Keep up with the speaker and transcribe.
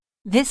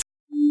This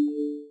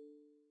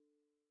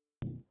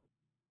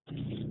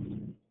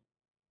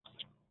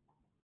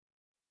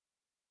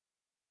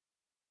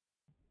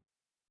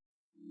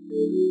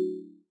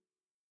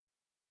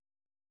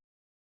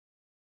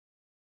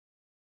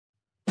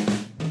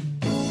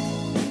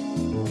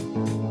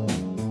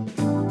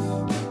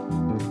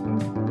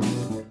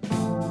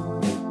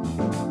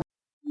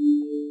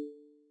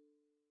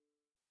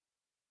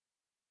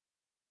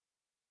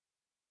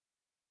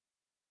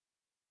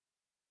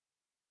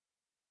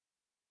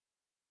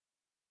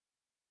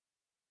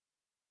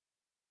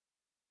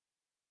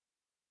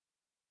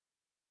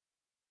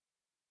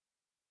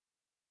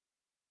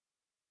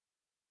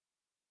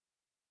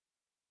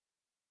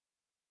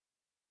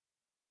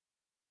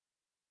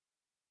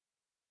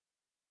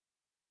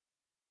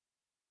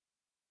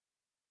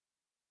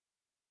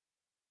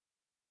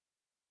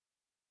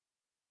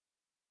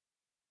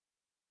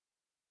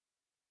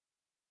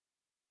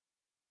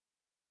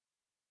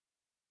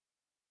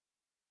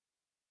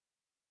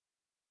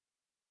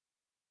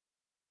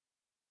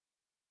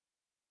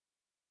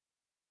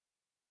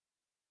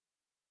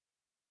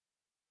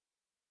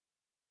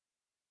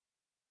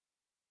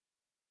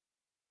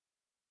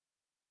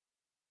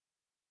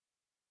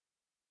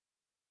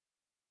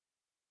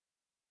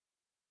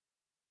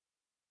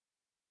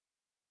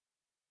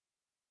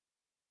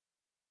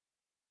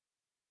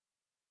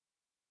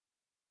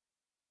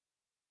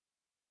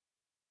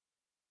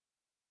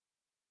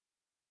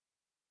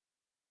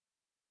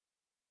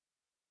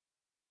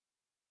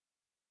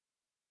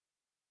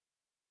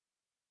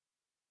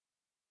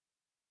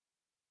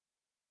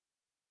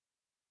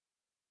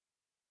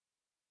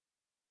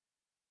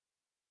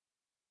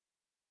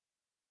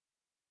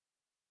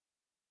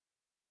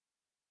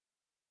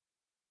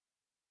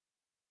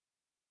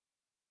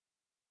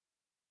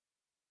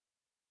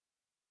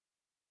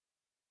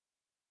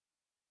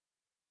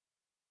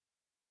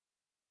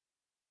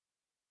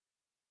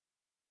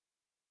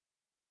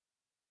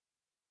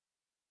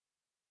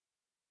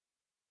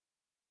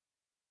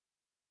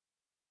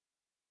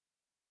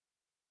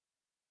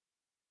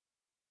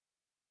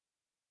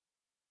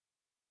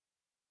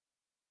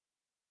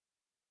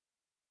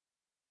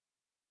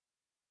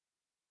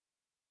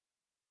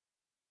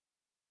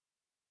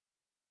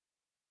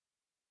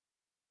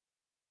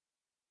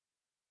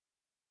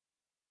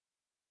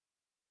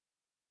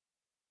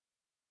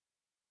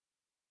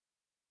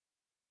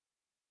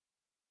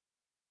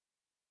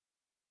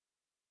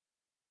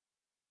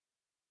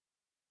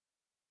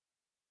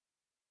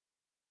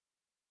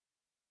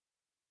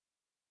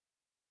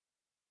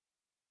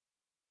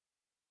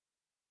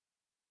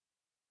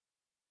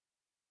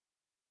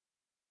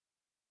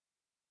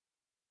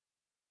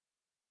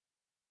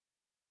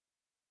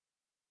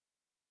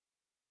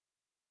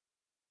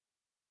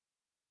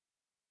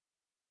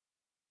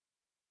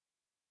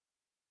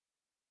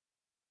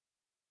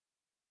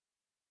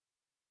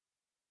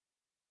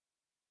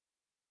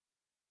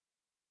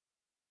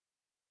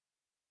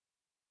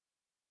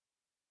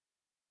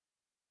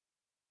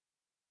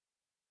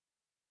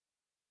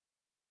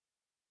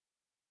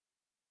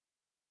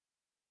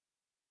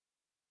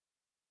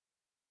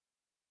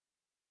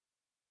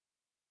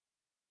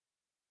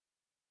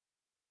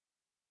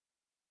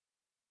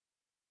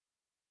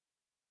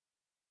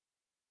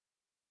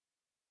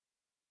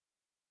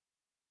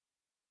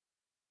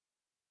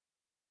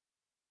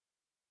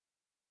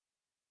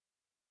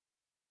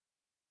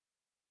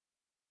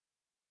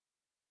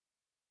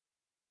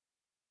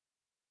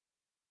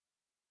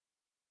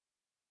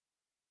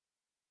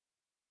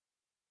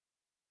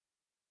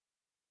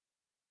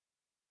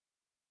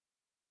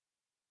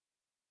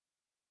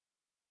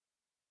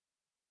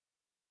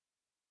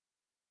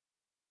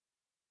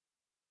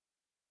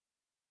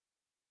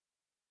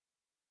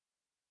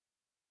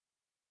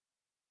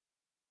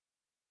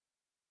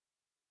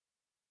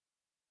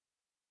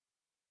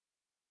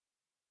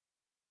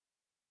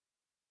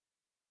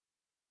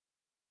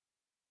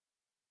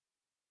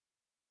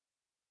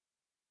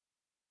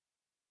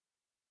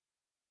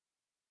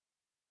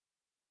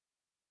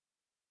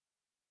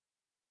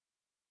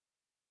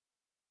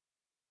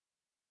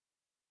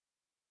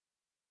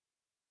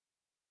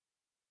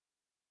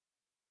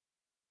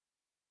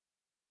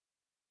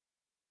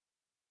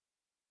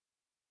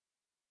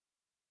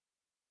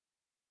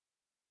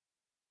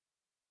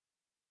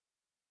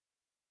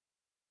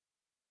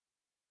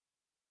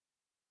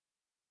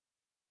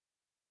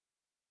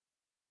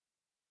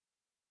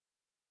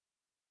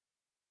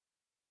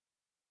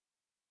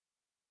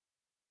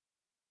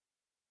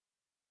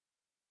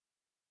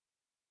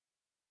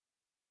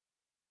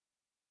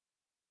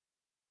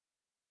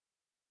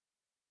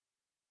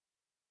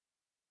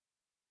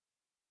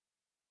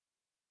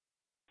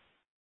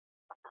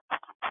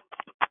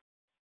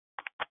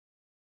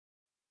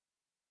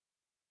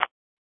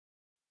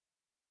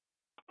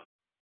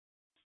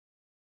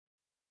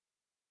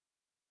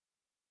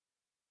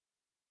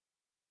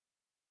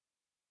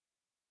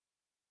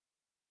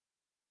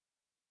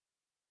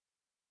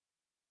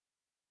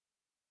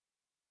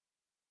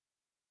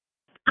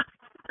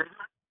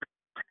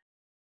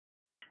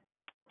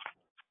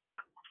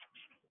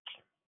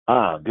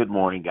Good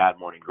morning, God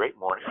morning, great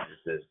morning.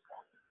 This is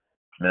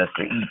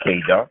Minister E.K.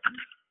 Dawson.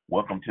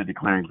 Welcome to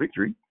Declaring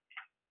Victory.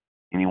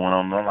 Anyone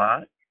on the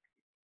line?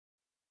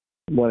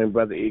 Good morning,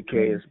 Brother EK.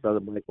 It's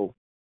Brother Michael.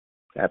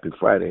 Happy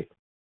Friday.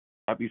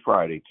 Happy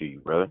Friday to you,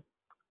 brother.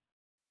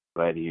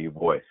 Glad to hear your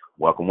voice.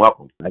 Welcome,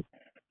 welcome.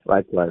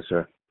 Likewise,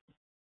 sir.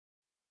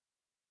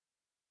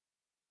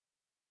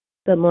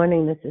 Good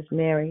morning, this is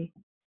Mary.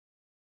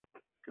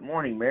 Good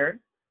morning, Mary.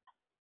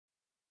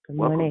 Good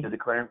morning. Welcome to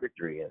Declaring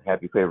Victory and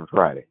happy favorite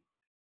Friday.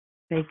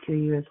 Thank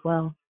you as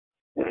well.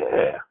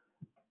 Yeah.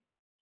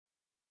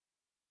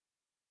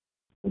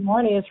 Good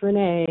morning, it's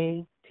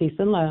Renee. Peace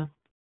and love.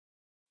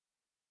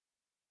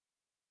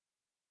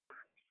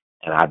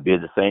 And I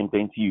bid the same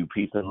thing to you,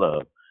 peace and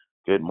love.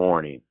 Good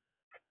morning.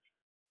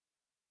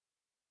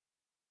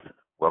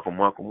 Welcome,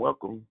 welcome,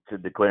 welcome to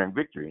Declaring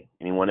Victory.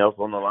 Anyone else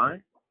on the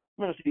line?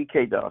 Minister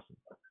E.K. Dawson.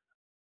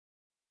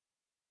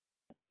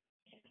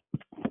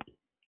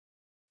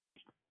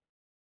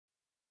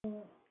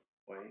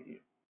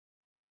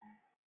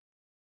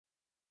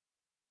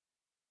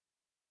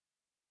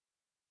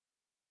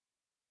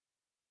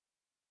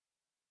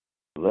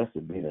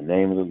 Blessed be the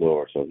name of the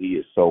Lord. So he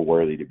is so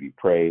worthy to be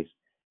praised.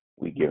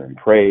 We give him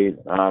praise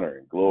and honor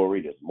and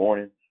glory this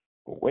morning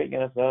for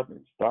waking us up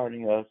and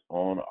starting us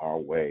on our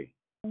way.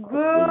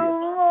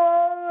 Hallelujah.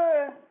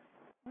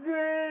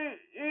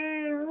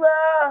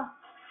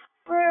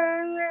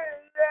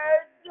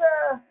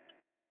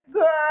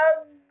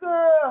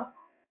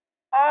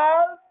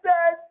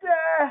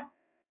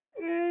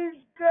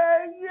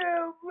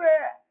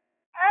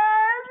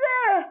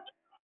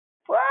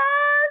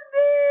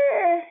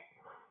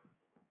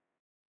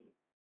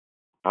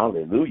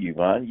 Hallelujah,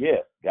 Yvonne.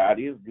 Yes, God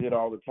is good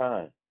all the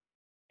time,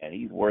 and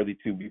he's worthy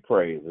to be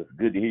praised. It's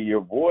good to hear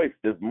your voice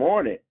this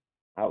morning.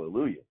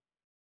 Hallelujah.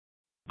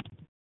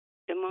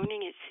 Good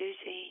morning, it's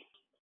Susie.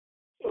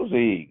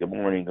 Susie, good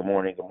morning, good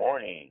morning, good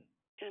morning.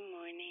 Good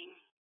morning.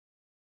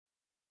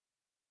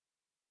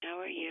 How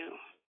are you?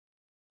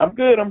 I'm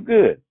good, I'm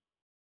good.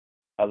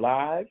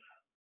 Alive,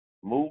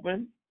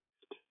 moving.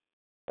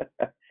 You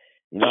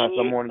know how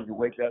some mornings you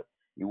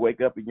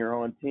wake up and you're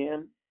on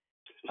 10?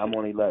 I'm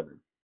on 11.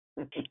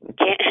 Can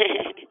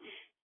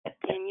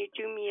you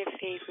do me a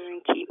favor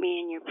and keep me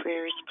in your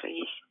prayers,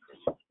 please?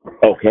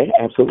 Okay,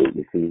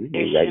 absolutely, Susie.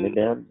 You're writing it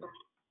down?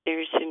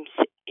 There's some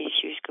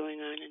issues going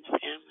on in the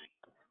family.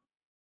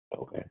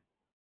 Okay.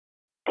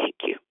 Thank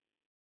you.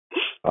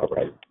 All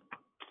right.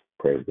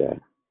 Praise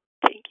God.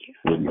 Thank you.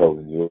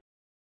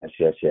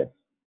 Yes.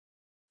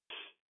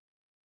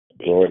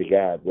 Glory to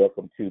God.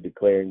 Welcome to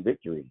Declaring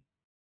Victory.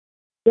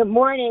 Good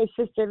morning,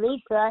 Sister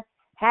Lisa.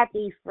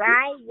 Happy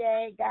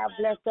Friday. God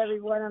bless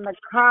everyone on the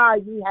call.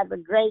 You have a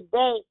great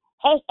day.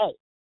 Hey.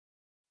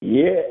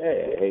 Yeah.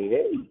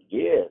 Hey.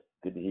 Yes.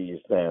 Good to hear your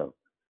sound.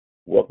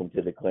 Welcome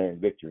to Declaring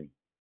Victory.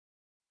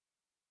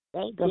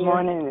 Thank you. Good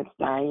morning, it's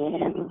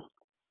Diane.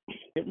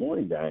 Good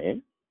morning,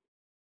 Diane.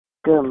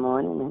 Good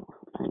morning.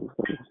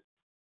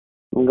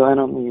 I'm going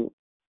on mute.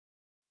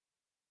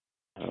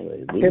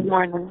 Hallelujah. Good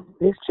morning,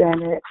 this is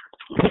Janet.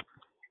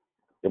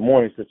 Good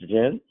morning, Sister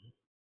Jen.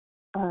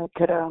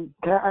 Could I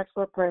ask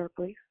for a prayer,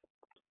 please?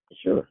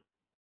 Sure.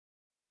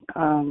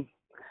 I've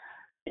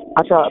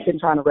been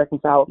trying to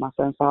reconcile with my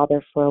son's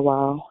father for a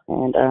while,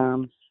 and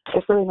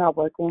it's really not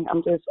working.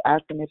 I'm just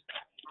asking if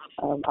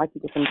I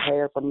can get some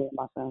prayer for me and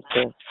my son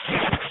to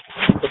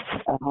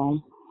at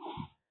home.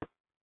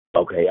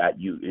 Okay, I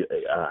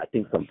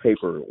think some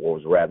paper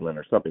was rattling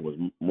or something was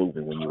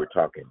moving when you were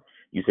talking.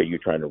 You said you're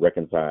trying to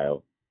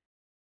reconcile.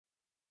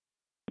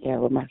 Yeah,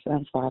 with my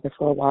son's father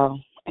for a while,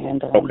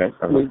 and okay.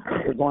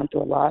 We're going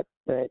through a lot,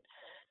 but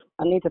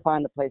I need to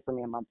find a place for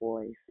me and my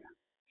boys.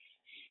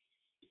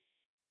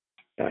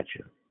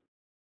 Gotcha.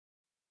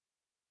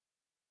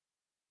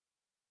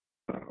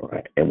 All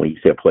right. And when you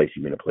say a place,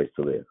 you mean a place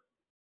to live?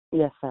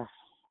 Yes, sir.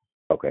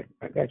 Okay,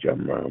 I got you.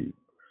 I'm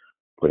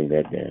putting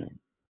that down.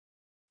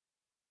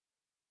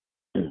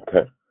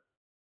 Okay.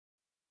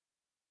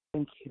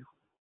 Thank you.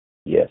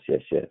 Yes.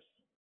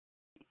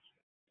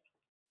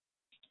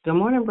 Good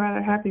morning,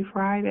 brother. Happy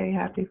Friday.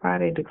 Happy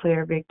Friday.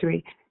 Declare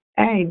victory.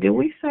 Hey, did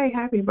we say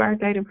happy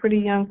birthday to pretty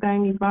young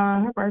thing,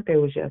 Yvonne? Her birthday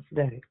was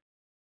yesterday.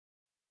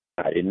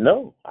 I didn't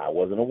know. I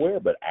wasn't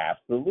aware, but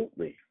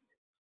absolutely.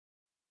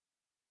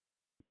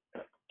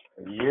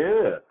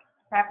 Yeah.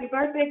 Happy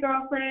birthday,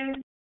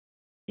 girlfriend.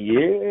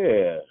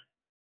 Yeah.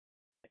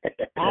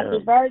 Happy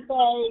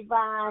birthday,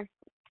 Yvonne.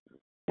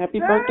 Happy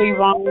birthday,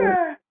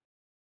 Yvonne.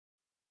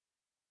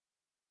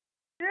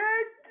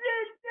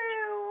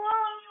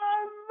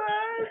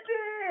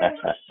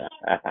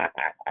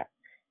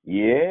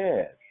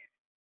 Yeah.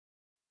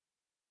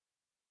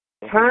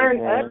 Turn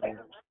up.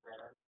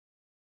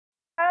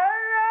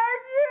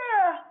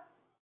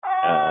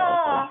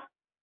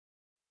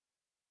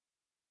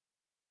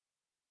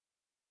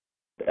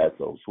 That's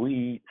so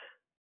sweet.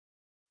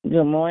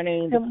 Good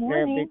morning. Good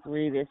Declare morning.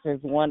 Victory. This is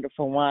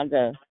Wonderful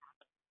Wanda.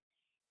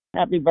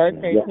 Happy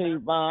birthday to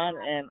Yvonne,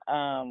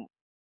 and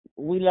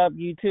we love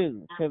you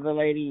too, to the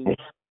lady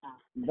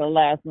the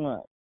last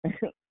month.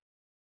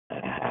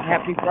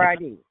 Happy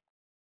Friday.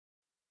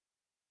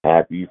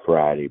 Happy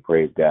Friday.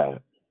 Praise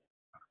God.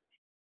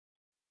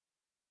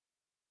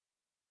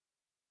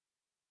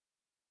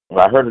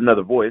 Well, I heard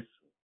another voice.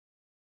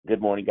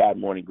 Good morning, God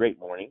morning, great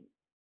morning.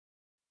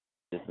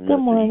 This is Good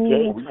Minister morning, EK.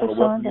 it's We want to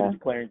welcome you to Krishanda.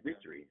 Declaring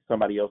Victory.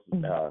 Somebody else,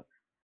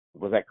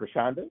 was that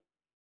Krishanda?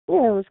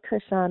 Yeah, it was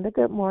Krishanda.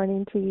 Good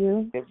morning to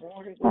you. Good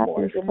morning, good Happy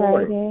morning, good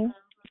morning.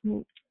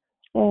 Friday.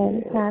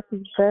 And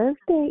happy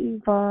birthday,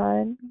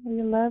 Yvonne.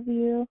 We love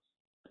you.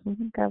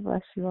 God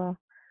bless you all.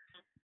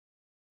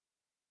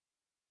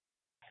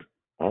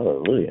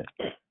 Hallelujah.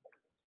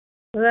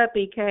 What's up,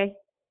 EK?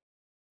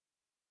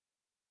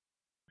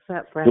 What's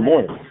up, brother? Good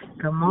morning.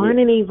 Good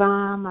morning,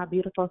 Yvonne, my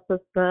beautiful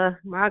sister,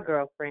 my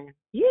girlfriend.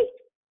 Yee.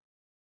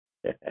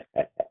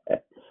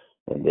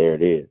 And there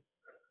it is.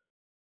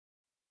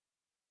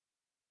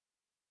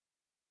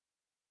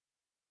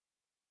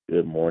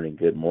 Good morning,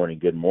 good morning,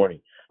 good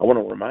morning. I want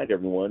to remind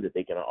everyone that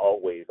they can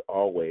always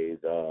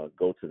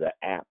go to the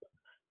app,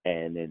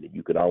 and then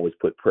you can always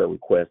put prayer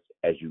requests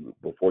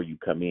before you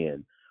come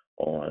in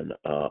on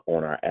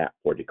our app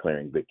for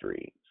Declaring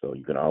Victory. So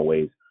you can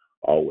always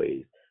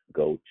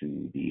go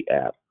to the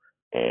app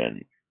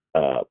and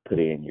put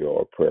in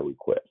your prayer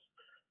requests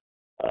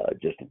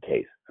just in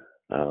case.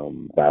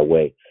 By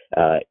way,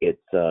 it's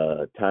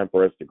time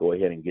for us to go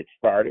ahead and get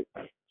started.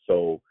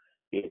 So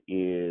it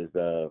is.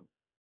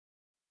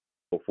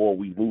 Before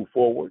we move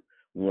forward,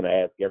 we want to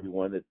ask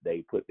everyone that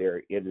they put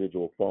their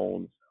individual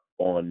phones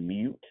on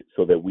mute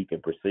so that we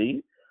can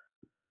proceed.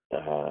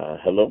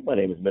 Hello, my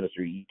name is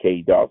Minister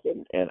E.K.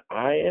 Dawson, and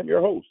I am your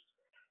host.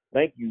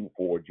 Thank you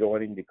for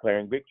joining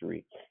Declaring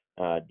Victory.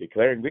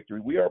 Declaring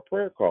Victory, we are a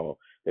prayer call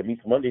that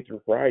meets Monday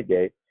through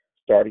Friday,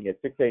 starting at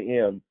 6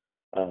 a.m.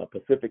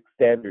 Pacific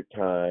Standard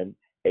Time,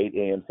 8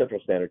 a.m. Central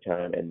Standard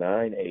Time, and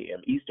 9 a.m.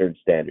 Eastern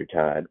Standard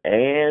Time.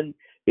 And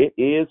it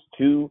is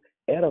to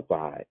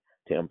edify,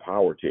 to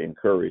empower, to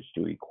encourage,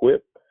 to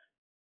equip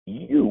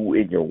you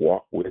in your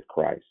walk with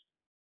Christ.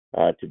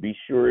 To be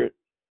sure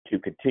to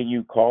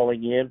continue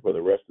calling in for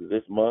the rest of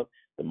this month,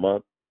 the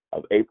month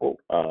of April,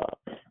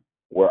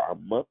 where our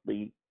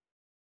monthly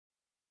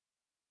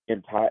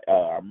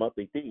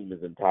theme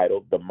is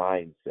entitled The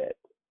Mindset.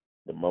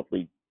 The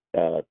monthly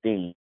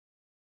theme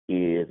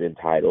is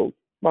entitled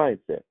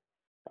Mindset.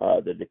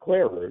 The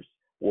declarers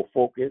will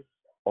focus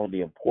on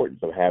the importance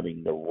of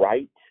having the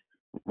right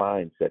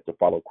mindset to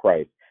follow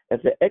Christ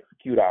and to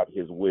execute out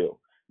his will.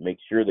 Make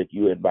sure that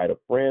you invite a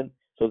friend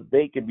so that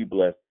they can be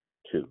blessed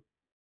too.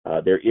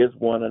 There is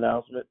one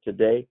announcement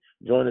today.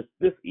 Join us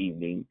this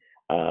evening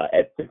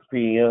at 6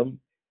 p.m.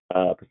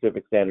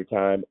 Pacific Standard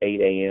Time,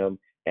 8 a.m.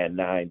 and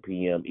 9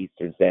 p.m.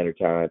 Eastern Standard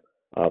Time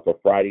for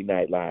Friday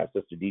Night Live.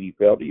 Sister Dee Dee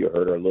Felder, you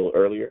heard her a little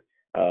earlier,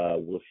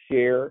 will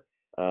share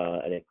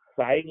an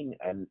exciting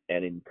and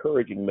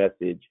encouraging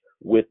message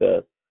with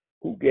us.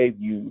 Who gave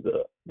you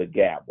the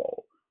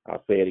gavel?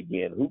 I'll say it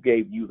again. Who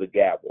gave you the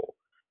gavel?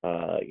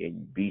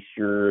 And be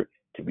sure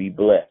to be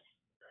blessed.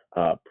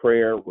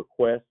 Prayer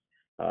requests.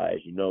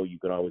 As you know, you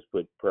can always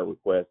put prayer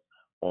requests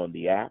on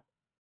the app.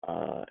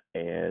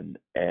 And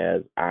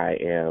as I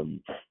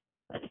am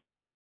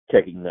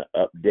checking the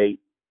update,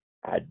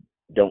 I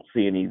don't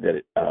see any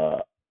that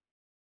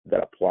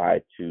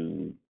apply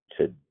to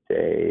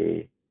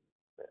today.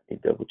 Let me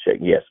double check.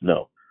 Yes,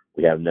 no,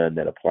 we have none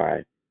that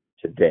apply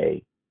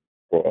today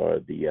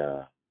for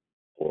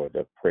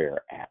the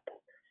prayer app.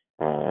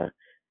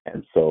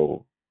 And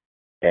so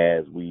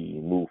as we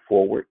move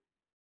forward,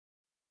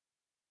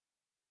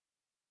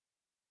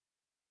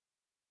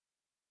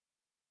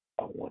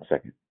 one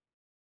second.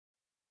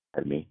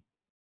 Pardon me.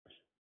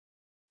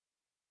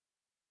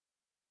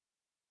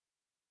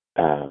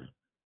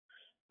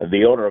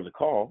 The order of the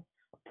call,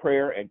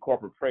 prayer and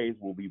corporate praise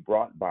will be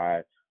brought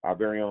by our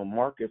very own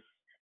Marcus,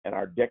 and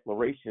our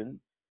declaration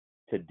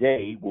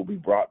today will be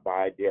brought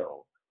by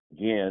Darryl.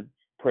 Again,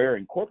 prayer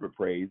and corporate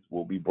praise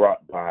will be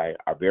brought by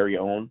our very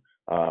own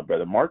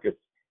Brother Marcus,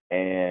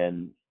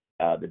 and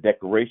the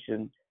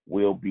declaration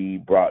will be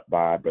brought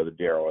by Brother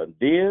Darryl. And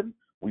then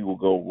we will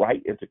go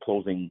right into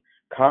closing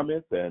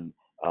comments and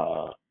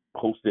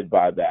hosted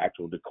by the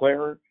actual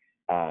declarer.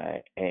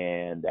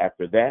 And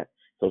after that,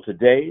 so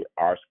today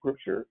our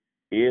scripture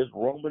is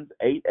Romans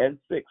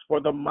 8:6. For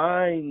the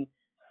mind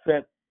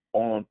set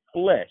on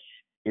flesh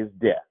is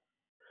death,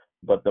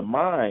 but the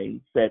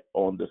mind set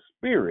on the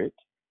spirit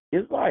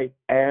is life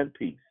and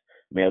peace.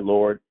 May the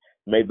Lord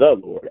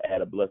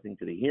add a blessing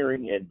to the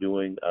hearing and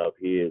doing of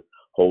his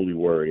holy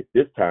word. At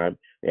this time,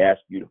 they ask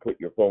you to put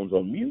your phones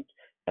on mute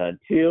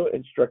until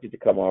instructed to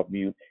come off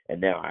mute. And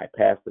now I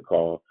pass the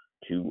call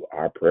to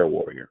our prayer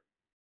warrior.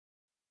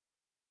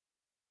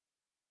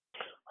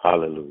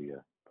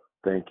 Hallelujah.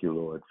 Thank you,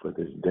 Lord, for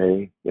this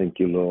day. Thank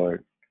you,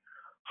 Lord,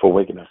 for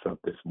waking us up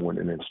this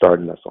morning and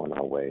starting us on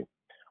our way.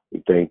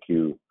 We thank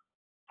you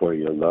for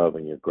your love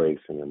and your grace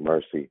and your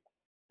mercy.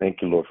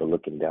 Thank you, Lord, for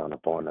looking down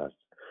upon us.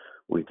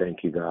 We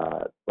thank you,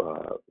 God,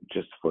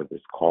 just for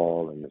this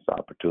call and this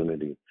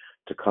opportunity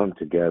to come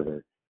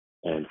together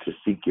and to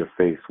seek your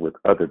face with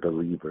other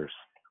believers.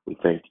 We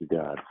thank you,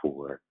 God,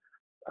 for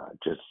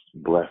just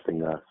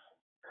blessing us,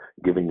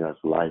 giving us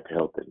life,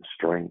 health, and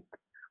strength.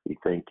 We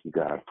thank you,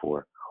 God,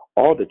 for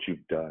all that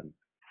you've done,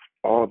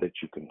 all that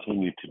you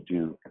continue to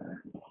do.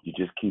 You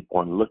just keep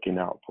on looking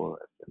out for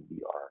us, and we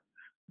are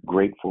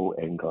grateful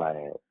and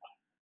glad.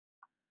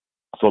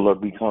 So,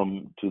 Lord, we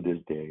come to this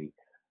day,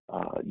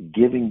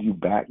 giving you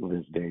back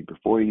this day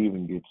before it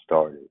even gets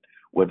started,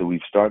 whether we've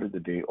started the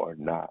day or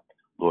not.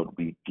 Lord,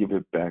 we give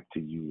it back to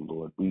you,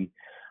 Lord. We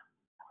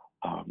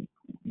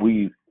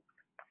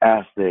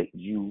ask that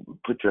you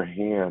put your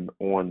hand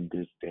on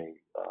this day,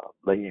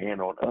 lay your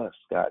hand on us,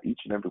 God, each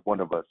and every one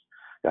of us.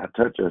 God,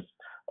 touch us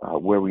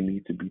where we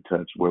need to be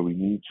touched, where we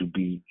need to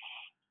be,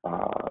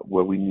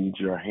 where we need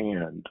your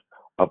hand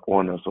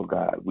upon us, oh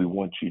God. We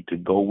want you to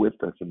go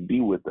with us and be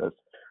with us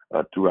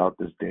throughout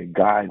this day.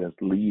 Guide us,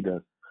 lead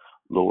us,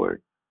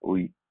 Lord.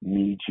 We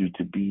need you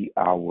to be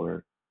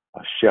our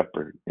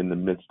shepherd in the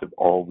midst of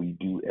all we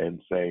do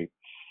and say.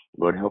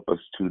 Lord, help us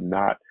to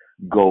not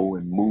go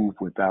and move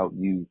without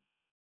you,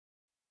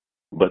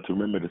 but to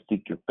remember to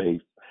seek your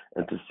face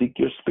and to seek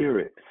your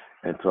spirit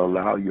and to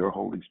allow your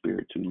Holy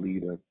Spirit to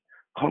lead us,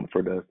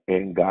 comfort us,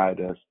 and guide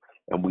us.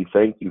 And we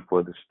thank you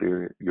for the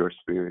Spirit, your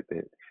Spirit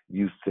that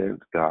you sent,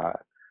 God.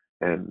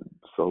 And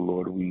so,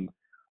 Lord, we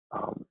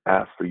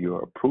ask for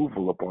your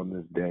approval upon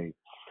this day,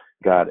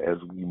 God, as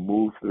we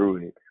move through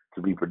it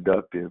to be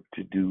productive,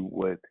 to do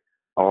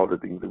all the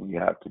things that we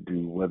have to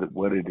do,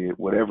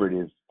 whatever it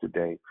is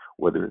today,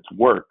 whether it's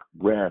work,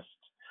 rest,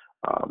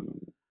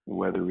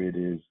 whether it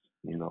is,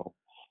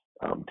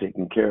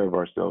 taking care of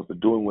ourselves, or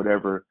doing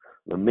whatever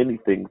the many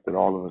things that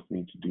all of us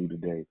need to do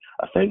today.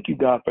 I thank you,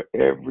 God, for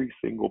every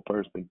single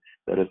person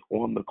that is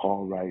on the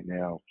call right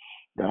now.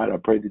 God, I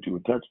pray that you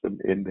would touch them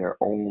in their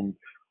own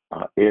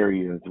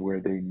areas where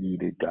they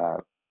need it,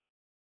 God.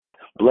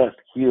 Bless,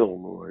 heal,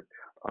 Lord.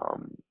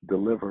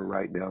 Deliver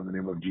right now in the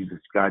name of Jesus.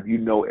 God, you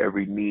know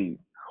every need,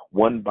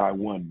 one by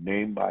one,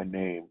 name by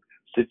name,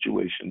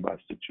 situation by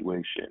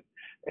situation.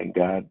 And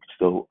God,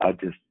 so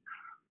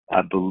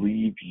I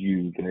believe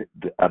you,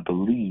 that I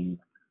believe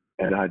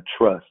and I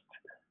trust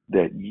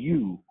that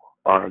you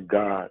are a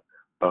God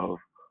of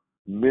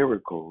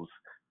miracles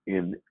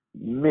in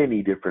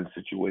many different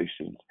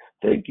situations.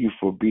 Thank you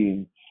for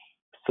being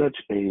such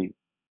an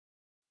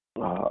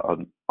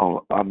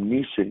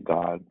omniscient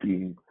God,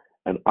 being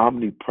an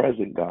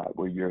omnipresent God,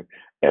 where you're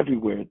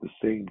everywhere at the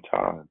same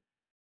time.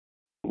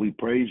 We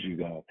praise you,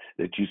 God,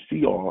 that you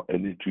see all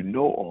and that you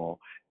know all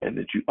and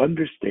that you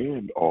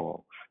understand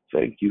all.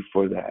 Thank you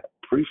for that.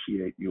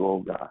 Appreciate you, oh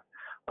God.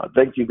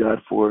 Thank you,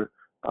 God, for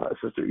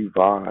Sister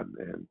Yvonne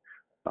and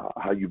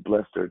how you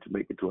blessed her to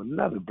make it to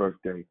another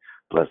birthday.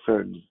 Bless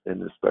her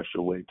in a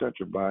special way. Touch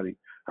her body,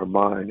 her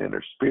mind, and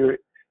her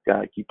spirit.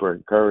 God, keep her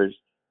encouraged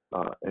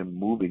and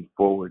moving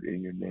forward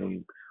in your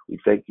name. We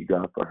thank you,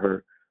 God, for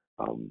her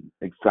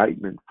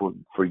excitement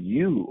for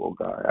you, oh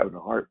God, having a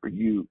heart for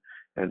you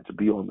and to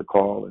be on the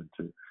call and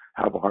to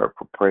have a heart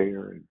for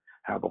prayer and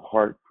have a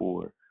heart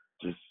for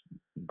just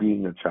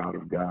being a child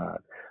of God.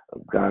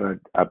 God,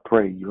 I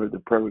pray you heard the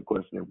prayer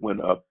request that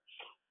went up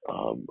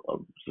of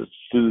Sister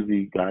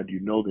Susie. God, you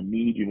know the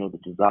need, you know the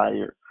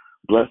desire.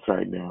 Bless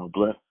right now.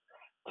 Bless,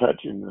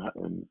 touch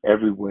in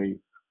every way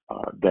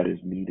that is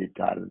needed,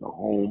 God, in the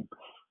home,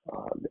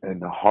 in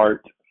the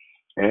heart,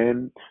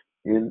 and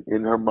in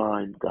her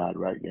mind, God,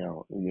 right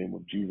now. In the name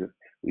of Jesus,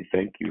 we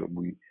thank you, and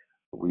we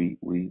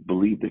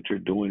believe that you're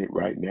doing it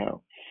right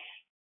now.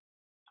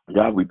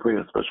 God, we pray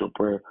a special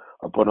prayer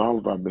upon all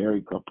of our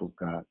married couples,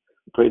 God.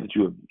 We pray that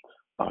you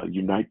would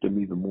unite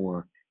them even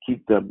more,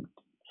 keep them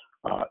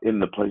in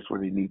the place where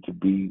they need to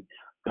be.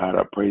 God,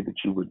 I pray that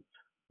you would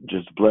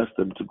just bless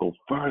them to go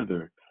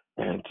further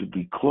and to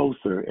be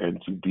closer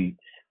and to be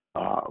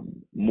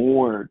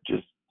more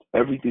just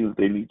everything that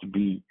they need to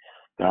be,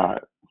 God,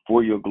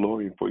 for your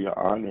glory and for your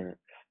honor.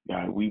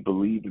 God, we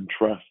believe and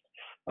trust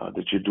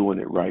that you're doing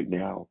it right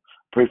now.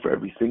 Pray for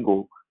every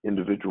single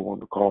individual on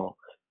the call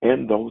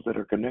and those that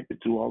are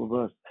connected to all of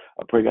us.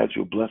 I pray, God,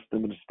 you'll bless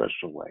them in a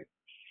special way.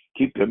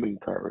 Keep them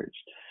encouraged.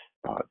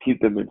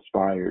 Keep them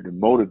inspired and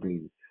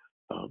motivated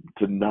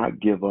to not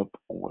give up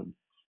on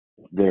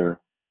their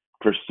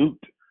pursuit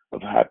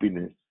of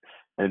happiness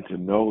and to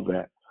know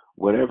that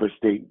whatever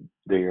state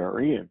they are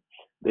in,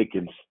 they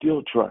can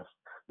still trust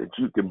that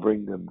you can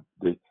bring them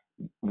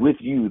with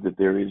you, that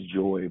there is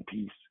joy and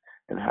peace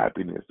and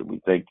happiness. And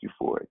we thank you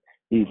for it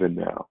even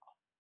now.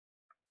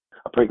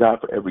 I pray, God,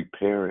 for every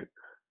parent,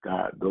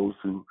 God, those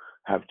who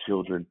have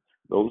children,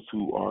 those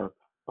who are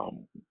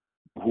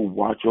who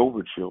watch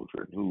over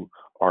children, who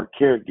are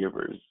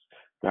caregivers.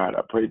 God,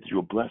 I pray that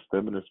you'll bless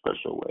them in a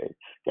special way.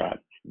 God,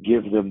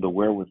 give them the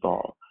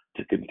wherewithal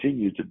to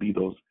continue to be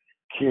those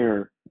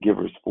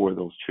caregivers for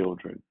those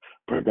children.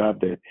 Pray, God,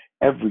 that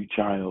every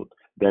child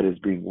that is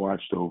being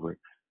watched over,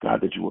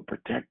 God, that you will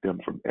protect them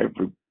from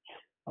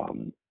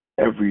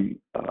every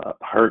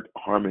hurt,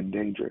 harm, and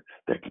danger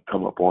that could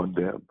come upon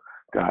them.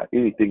 God,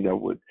 anything that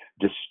would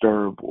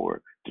disturb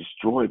or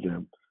destroy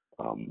them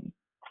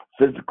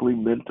physically,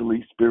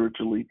 mentally,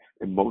 spiritually,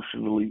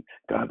 emotionally.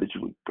 God, that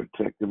you would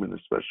protect them in a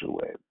special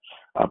way.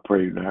 I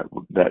pray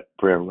that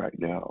prayer right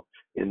now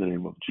in the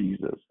name of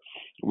Jesus.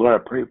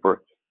 Lord, I pray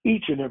for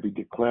each and every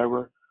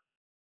declarer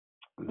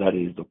that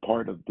is a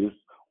part of this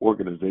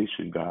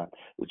organization, God,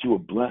 that you will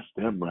bless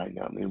them right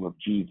now in the name of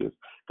Jesus.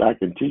 God,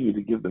 continue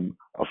to give them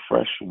a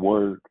fresh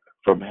word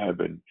from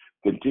heaven.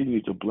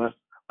 Continue to bless,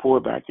 pour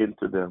back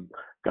into them,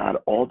 God,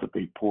 all that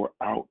they pour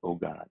out, oh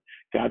God.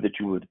 God, that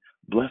you would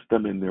bless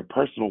them in their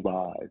personal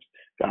lives,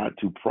 God,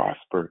 to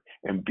prosper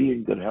and be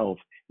in good health,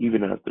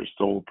 even as their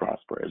soul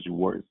prosper, as your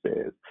word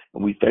says.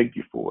 And we thank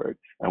you for it,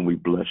 and we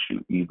bless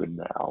you even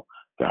now,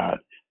 God.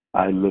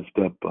 I lift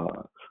up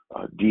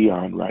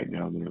Dion right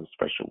now in a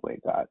special way,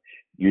 God.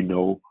 You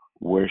know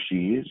where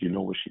she is. You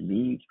know what she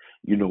needs.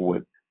 You know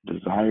what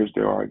desires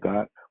there are,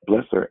 God.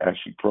 Bless her as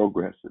she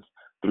progresses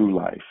through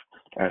life,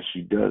 as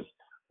she does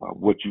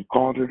what you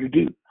called her to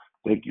do.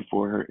 Thank you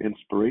for her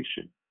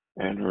inspiration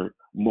and her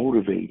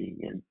motivating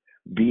and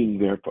being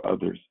there for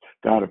others.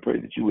 God, I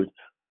pray that you would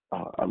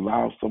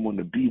allow someone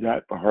to be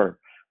that for her.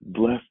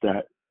 Bless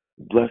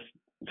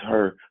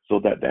her so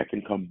that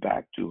can come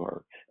back to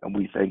her. And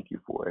we thank you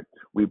for it.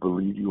 We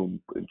believe you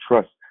and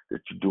trust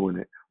that you're doing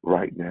it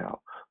right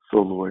now. So,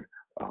 Lord,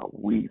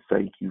 we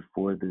thank you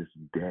for this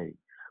day.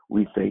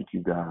 We thank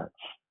you, God,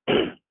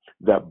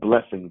 that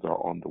blessings are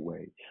on the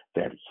way,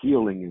 that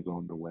healing is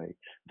on the way,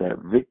 that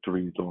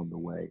victory is on the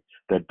way,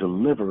 that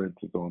deliverance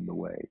is on the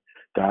way.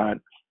 God,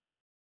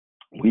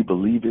 we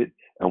believe it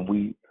and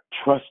we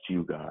trust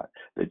you, God,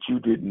 that you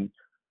didn't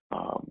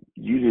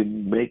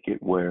make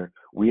it where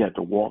we had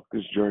to walk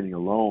this journey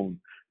alone,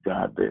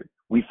 God, that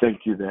we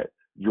thank you that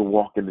you're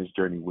walking this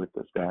journey with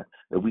us, God,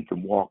 that we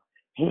can walk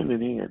hand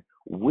in hand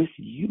with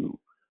you,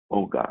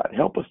 oh God.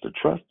 Help us to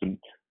trust and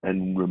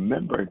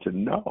remember and to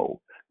know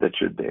that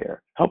you're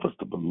there. Help us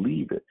to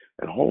believe it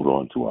and hold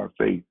on to our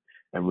faith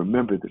and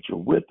remember that you're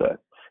with us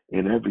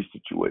in every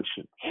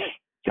situation,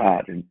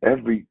 God, in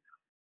every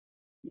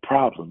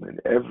problem, in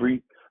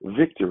every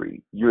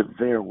victory. You're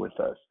there with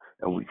us,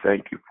 and we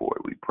thank you for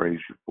it. We praise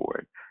you for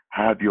it.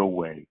 Have your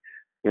way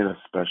in a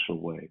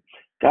special way.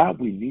 God,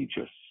 we need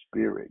your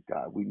spirit,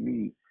 God. We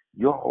need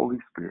your Holy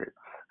Spirit.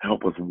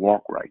 Help us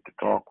walk right, to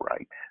talk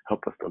right.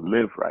 Help us to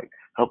live right.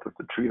 Help us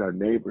to treat our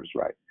neighbors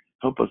right.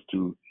 Help us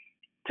to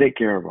take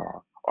care of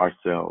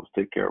ourselves,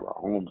 take care of our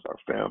homes, our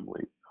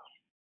families.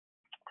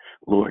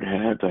 Lord,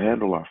 to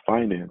handle our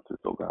finances,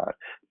 oh God.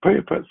 Pray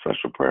a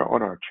special prayer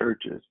on our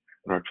churches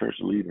and our church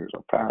leaders,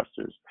 our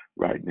pastors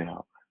right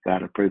now.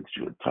 God, I pray that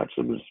you would touch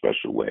them in a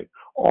special way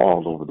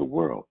all over the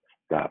world.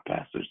 God,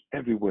 pastors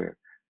everywhere.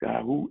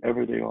 God,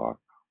 whoever they are,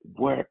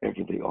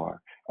 wherever they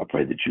are. I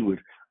pray that you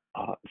would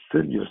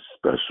send your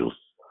special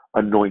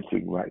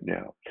anointing right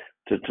now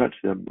to touch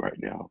them right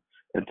now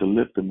and to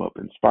lift them up,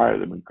 inspire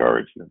them,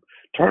 encourage them,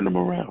 turn them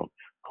around,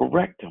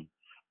 correct them,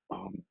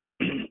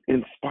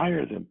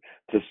 inspire them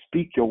to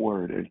speak your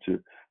word and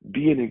to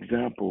be an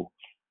example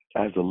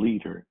as a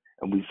leader.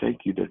 And we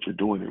thank you that you're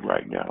doing it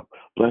right now.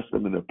 Bless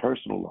them in their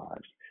personal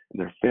lives, in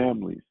their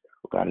families,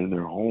 God, in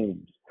their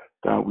homes.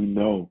 God, we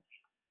know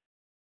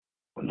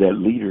that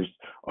leaders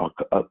are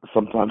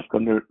sometimes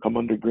come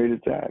under great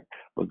attack,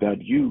 but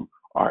God, you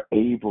are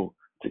able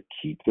to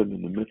keep them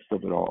in the midst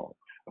of it all.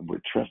 And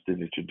we're trusting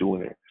that you're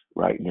doing it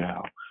right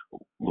now,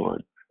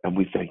 Lord, and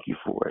we thank you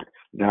for it.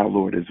 Now,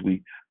 Lord, as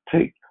we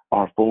take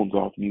our phones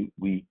off mute,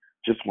 we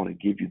just want to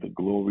give you the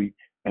glory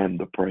and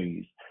the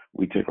praise.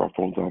 We take our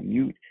phones off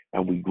mute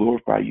and we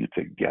glorify you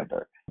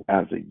together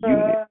as a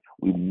unit.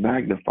 We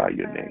magnify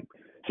your name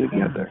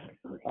together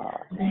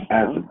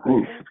as a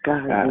group,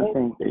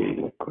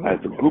 as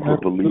a group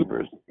of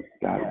believers.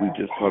 God, we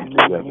just come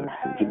together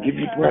to give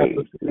you praise,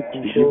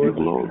 to give you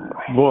glory.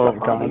 Lord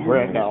God,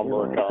 right now,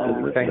 Lord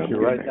God, we thank you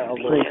right now,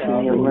 Lord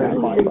God. We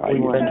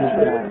thank you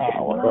for your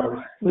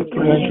power. We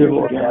thank you,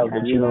 Lord God,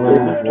 that you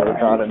move, Lord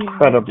God,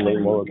 incredibly,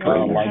 Lord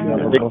God, like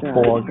never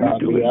before,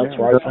 God. We ask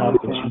right now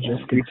that you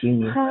just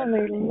continue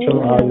to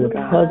allow your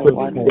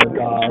presence, Lord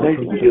God, to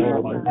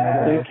fill like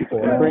never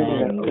before, God.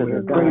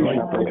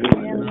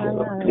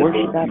 Worship you,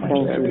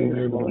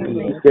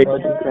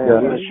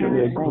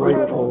 we are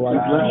grateful right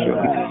now.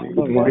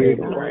 We pray if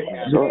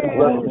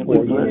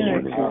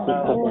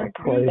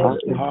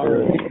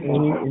there is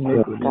any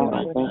iniquity,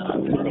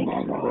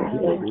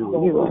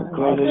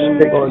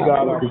 Lord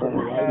God, I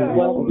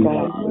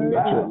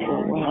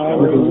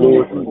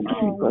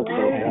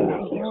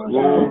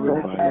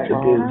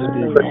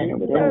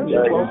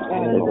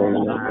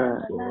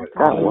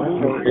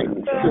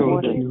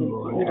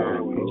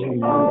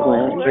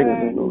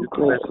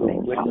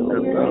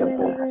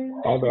pray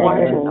Father, I Why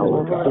ask, didn't no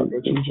Lord one God,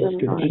 that you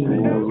just continue,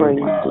 Lord praise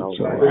God, you,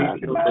 to God.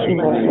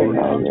 Lord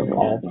God, to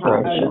fall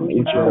fresh on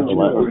each and every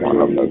last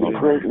one of us.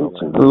 Hallelujah.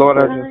 And Lord,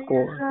 I just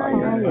glorify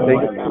your name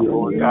right now,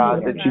 Lord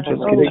God, that you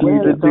just continue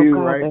to do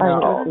right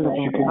now all that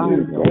you can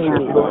do, Lord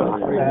God. Lord,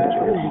 I pray that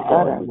your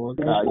power, Lord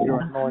God,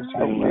 your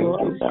anointing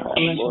angels,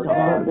 Lord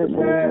God,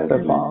 that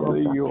Father,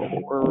 your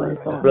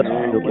word,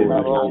 would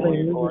not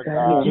only, Lord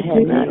God,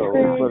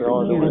 but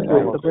also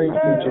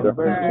each and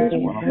every last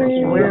one of us.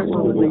 Where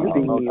would we Lord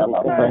be, God,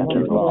 I thank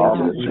you for all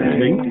that you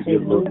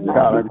do.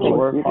 God, I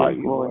glorify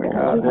you, Lord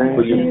God.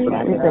 For your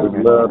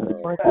love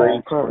and grace, Lord God, I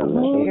thank you,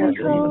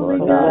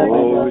 Lord God,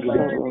 for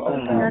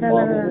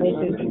all that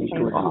you continue to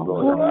do,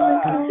 Lord God.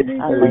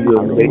 for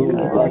your Hallelujah, amazing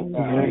right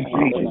now, in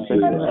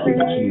Jesus'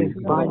 name,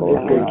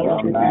 Lord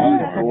God, I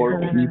need more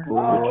people,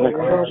 Lord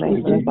God, to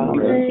be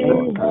blessed,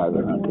 Lord God,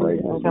 and I pray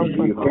that they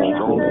be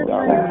blessed, Lord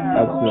God,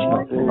 as there's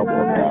nothing,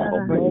 Lord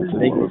God,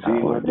 thank Lord you,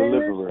 God.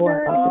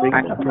 thank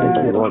I thank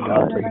you, Lord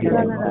God, for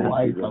healing my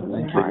life. I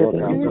thank you, Lord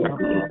God, for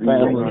covering my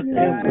family,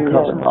 for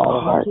covering all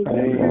of our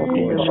families,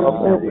 Lord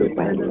God. Bless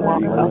it,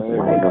 Lord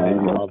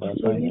God. Father, I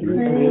thank you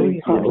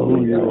for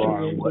who you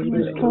are and what you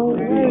do.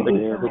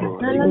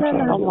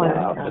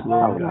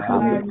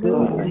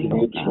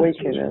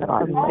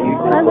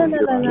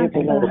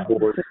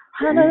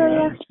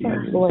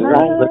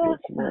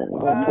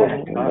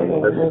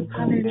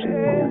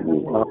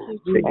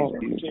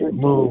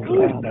 Move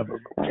like never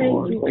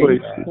before.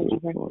 Please,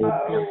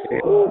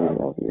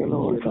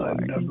 Lord, like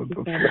never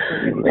before.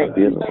 Thank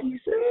you,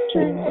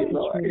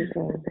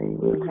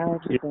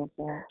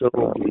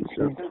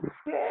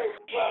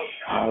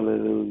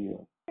 Hallelujah.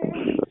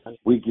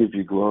 We give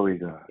you glory,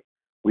 God.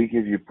 We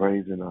give you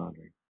praise and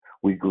honor.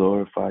 We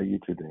glorify you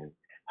today.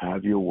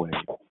 Have your way,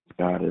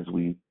 God, as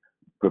we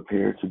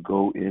prepare to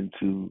go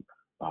into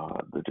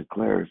the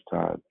declarers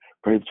time.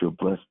 Pray that you'll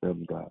bless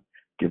them, God.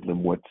 Give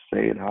them what to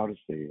say and how to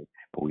say it.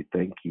 But we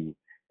thank you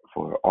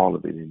for all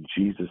of it in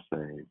Jesus'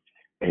 name.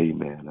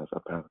 Amen. As I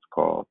pass the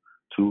call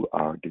to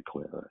our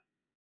declarer.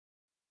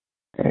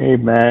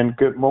 Amen.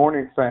 Good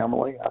morning,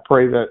 family. I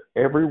pray that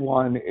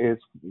everyone is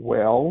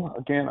well.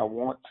 Again, I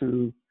want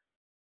to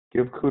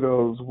give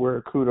kudos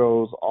where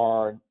kudos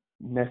are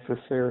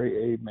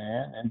necessary,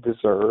 amen, and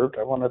deserved.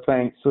 I want to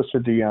thank Sister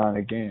Dion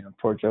again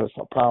for just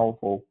a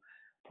powerful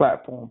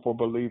platform for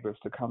believers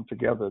to come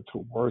together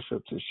to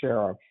worship, to share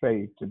our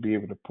faith, to be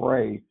able to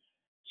pray,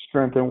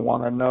 strengthen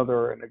one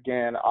another. And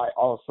again, I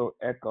also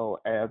echo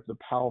as the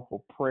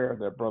powerful prayer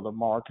that Brother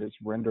Marcus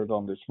rendered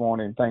on this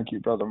morning. Thank you,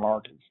 Brother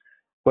Marcus,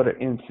 for the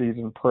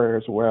in-season prayer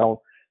as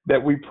well,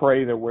 that we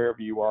pray that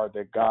wherever you are,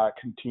 that God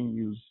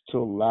continues to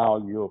allow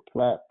your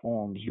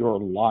platforms, your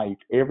life,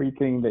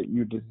 everything that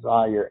you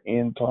desire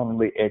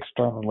internally,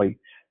 externally,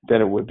 that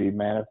it would be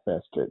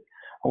manifested.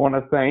 I want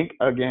to thank,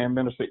 again,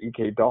 Minister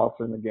E.K.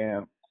 Dawson,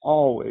 again,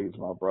 always,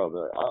 my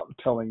brother. I'm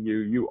telling you,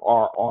 you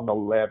are on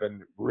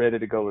 11, ready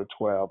to go to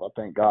 12. I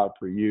thank God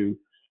for you,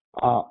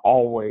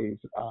 always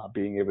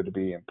being able to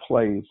be in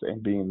place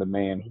and being the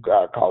man who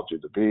God called you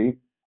to be.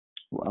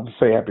 I want to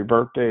say happy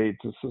birthday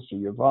to Sister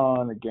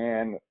Yvonne,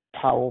 again,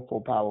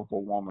 powerful,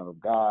 powerful woman of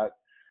God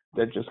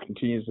that just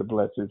continues to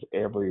bless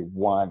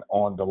everyone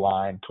on the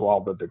line. To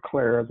all the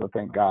declarers, I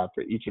thank God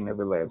for each and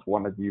every last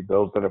one of you,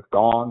 those that have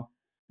gone,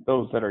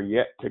 those that are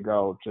yet to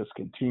go. Just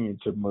continue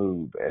to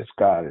move as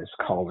God is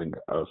calling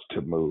us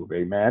to move.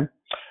 Amen.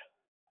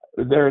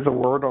 There's a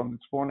word on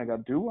this morning I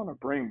do want to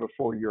bring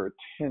before your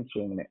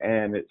attention,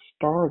 and it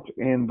starts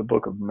in the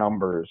book of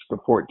Numbers, the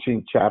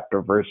 14th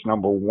chapter, verse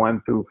number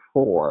 1 through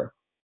 4.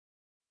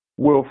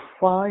 We'll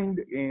find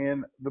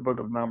in the book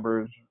of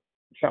Numbers,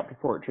 chapter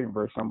 14,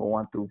 verse number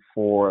 1 through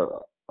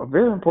 4, a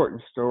very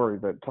important story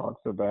that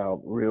talks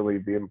about really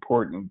the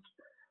importance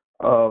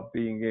of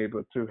being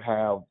able to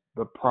have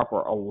the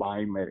proper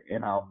alignment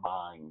in our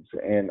minds.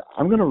 And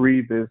I'm going to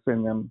read this,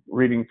 and I'm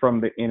reading from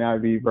the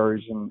NIV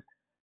version.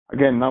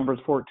 Again, Numbers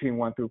 14,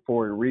 1 through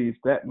 4, it reads,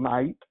 "That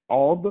night,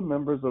 all the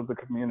members of the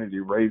community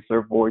raised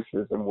their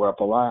voices and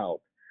wept aloud.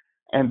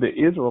 And the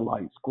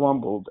Israelites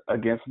grumbled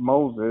against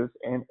Moses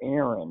and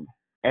Aaron.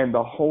 And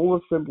the whole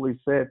assembly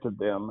said to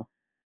them,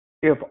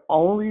 'If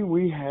only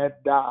we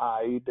had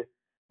died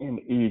in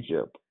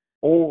Egypt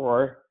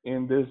or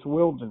in this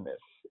wilderness.'"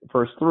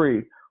 Verse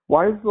 3,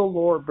 "Why is the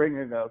Lord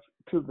bringing us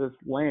to this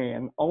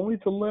land only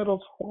to let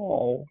us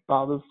fall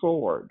by the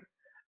sword?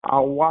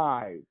 Our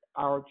wives,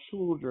 our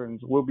children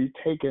will be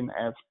taken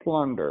as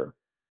plunder.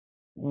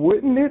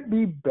 Wouldn't it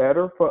be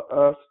better for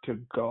us to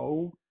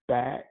go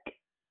back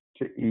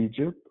to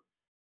Egypt?"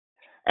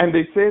 And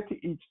they said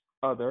to each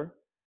other,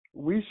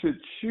 "We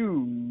should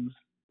choose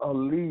a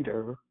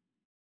leader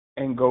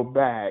and go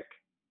back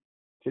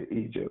to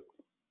Egypt."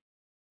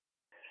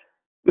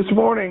 This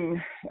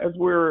morning, as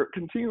we're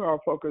continuing our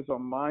focus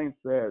on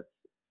mindsets,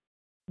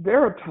 there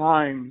are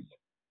times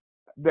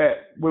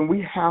that when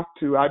we have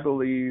to, I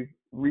believe,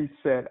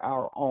 reset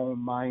our own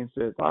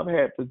mindsets. I've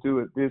had to do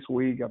it this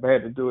week. I've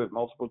had to do it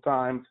multiple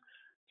times,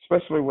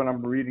 especially when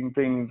I'm reading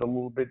things a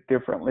little bit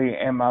differently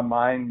and my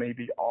mind may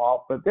be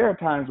off. But there are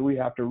times we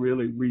have to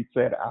really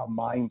reset our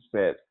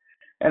mindsets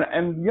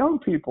And young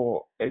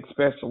people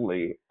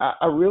especially,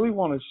 I really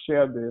want to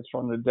share this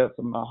from the depths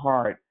of my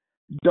heart.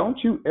 Don't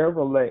you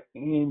ever let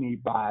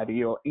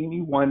anybody or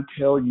anyone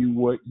tell you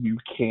what you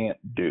can't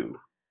do.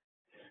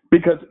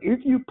 Because if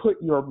you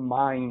put your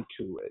mind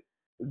to it,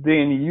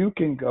 then you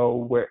can go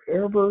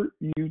wherever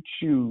you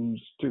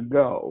choose to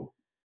go.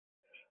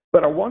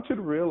 But I want you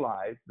to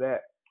realize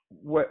that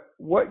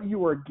what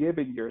you are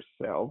giving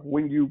yourself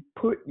when you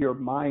put your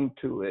mind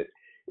to it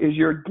is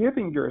you're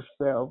giving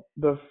yourself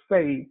the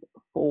faith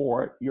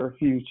for your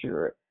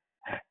future.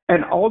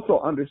 And also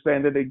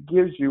understand that it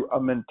gives you a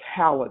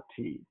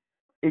mentality.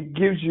 It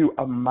gives you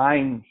a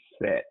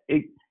mindset.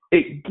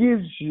 It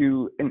gives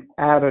you an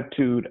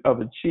attitude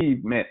of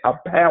achievement, a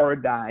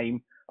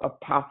paradigm of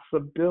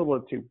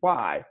possibility.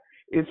 Why?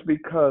 It's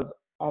because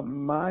a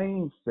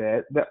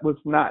mindset that was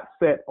not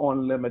set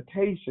on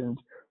limitations,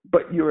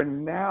 but you're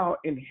now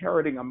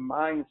inheriting a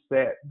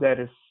mindset that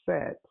is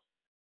set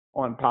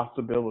on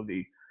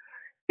possibility.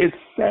 It's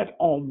set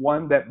on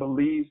one that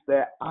believes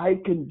that I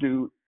can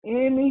do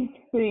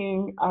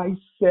anything I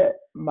set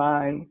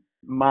my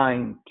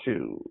mind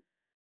to.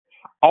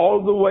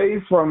 All the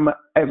way from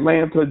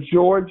Atlanta,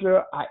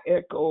 Georgia, I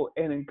echo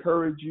and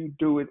encourage you,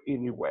 do it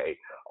anyway.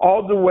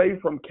 All the way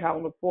from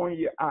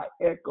California, I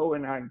echo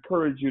and I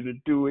encourage you to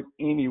do it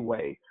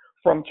anyway.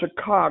 From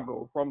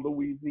Chicago, from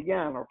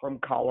Louisiana, from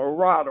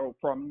Colorado,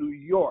 from New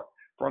York,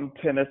 from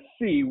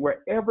Tennessee,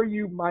 wherever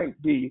you might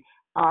be,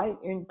 I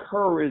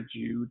encourage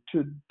you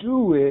to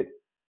do it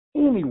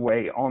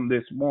anyway on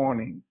this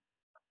morning.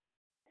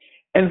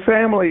 And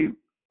family,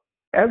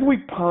 as we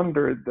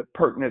pondered the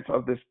pertinence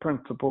of this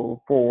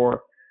principle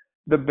for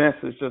the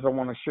message that I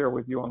want to share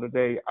with you on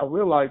today, I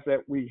realized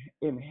that we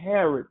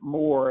inherit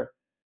more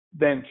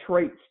than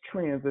traits,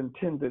 trends, and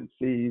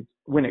tendencies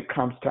when it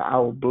comes to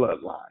our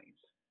bloodlines.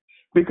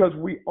 Because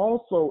we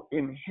also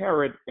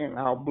inherit in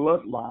our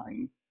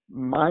bloodline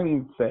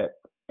mindset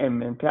and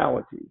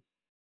mentalities.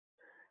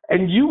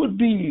 And you would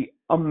be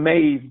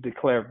amazed,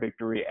 declare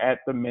victory, at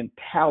the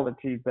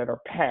mentalities that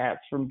are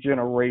passed from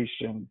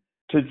generation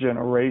to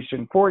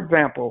generation. For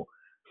example,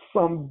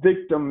 some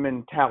victim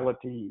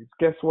mentalities,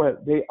 guess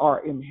what? They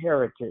are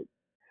inherited.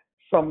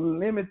 Some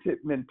limited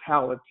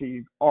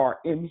mentalities are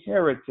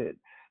inherited.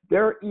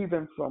 There are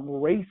even some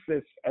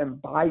racist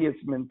and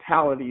biased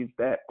mentalities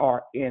that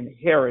are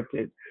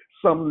inherited.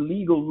 Some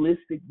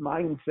legalistic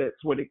mindsets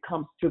when it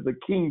comes to the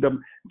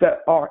kingdom that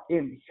are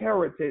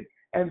inherited.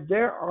 And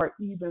there are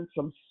even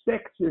some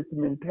sexist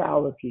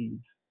mentalities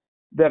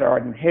that are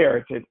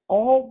inherited,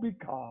 all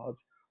because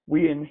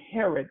we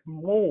inherit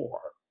more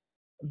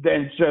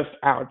than just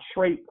our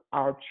traits,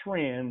 our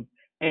trends,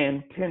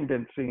 and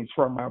tendencies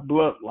from our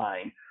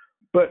bloodline.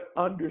 But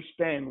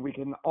understand we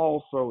can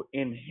also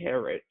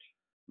inherit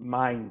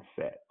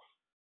mindsets.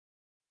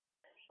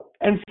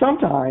 And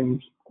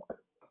sometimes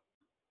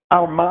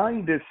our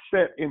mind is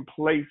set in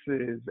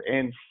places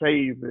and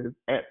phases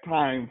at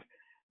times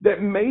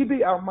that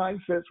maybe our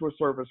mindsets will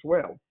serve us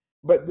well.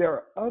 But there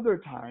are other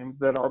times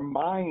that our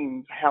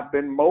minds have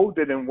been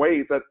molded in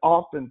ways that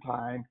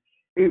oftentimes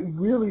it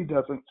really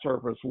doesn't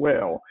serve us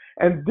well.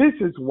 And this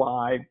is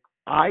why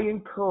I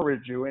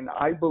encourage you, and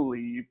I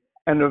believe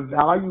an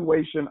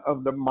evaluation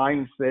of the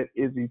mindset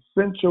is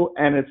essential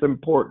and it's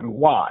important.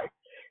 Why?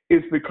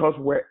 It's because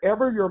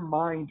wherever your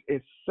mind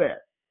is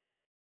set,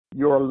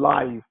 your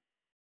life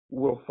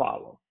will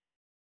follow.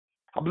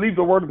 I believe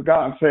the word of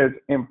God says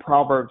in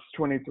Proverbs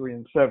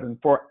 23:7,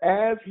 for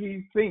as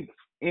he thinks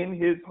in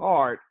his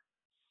heart,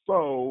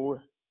 so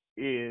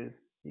is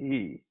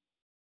he.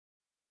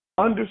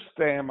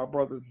 Understand, my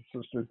brothers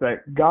and sisters,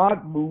 that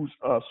God moves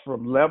us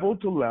from level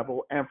to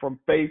level and from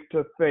faith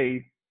to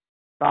faith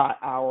by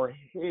our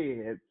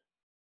heads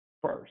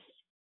first.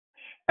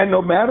 And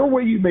no matter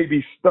where you may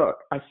be stuck,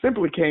 I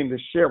simply came to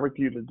share with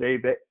you today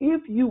that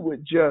if you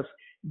would just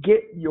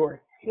get your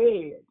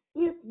head,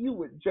 if you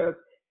would just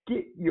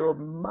get your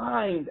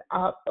mind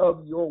out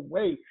of your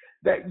way,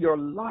 that your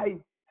life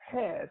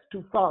has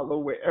to follow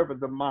wherever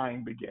the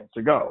mind begins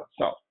to go.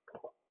 So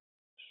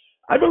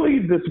I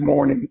believe this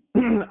morning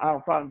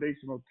our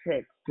foundational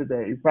text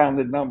today, found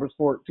in Numbers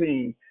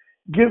 14,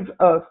 gives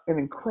us an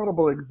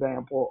incredible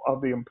example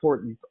of the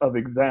importance of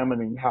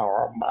examining how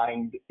our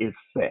mind is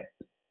set.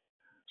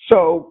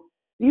 So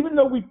even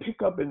though we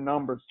pick up in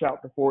Numbers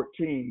chapter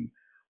 14,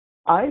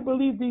 I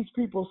believe these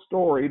people's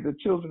story, the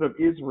children of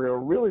Israel,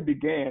 really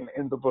began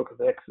in the book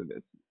of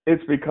Exodus.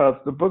 It's because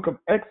the book of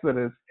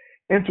Exodus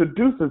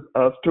introduces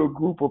us to a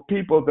group of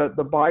people that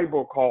the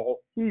Bible calls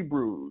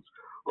Hebrews,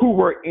 who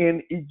were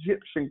in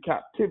Egyptian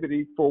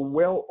captivity for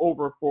well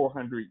over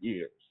 400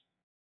 years.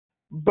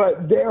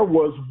 But there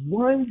was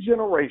one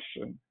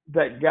generation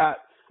that got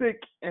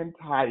sick and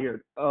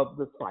tired of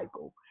the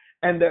cycle.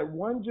 And that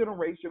one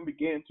generation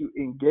began to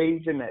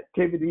engage in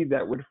activity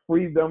that would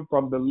free them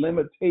from the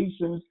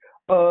limitations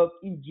of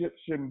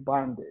Egyptian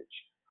bondage.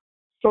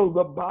 So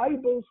the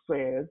Bible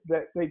says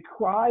that they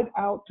cried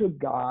out to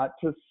God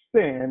to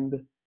send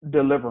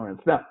deliverance.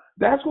 Now,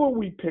 that's what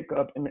we pick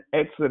up in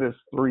Exodus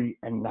 3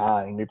 and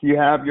 9. If you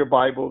have your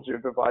Bibles, your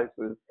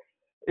devices,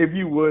 If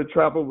you would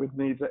travel with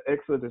me to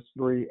Exodus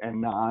 3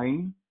 and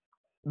 9,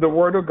 the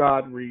word of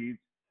God reads,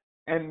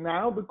 "And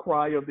now the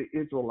cry of the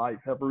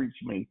Israelites have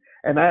reached me,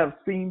 and I have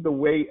seen the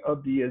way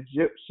of the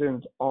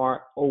Egyptians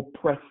are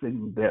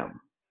oppressing them."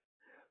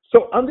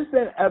 So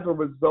understand, as a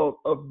result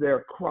of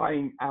their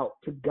crying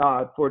out to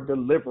God for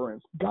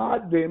deliverance,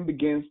 God then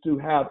begins to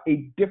have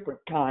a different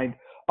kind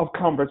of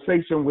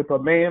conversation with a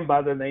man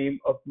by the name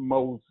of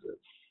Moses.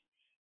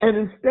 And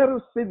instead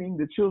of sending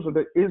the children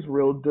of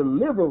Israel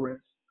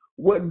deliverance,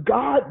 what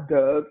God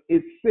does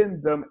is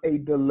send them a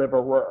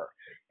deliverer.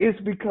 It's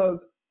because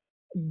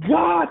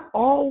God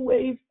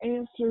always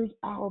answers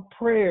our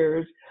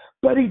prayers,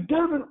 but he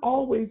doesn't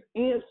always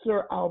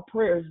answer our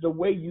prayers the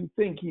way you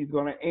think he's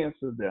going to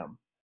answer them.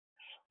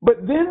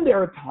 But then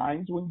there are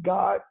times when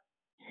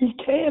he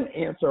can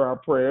answer our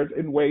prayers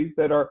in ways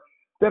that are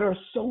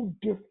so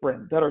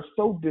different, that are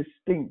so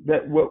distinct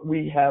that what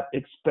we have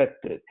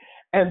expected.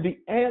 And the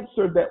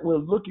answer that we're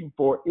looking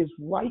for is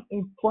right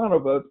in front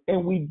of us,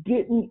 and we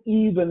didn't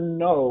even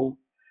know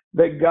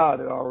that God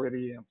had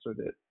already answered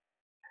it.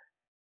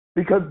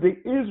 Because the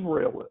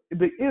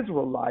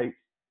Israelites,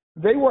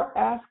 they were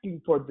asking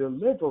for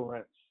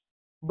deliverance,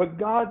 but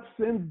God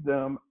sends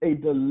them a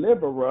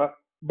deliverer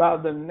by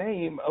the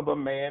name of a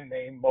man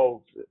named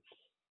Moses.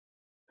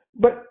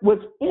 But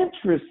what's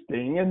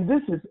interesting, and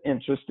this is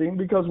interesting,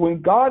 because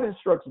when God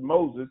instructs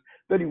Moses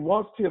that he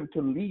wants him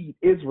to lead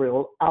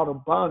Israel out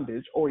of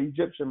bondage or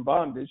Egyptian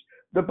bondage,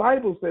 the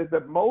Bible says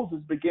that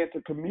Moses began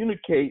to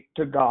communicate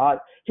to God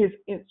his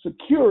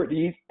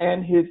insecurities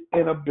and his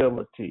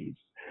inabilities.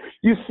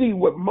 You see,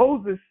 what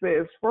Moses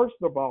says, first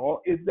of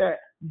all, is that,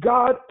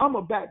 God, I'm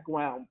a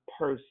background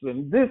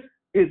person. This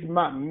is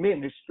my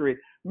ministry.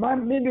 My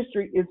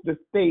ministry is to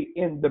stay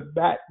in the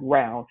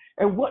background.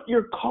 And what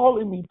you're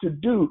calling me to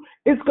do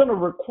is going to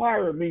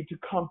require me to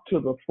come to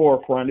the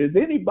forefront. Is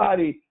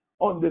anybody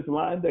on this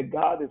line that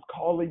God is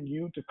calling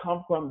you to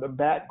come from the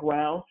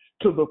background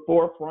to the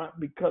forefront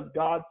because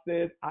God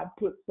says, I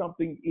put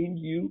something in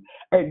you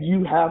and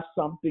you have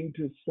something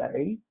to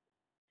say?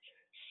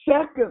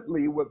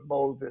 Secondly, what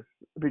Moses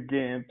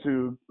began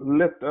to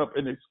lift up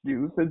an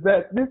excuse is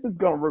that this is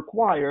going to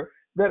require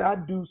that I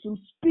do some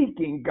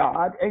speaking,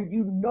 God, and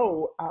you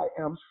know I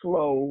am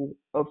slow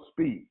of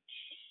speech.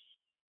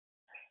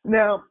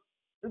 Now,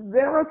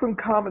 there are some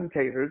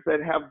commentators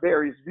that have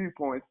various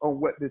viewpoints on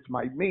what this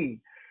might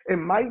mean. It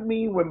might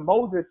mean when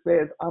Moses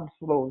says, I'm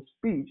slow of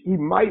speech, he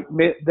might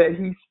mean that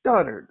he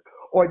stuttered,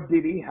 or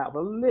did he have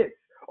a lisp?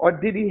 Or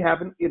did he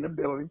have an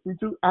inability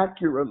to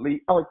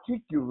accurately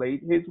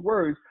articulate his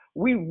words?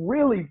 We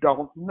really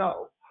don't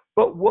know.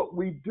 But what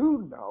we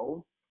do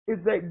know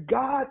is that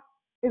God,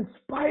 in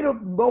spite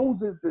of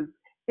Moses'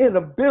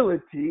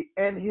 inability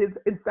and his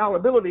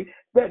infallibility,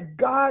 that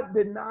God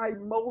denied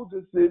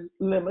Moses'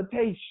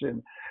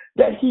 limitation,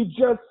 that he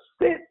just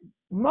sent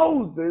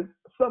Moses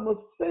some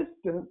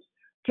assistance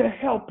to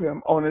help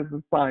him on his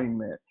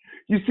assignment.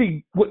 You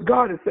see, what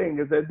God is saying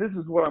is that this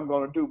is what I'm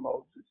going to do,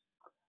 Moses.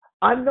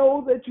 I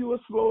know that you are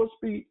slow of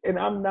speech, and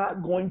I'm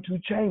not going to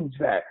change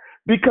that,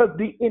 because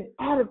the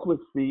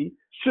inadequacy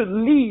should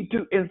lead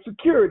to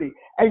insecurity,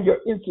 and your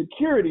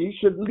insecurity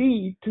should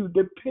lead to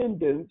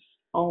dependence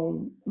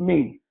on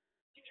me.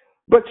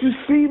 But you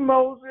see,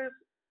 Moses,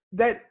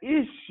 that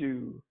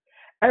issue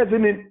as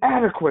an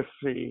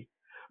inadequacy,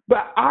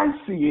 but I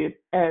see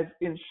it as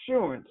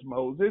insurance,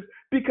 Moses,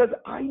 because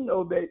I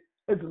know that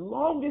as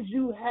long as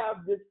you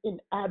have this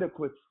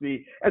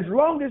inadequacy, as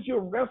long as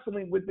you're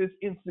wrestling with this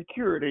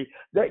insecurity,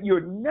 that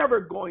you're never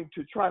going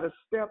to try to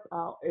step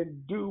out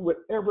and do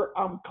whatever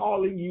I'm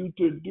calling you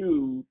to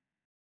do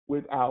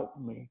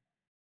without me.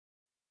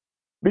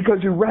 Because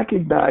you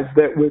recognize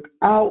that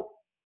without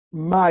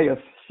my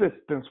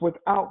assistance,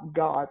 without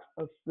God's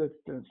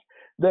assistance,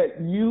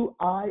 that you,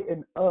 I,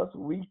 and us,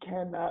 we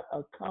cannot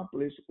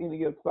accomplish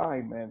any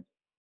assignment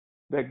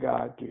that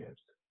God gives.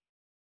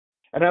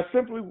 And I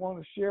simply want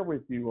to share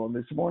with you on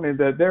this morning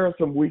that there are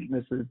some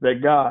weaknesses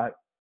that God,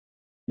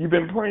 you've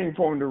been praying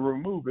for him to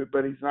remove it,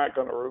 but he's not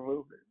going to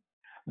remove it.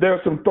 There are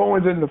some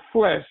thorns in the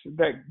flesh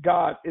that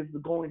God is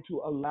going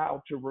to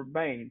allow to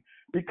remain,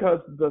 because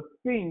the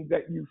thing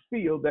that you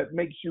feel that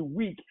makes you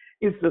weak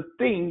is the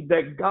thing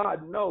that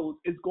God knows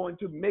is going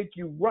to make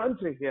you run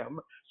to him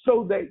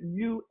so that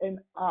you and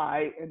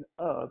I and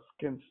us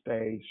can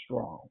stay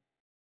strong.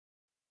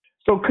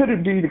 So could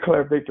it be,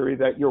 declare victory,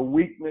 that your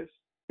weakness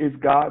is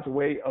God's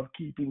way of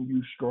keeping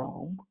you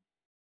strong?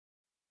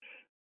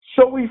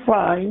 So we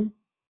find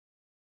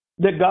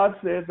that God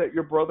says that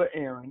your brother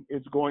Aaron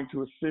is going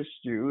to assist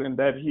you and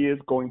that he is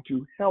going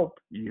to help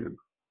you.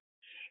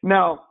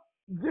 Now,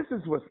 this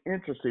is what's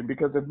interesting,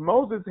 because if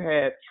Moses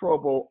had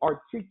trouble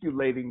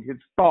articulating his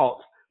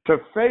thoughts to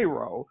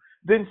Pharaoh,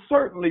 then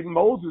certainly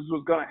Moses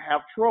was going to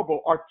have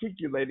trouble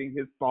articulating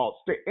his thoughts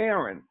to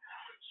Aaron.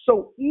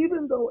 So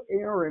even though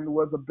Aaron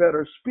was a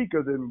better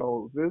speaker than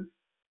Moses,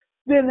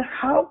 then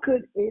how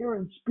could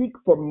Aaron speak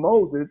for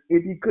Moses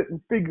if he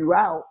couldn't figure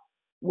out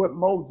what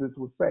Moses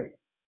was saying?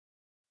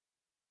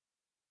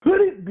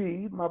 Could it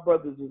be, my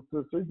brothers and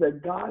sisters,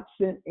 that God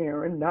sent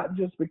Aaron not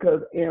just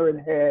because Aaron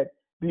had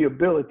the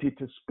ability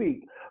to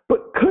speak,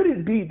 but could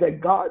it be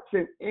that God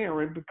sent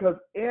Aaron because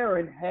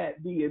Aaron had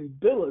the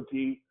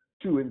ability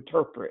to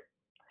interpret?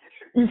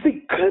 You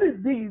see, could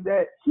it be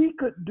that he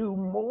could do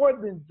more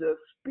than just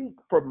speak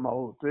for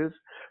Moses,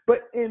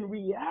 but in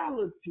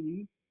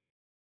reality,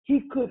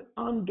 he could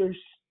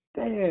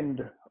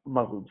understand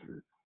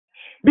Moses?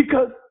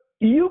 Because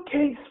you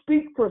can't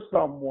speak for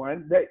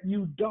someone that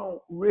you don't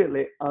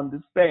really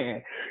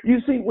understand. You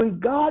see, when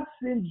God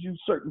sends you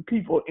certain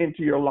people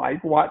into your life,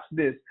 watch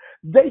this,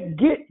 they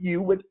get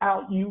you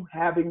without you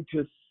having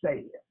to say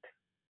it.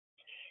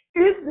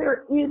 Is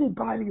there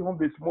anybody on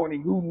this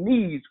morning who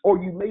needs,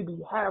 or you maybe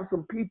have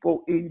some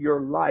people in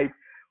your life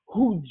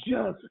who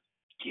just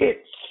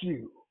gets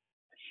you?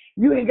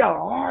 You ain't got to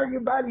argue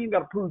about it. You ain't got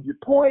to prove your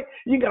point.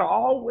 You got to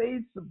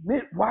always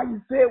submit why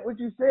you said what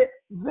you said.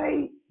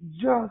 They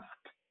just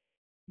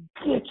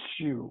get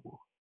you.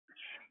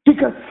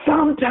 Because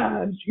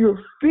sometimes you're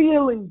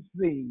feeling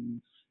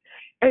things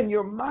and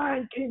your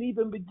mind can't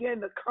even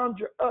begin to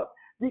conjure up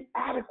the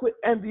adequate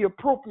and the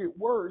appropriate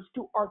words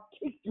to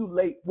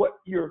articulate what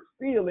you're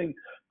feeling.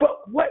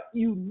 But what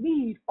you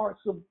need are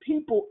some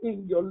people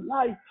in your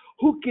life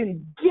who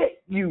can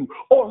get you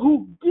or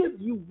who give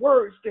you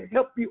words to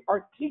help you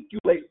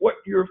articulate what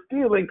you're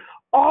feeling,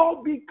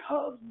 all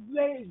because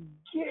they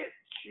get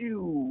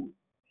you.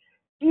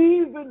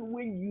 Even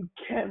when you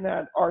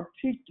cannot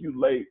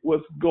articulate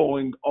what's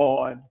going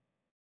on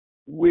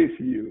with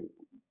you.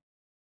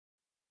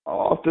 I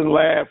often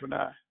laugh when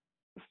I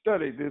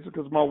study this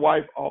because my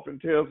wife often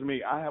tells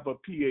me I have a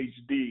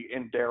PhD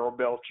in Darryl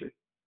Belcher.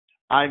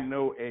 I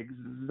know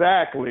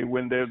exactly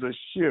when there's a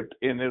shift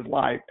in his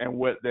life and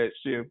what that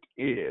shift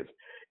is.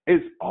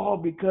 It's all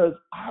because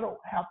I don't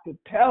have to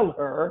tell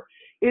her.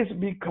 It's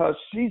because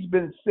she's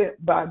been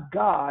sent by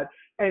God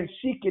and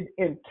she can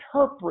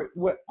interpret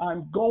what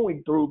I'm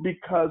going through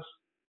because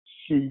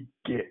she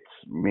gets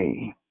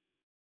me.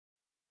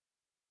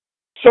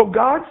 So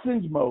God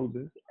sends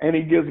Moses and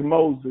he gives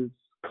Moses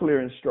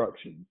clear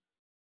instructions.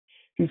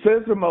 He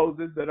says to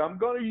Moses that I'm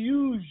going to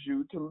use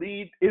you to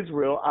lead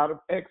Israel out of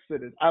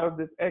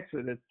this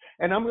Exodus,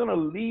 and I'm going to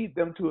lead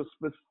them to a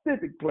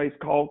specific place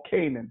called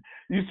Canaan.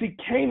 You see,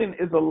 Canaan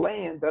is a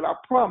land that I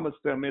promised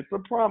them. It's a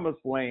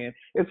promised land.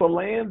 It's a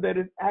land that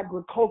is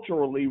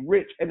agriculturally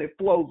rich, and it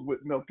flows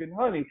with milk and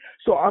honey.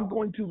 So I'm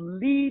going to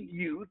lead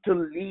you to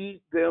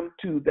lead them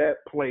to that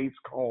place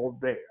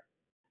called there.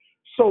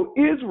 So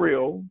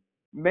Israel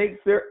makes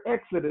their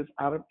exodus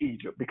out of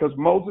Egypt because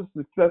Moses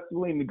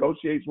successfully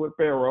negotiates with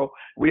Pharaoh.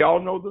 We all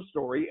know the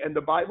story, and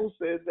the Bible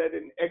says that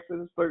in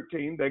Exodus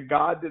 13 that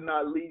God did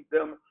not lead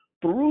them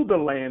through the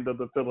land of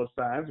the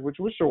Philistines, which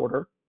was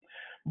shorter,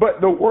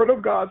 but the word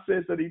of God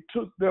says that he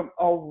took them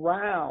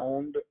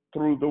around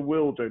through the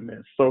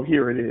wilderness. So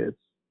here it is.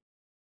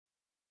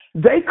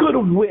 They could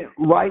have went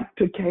right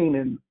to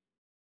Canaan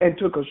and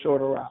took a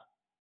shorter route.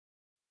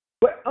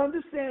 But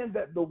understand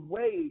that the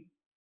way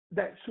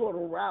that shorter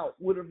route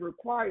would have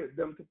required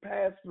them to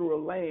pass through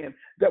a land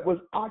that was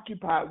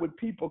occupied with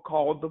people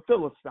called the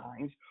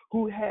Philistines,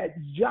 who had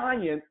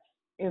giants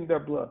in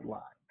their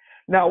bloodline.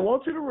 Now, I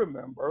want you to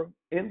remember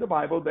in the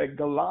Bible that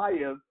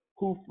Goliath,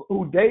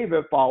 who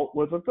David fought,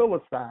 was a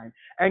Philistine.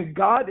 And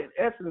God, in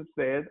essence,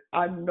 says,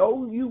 I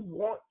know you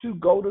want to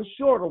go the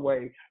shorter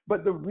way,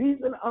 but the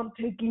reason I'm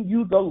taking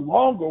you the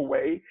longer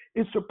way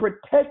is to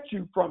protect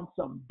you from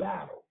some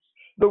battles.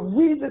 The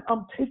reason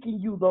I'm taking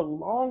you the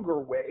longer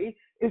way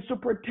is to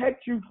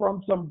protect you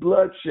from some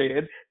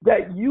bloodshed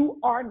that you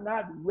are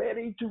not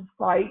ready to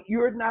fight.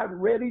 You're not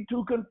ready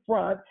to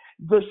confront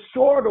the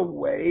shorter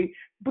way.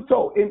 But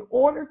so in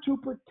order to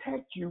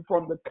protect you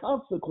from the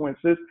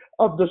consequences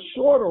of the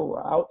shorter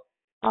route,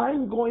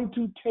 I'm going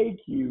to take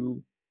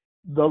you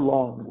the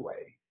long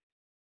way.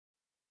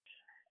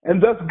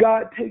 And thus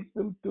God takes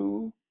them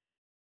through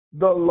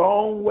the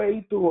long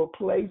way through a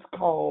place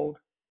called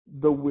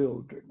the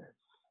wilderness.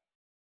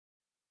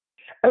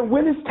 And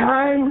when it's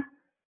time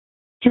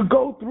to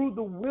go through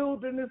the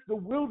wilderness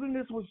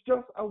was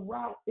just a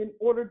route in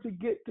order to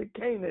get to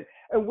Canaan.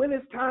 And when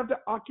it's time to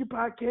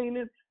occupy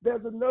Canaan,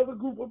 there's another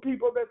group of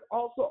people that's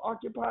also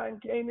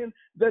occupying Canaan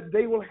that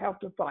they will have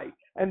to fight.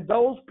 And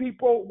those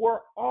people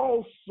were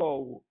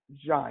also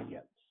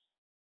giants.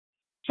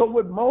 So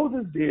what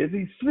Moses did,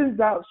 he sends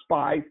out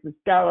spies to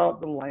scout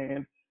out the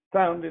land,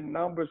 found in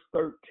Numbers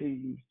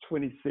 13,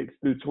 26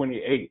 through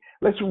 28.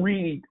 Let's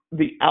read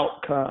the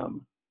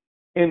outcome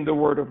in the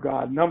word of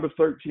God. Numbers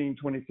 13,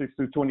 26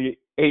 through 28,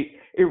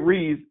 it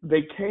reads,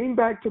 they came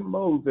back to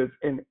Moses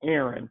and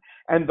Aaron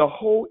and the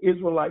whole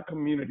Israelite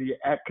community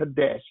at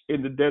Kadesh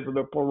in the desert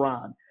of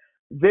Paran.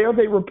 There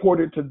they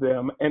reported to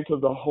them and to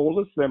the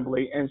whole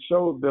assembly and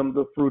showed them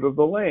the fruit of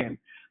the land.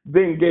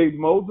 Then gave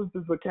Moses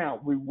this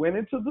account. We went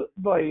into the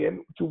land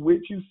to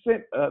which you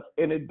sent us,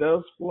 and it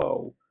does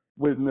flow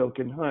with milk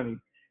and honey.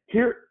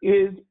 Here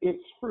is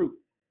its fruit.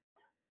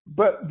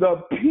 But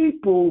the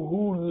people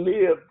who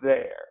live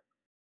there,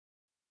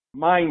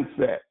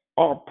 mindset,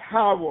 are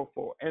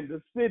powerful, and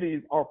the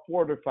cities are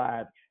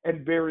fortified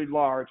and very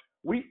large.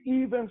 We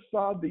even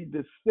saw the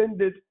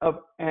descendants of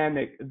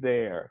Anak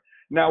there.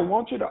 Now, I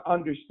want you to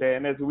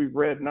understand, as we've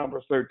read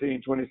Numbers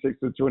 13, 26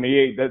 to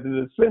 28, that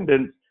the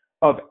descendants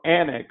of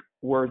Anak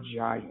were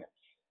giants.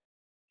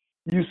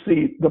 You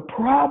see, the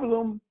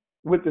problem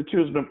with the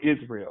children of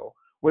Israel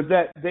was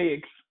that they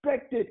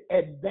expected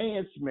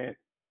advancement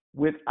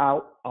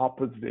without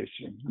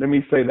opposition. Let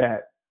me say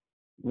that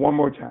one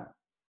more time.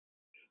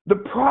 The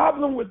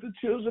problem with the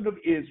children of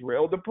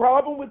Israel, the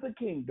problem with the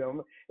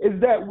kingdom, is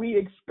that we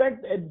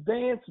expect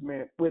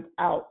advancement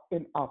without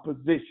an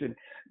opposition.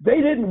 They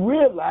didn't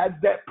realize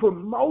that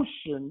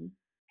promotion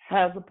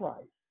has a price.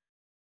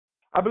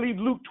 I believe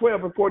Luke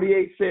 12 and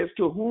 48 says,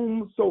 to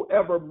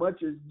whomsoever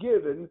much is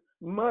given,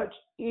 much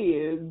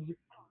is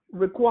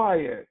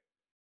required.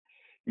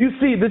 You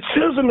see, the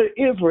children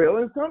of Israel,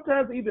 and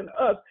sometimes even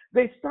us,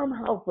 they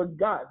somehow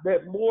forgot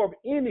that more of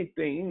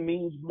anything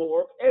means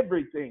more of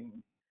everything.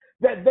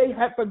 That they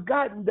have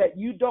forgotten that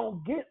you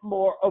don't get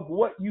more of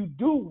what you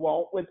do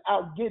want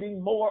without getting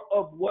more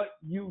of what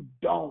you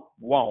don't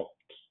want.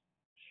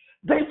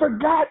 They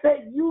forgot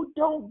that you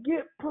don't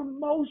get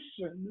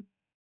promotion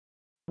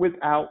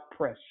without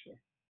pressure.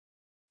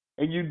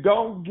 And you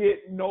don't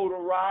get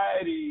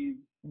notoriety,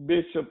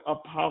 Bishop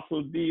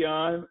Apostle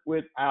Dion,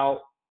 without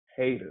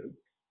haters.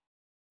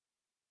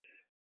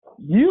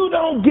 You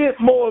don't get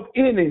more of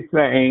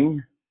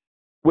anything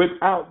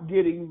without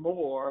getting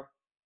more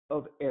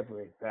of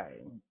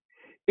everything.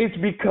 It's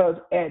because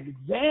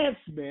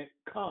advancement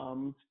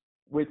comes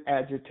with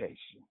agitation.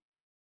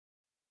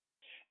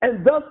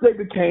 And thus they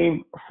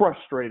became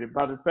frustrated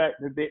by the fact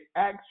that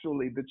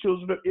the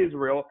children of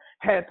Israel,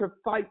 had to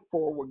fight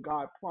for what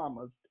God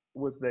promised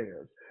was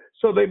theirs.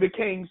 So they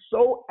became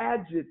so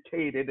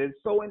agitated and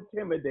so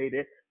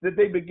intimidated that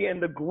they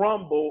began to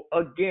grumble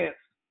against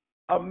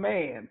a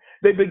man.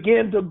 They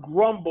began to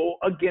grumble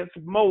against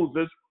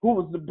Moses, who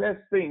was the best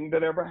thing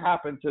that ever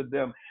happened to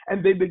them.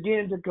 And they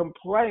began to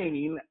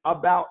complain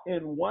about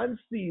in one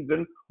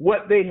season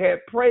what they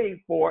had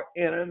prayed for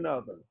in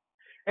another.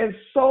 And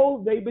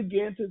so they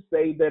began to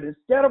say that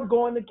instead of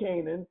going to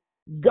Canaan,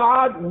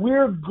 God,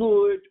 we're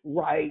good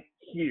right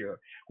here.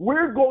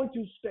 We're going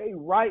to stay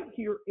right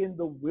here in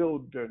the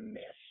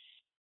wilderness.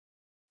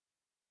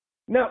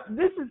 Now,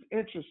 this is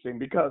interesting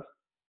because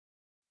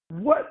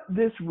what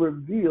this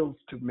reveals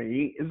to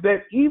me is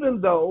that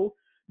even though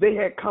they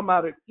had come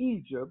out of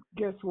Egypt,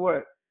 guess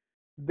what?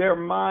 Their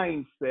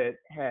mindset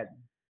hadn't.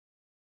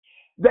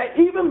 That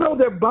even though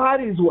their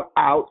bodies were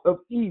out of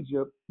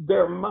Egypt,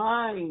 their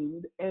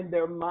mind and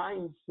their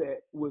mindset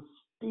was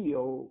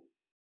still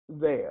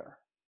there.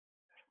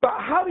 But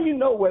how do you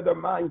know where their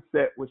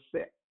mindset was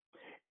set?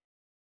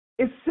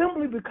 It's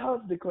simply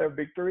because, declare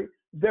victory,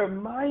 their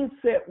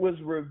mindset was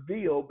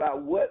revealed by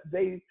what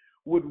they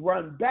would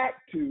run back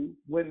to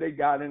when they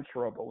got in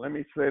trouble. Let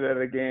me say that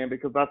again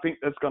because I think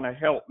that's going to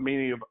help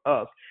many of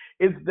us.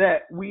 Is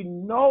that we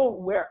know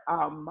where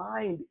our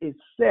mind is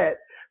set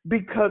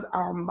because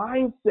our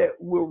mindset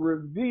will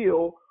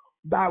reveal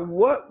by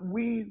what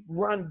we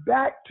run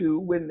back to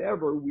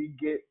whenever we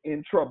get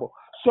in trouble.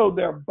 So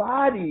their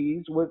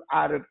bodies was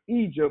out of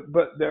Egypt,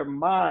 but their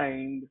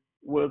mind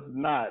was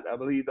not. I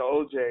believe the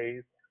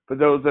OJs, for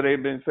those that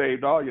ain't been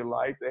saved all your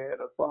life, they had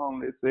a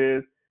song that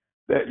says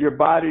that your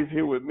body's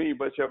here with me,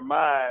 but your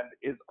mind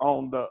is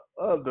on the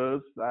other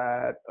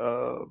side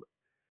of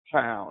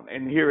town.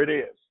 And here it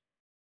is.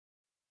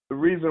 The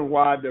reason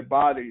why their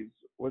bodies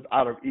was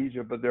out of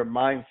Egypt, but their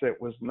mindset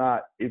was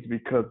not, is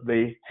because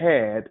they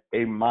had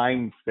a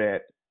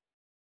mindset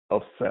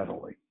of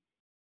settling.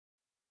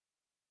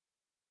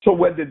 So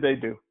what did they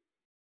do?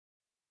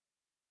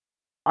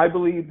 I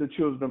believe the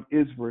children of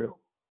Israel,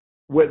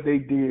 what they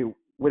did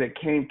when it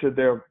came to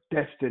their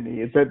destiny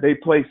is that they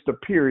placed a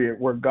period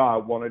where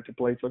God wanted to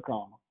place a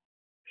comma.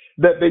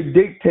 That they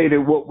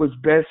dictated what was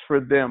best for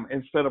them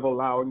instead of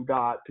allowing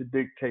God to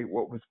dictate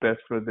what was best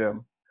for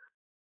them.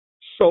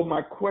 So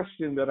my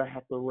question that I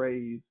have to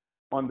raise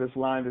on this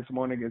line this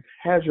morning is,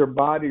 has your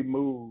body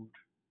moved,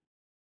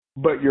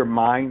 but your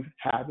mind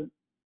hasn't?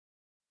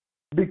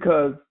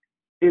 Because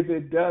if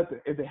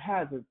it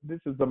hasn't, this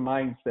is the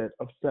mindset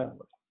of settling.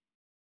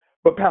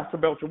 But Pastor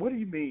Belcher, what do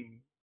you mean?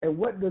 And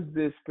what does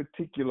this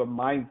particular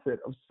mindset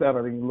of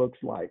settling looks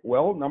like?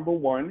 Well, number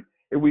one,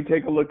 if we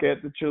take a look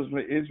at the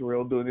children of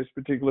Israel during this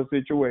particular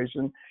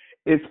situation,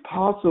 it's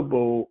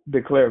possible,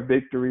 declare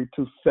victory,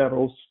 to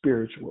settle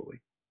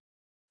spiritually.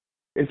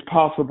 It's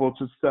possible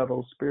to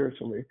settle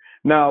spiritually.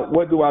 Now,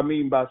 what do I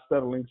mean by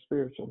settling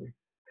spiritually?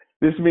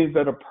 This means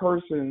that a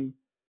person,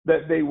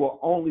 that they will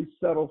only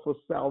settle for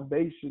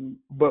salvation,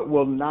 but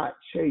will not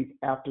chase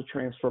after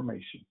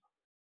transformation.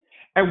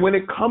 And when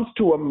it comes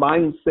to a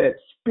mindset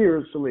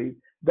spiritually,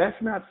 that's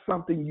not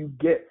something you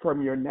get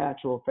from your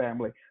natural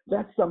family.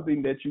 That's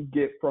something that you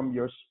get from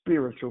your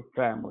spiritual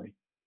family.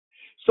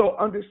 So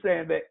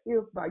understand that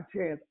if by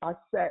chance I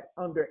sat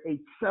under a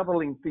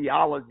settling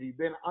theology,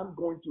 then I'm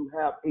going to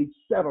have a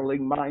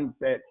settling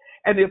mindset.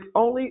 And if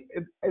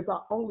I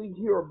only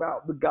hear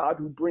about the God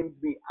who brings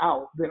me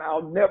out, then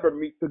I'll never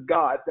meet the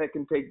God that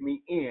can take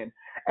me in.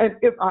 And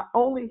if I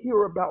only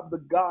hear about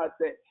the God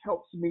that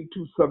helps me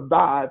to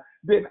survive,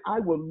 then I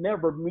will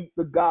never meet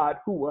the God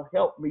who will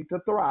help me to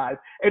thrive.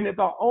 And if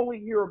I only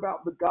hear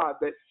about the God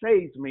that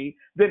saves me,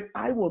 then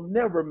I will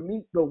never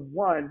meet the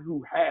one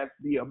who has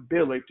the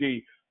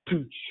ability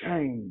to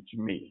change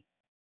me.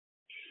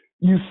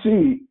 You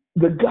see,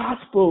 the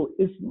gospel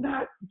is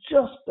not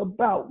just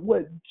about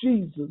what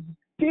Jesus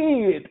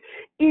did,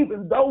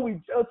 even though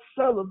we just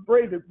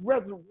celebrated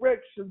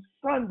Resurrection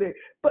Sunday,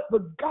 but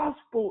the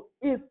gospel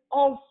is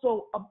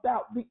also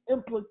about the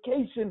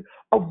implication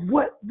of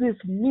what this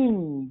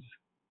means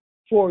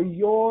for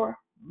your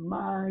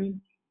mind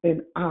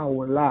and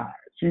our lives.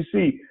 You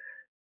see,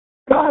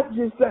 God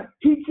just said,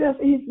 he's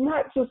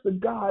not just the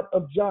God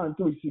of John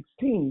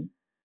 3:16,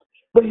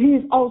 but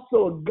he's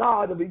also a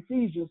God of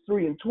Ephesians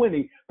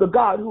 3:20, the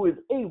God who is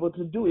able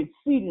to do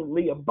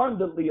exceedingly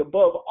abundantly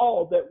above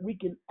all that we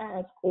can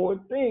ask or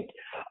think.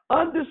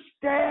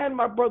 Understand,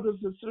 my brothers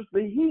and sisters,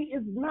 he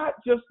is not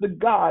just the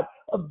God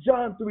of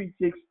John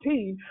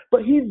 3:16,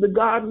 but he's the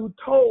God who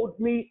told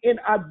me in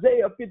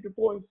Isaiah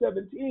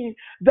 54:17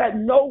 that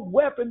no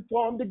weapon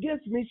formed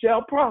against me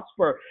shall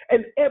prosper,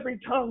 and every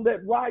tongue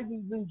that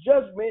rises in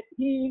judgment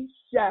he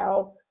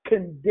shall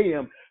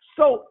condemn.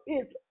 So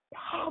it's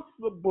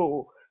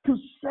possible to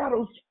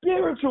settle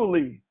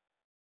spiritually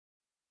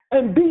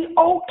and be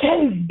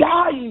okay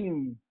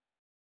dying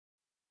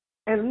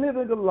and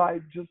living a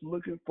life just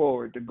looking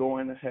forward to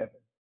going to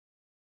heaven,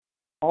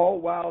 all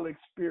while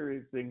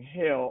experiencing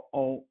hell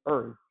on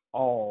earth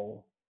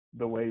all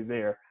the way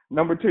there.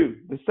 Number two,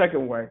 the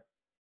second way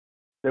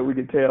that we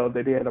can tell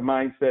that he had a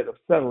mindset of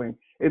settling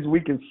is we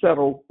can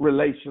settle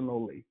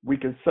relationally. We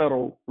can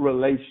settle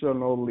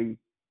relationally.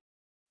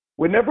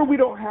 Whenever we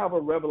don't have a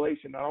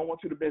revelation, I don't want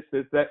you to miss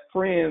this, that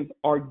friends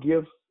are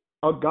gifts,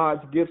 are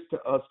God's gifts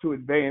to us to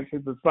advance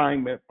his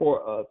assignment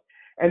for us.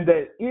 And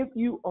that if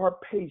you are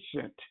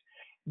patient,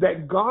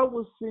 that God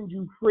will send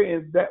you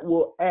friends that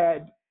will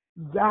add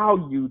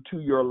value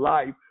to your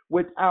life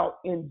without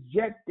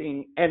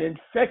injecting and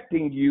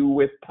infecting you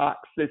with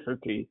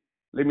toxicity.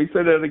 Let me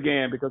say that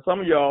again, because some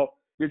of y'all,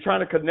 you're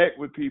trying to connect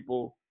with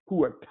people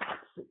who are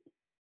toxic.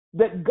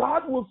 That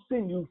God will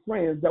send you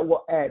friends that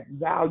will add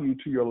value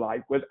to your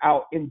life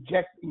without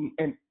injecting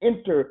and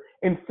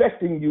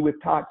infecting you with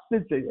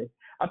toxicity.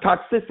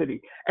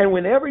 And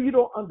whenever you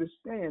don't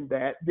understand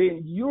that,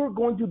 then you're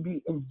going to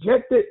be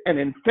injected and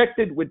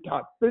infected with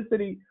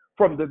toxicity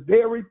from the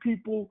very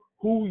people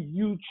who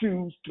you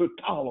choose to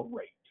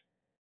tolerate.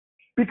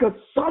 Because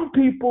some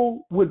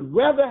people would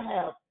rather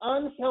have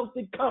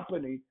unhealthy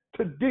company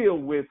to deal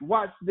with,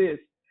 watch this,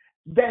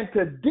 than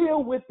to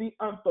deal with the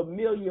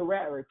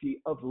unfamiliarity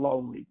of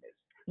loneliness.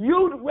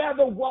 You'd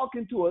rather walk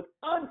into an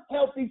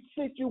unhealthy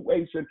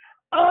situation,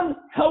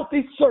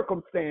 unhealthy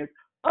circumstance,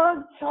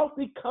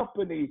 unhealthy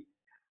company,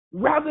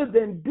 rather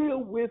than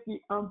deal with the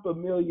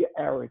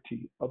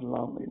unfamiliarity of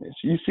loneliness.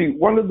 You see,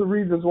 one of the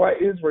reasons why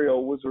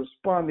Israel was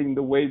responding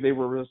the way they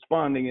were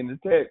responding in the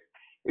text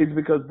is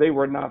because they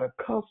were not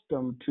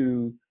accustomed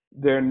to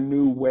their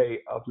new way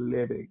of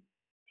living.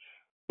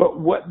 But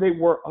what they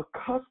were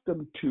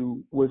accustomed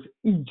to was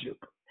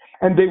Egypt.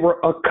 And they were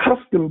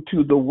accustomed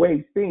to the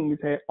way things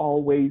had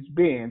always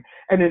been.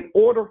 And in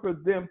order for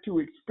them to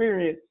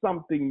experience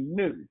something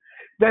new,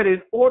 that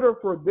in order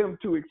for them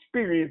to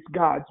experience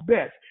God's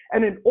best,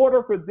 and in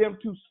order for them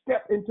to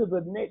step into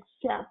the next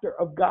chapter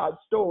of God's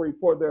story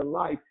for their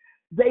life,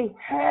 they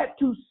had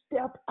to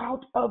step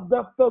out of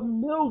the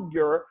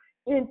familiar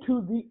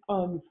into the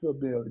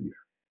unfamiliar.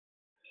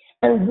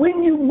 And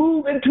when you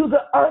move into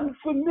the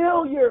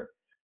unfamiliar,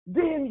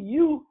 then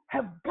you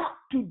have got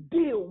to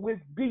deal with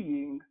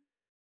being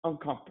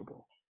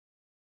uncomfortable.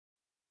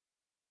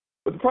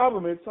 But the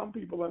problem is some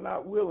people are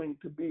not willing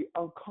to be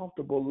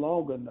uncomfortable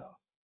long enough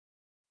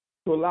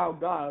to allow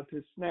God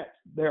to snatch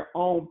their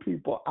own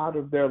people out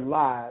of their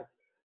lives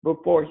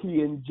before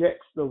he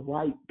injects the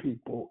right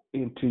people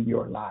into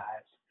your lives.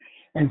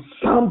 And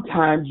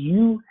sometimes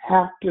you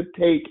have to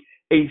take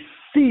a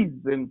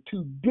season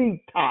to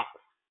detox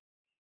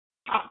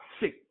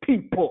toxic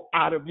people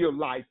out of your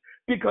life,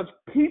 because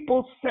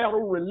people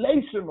settle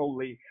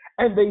relationally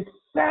and they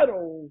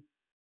settle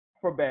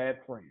for bad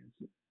friends.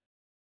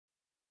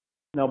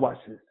 Now watch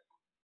this.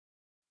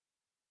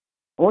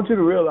 I want you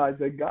to realize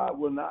that God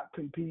will not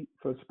compete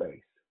for space.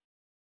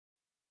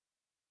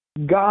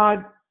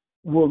 God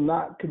will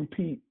not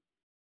compete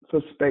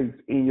for space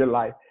in your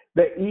life.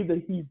 That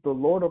either he's the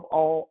Lord of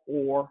all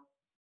or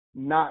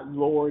not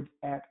Lord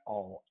at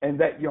all. And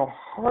that your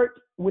heart,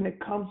 when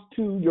it comes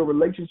to your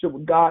relationship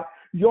with God,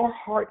 your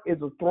heart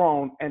is a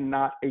throne and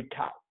not a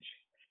couch.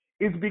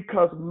 It's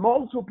because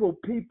multiple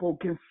people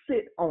can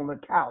sit on a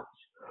couch,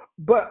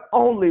 but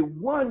only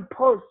one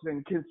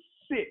person can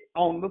sit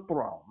on the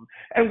throne.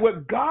 And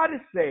what God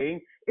is saying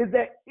is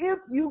that if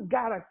you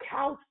got a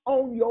couch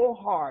on your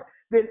heart,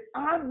 then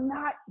I'm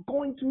not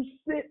going to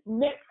sit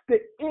next to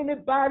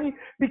anybody,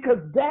 because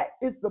that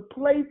is the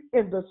place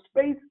and the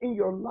space in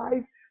your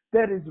life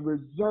that is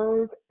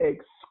reserved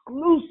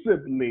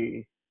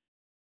exclusively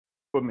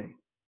for me.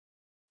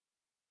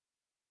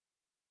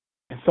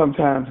 And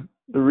sometimes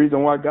the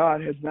reason why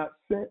God has not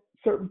sent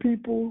certain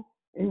people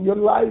in your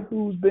life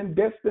who's been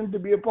destined to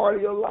be a part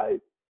of your life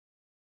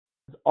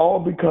is all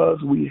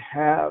because we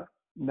have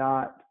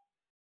not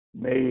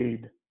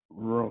made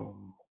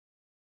room.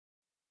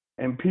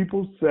 And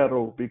people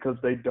settle because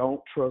they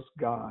don't trust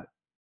God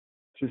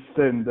to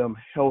send them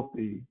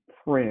healthy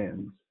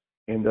friends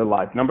in their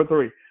life. Number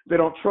 3, they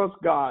don't trust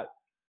God.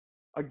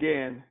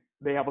 Again,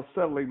 they have a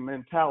settling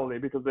mentality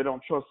because they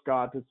don't trust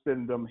God to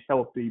send them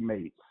healthy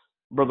mates.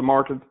 Brother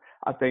Marcus,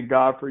 I thank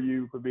God for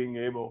you for being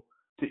able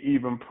to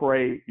even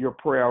pray your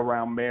prayer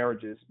around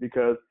marriages,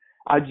 because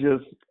I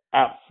just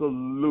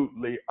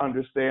absolutely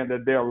understand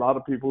that there are a lot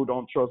of people who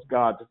don't trust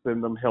God to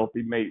send them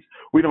healthy mates.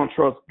 We don't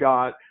trust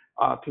God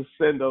to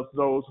send us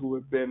those who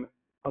have been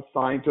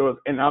assigned to us.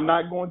 And I'm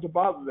not going to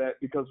bother that,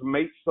 because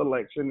mate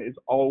selection is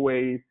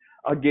always,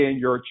 again,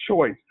 your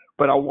choice.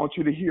 But I want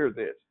you to hear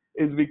this,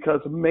 is because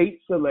mate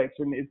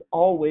selection is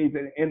always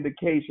an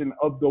indication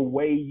of the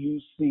way you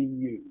see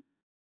you.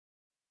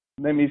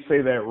 Let me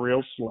say that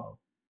real slow.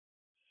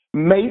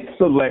 Mate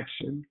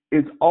selection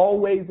is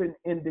always an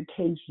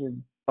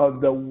indication of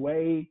the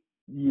way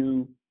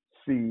you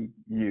see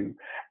you.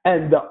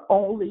 And the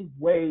only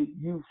way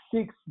you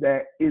fix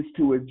that is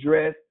to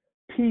address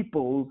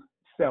people's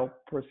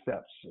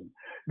self-perception.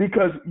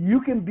 Because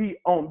you can be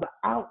on the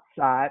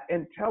outside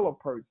and tell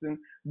a person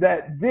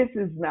that this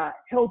is not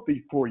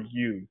healthy for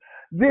you.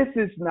 This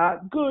is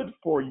not good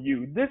for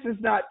you. This is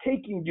not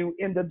taking you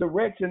in the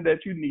direction that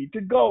you need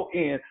to go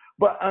in.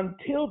 But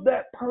until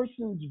that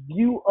person's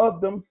view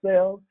of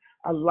themselves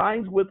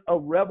aligns with a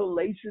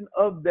revelation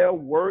of their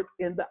worth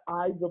in the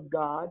eyes of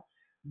God,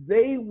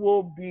 they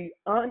will be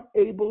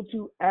unable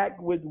to act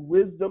with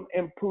wisdom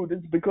and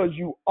prudence, because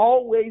you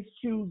always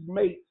choose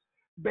mates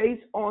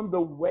based on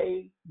the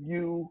way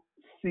you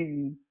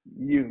see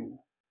you.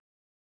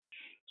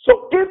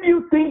 So if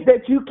you think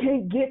that you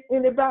can't get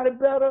anybody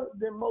better,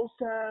 then most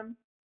times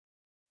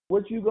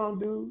what you're going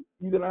to do,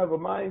 you're going to have a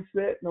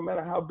mindset, no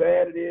matter how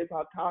bad it is,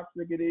 how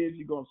toxic it is,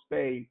 you're going to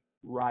stay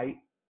right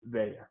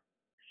there.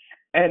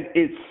 And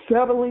it's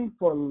settling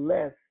for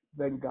less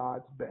than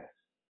God's best.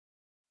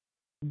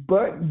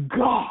 But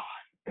God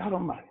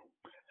Almighty,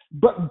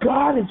 but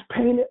God has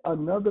painted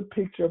another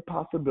picture of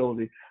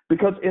possibility,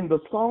 because in the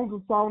Songs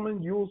of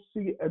Solomon, you'll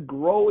see a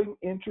growing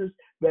interest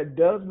that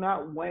does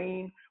not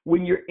wane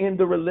when you're in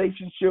the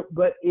relationship,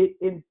 but it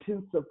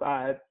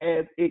intensifies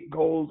as it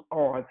goes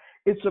on.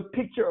 It's a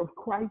picture of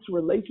Christ's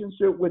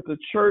relationship with the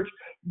church,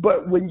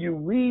 but when you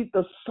read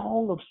the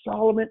Song of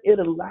Solomon, it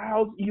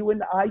allows you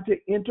and I to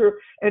enter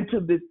into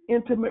this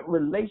intimate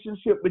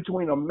relationship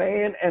between a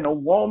man and a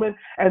woman,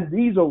 and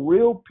these are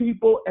real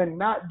people and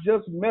not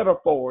just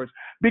metaphors,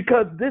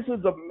 because this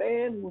is a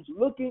man who's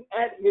looking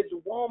at his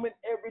woman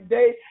every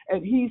day,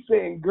 and he's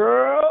saying,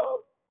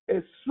 girl,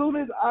 as soon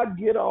as I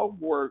get off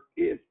work,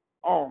 it's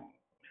on.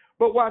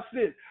 But watch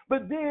this.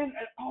 But then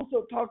it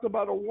also talks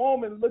about a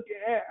woman looking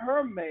at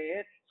her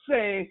man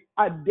saying,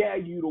 I dare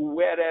you to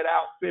wear that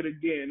outfit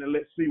again and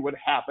let's see what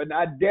happens.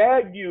 I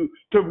dare you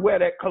to wear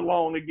that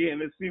cologne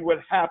again and see what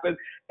happens.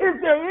 Is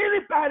there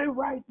anybody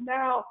right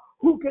now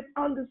who can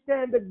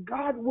understand that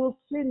God will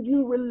send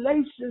you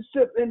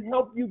relationships and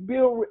help you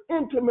build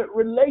intimate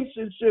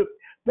relationships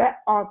that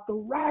are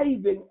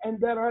thriving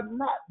and that are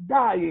not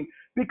dying?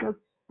 Because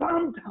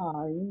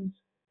sometimes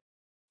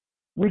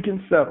we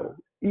can settle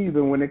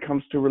even when it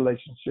comes to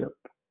relationship.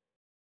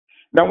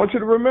 Now, I want you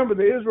to remember,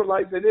 the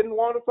Israelites, they didn't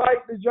want to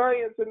fight the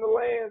giants in the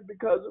land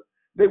because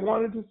they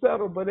wanted to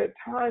settle. But at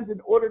times, in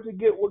order to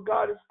get what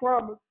God has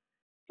promised,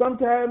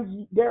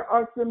 sometimes there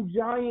are some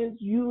giants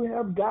you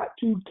have got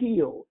to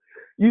kill.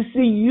 You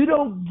see, you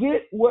don't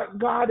get what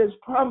God has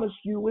promised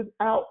you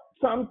without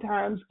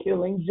sometimes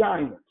killing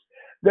giants.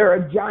 There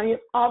are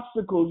giant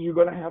obstacles you're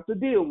going to have to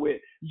deal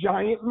with,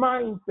 giant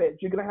mindsets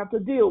you're going to have to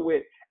deal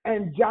with,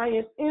 and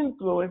giant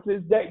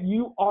influences that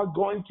you are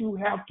going to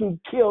have to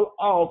kill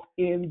off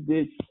in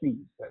this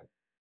season.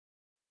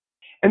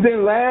 And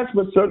then last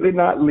but certainly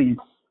not least,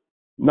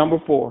 number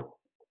 4,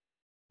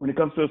 when it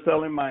comes to a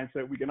selling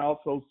mindset, we can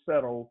also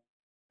settle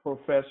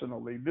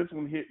professionally. This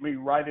one hit me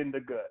right in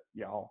the gut,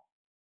 y'all.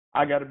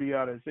 I got to be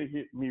honest, it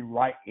hit me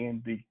right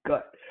in the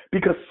gut,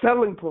 because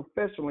selling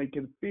professionally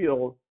can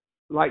feel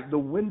like the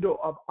window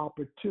of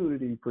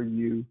opportunity for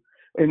you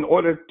in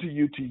order to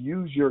you to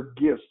use your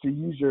gifts, to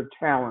use your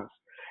talents,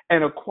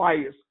 and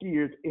acquire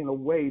skills in a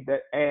way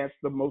that adds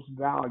the most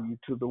value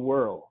to the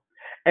world.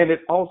 And it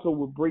also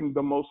will bring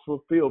the most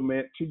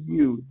fulfillment to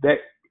you, that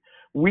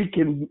we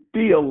can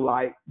feel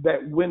like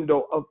that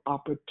window of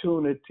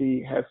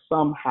opportunity has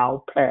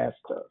somehow passed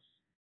us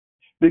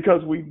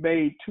because we've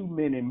made too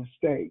many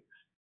mistakes.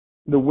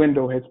 the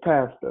window has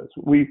passed us.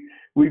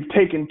 We've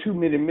taken too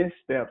many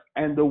missteps,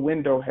 and the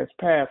window has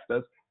passed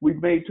us.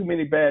 We've made too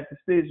many bad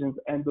decisions,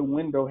 and the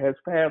window has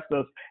passed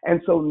us.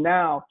 And so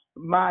now,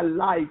 my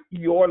life,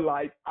 your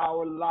life,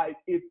 our life,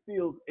 it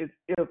feels as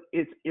if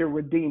it's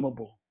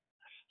irredeemable.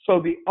 So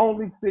the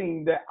only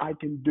thing that I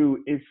can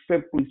do is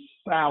simply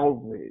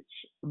salvage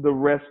the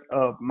rest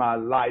of my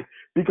life,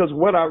 because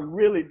what I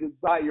really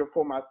desire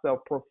for myself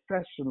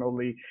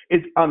professionally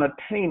is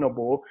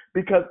unattainable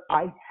because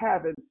I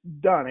haven't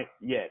done it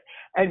yet.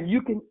 And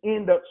you can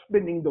end up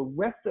spending the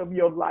rest of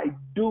your life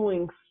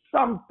doing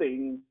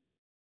something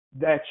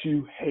that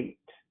you hate.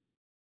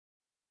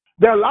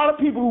 There are a lot of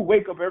people who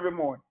wake up every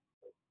morning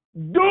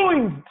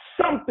doing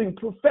something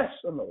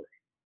professionally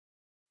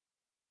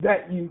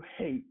that you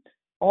hate,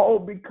 all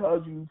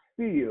because you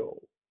feel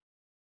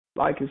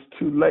like it's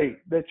too late,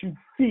 that you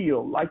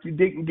feel like you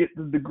didn't get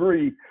the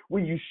degree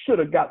when you should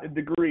have got the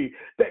degree,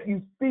 that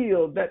you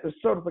feel that the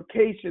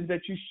certification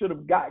that you should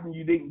have gotten,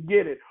 you didn't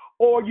get it,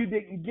 or you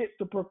didn't get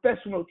the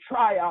professional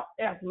tryout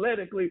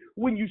athletically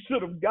when you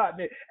should have gotten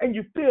it, and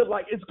you feel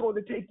like it's going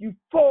to take you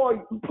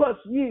 4+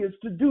 years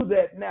to do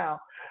that now,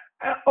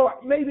 or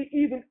maybe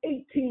even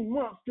 18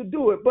 months to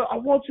do it. But I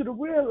want you to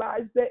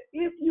realize that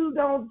if you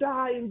don't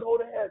die and go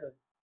to heaven,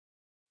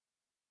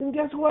 and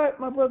guess what,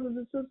 my brothers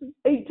and sisters?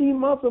 18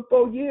 months or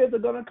 4 years are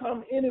going to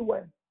come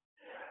anyway.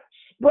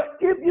 But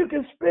if you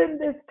can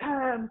spend this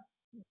time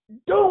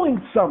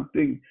doing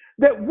something,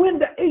 that when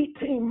the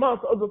 18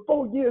 months or the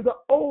 4 years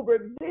are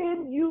over,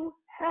 then you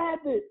have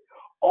it.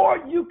 Or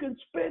you can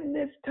spend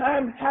this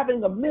time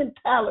having a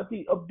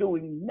mentality of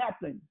doing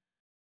nothing,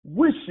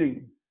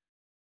 wishing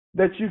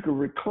that you could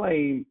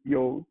reclaim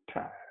your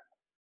time.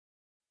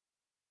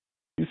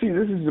 You see,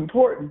 this is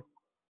important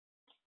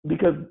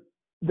because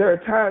there are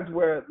times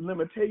where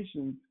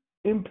limitations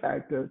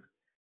impact us,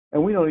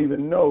 and we don't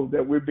even know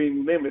that we're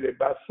being limited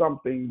by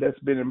something that's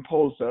been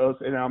imposed to us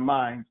in our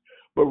minds.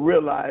 But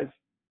realize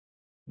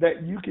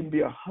that you can be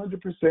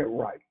 100%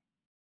 right,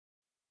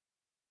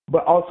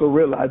 but also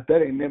realize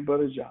that ain't nothing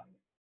but a job.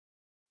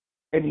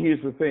 And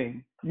here's the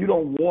thing: you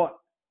don't want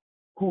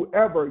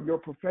whoever your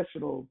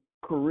professional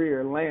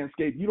career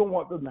landscape, you don't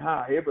want them to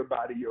hire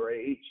everybody your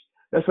age.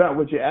 That's not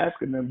what you're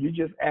asking them. You're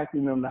just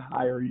asking them to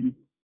hire you.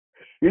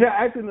 You're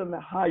not asking them to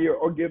hire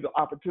or give the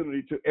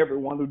opportunity to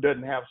everyone who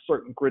doesn't have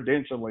certain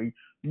credentialing.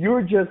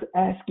 You're just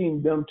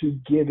asking them to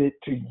give it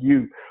to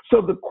you.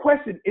 So the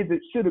question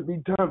isn't should it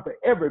be done for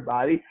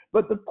everybody,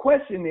 but the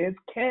question is,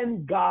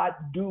 can God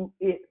do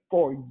it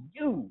for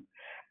you?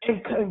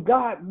 And can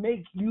God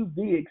make you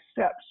the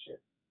exception?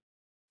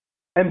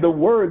 And the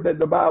word that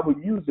the Bible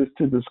uses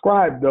to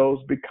describe those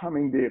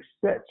becoming the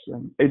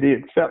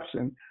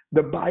exception,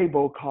 the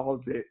Bible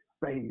calls it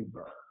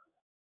favor.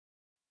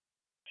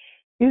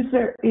 Is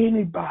there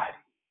anybody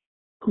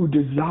who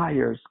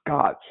desires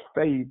God's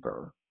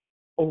favor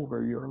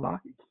over your life?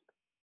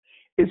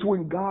 It's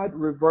when God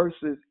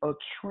reverses a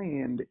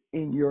trend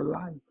in your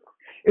life.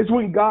 It's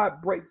when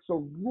God breaks a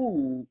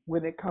rule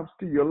when it comes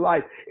to your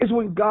life. It's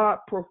when God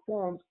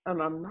performs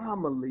an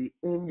anomaly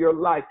in your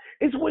life.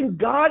 It's when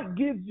God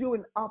gives you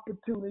an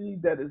opportunity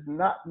that is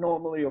not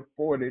normally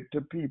afforded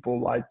to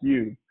people like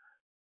you.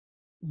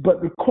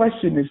 But the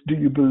question is, do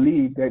you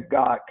believe that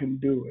God can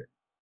do it?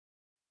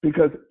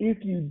 Because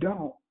if you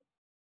don't,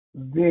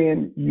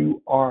 then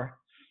you are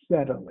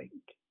settling.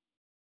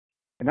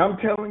 And I'm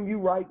telling you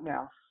right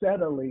now,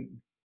 settling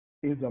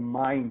is a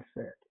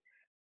mindset.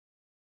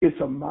 It's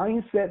a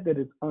mindset that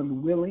is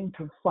unwilling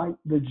to fight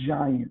the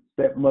giants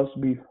that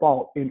must be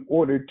fought in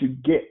order to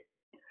get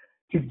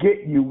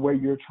you where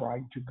you're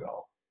trying to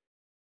go.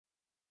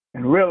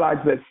 And realize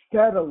that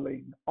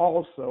settling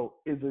also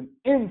is an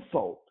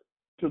insult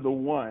to the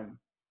one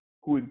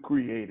who had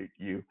created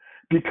you,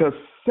 because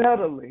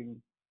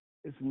settling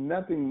is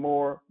nothing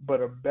more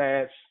but a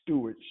bad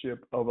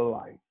stewardship of a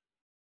life.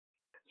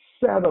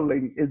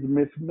 Settling is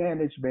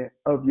mismanagement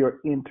of your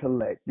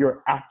intellect,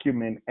 your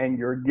acumen, and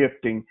your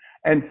gifting.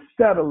 And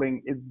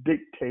settling is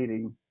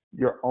dictating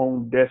your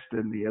own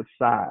destiny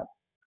aside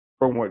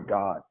from what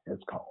God has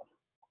called.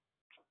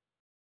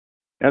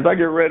 As I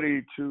get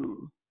ready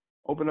to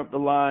open up the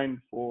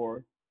line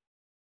for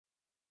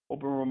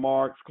open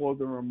remarks,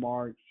 closing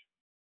remarks,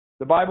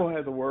 the Bible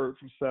has a word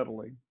for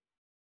settling.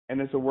 And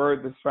it's a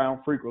word that's found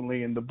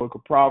frequently in the book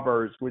of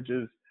Proverbs, which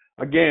is,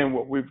 again,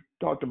 what we've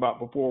talked about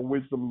before,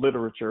 wisdom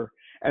literature.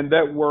 And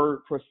that word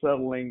for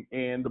settling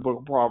in the book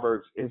of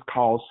Proverbs is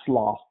called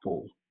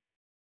slothful.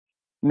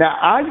 Now,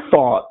 I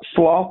thought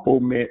slothful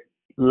meant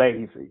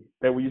lazy,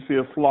 that when you see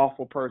a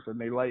slothful person,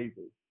 they're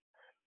lazy.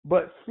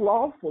 But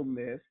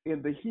slothfulness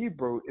in the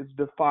Hebrew is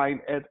defined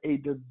as a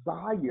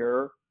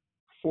desire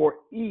for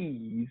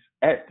ease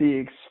at the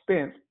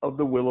expense of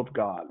the will of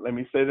God. Let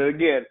me say that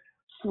again.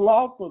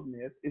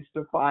 Slothfulness is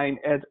defined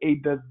as a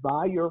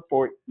desire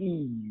for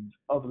ease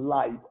of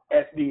life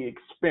at the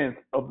expense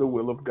of the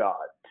will of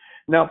God.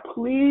 Now,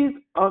 please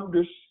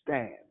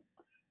understand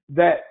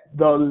that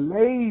the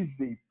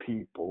lazy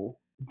people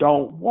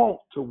don't want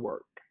to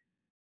work,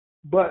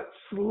 but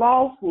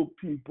slothful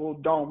people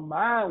don't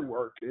mind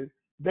working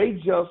They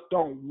just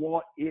don't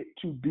want it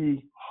to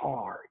be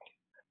hard.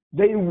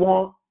 They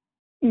want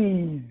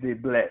easy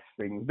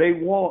blessings. They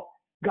want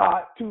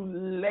God to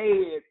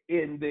lay it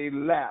in their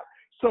lap.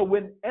 So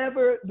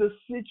whenever the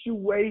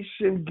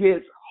situation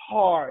gets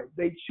hard,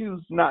 they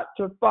choose not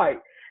to fight.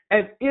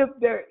 And if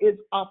there is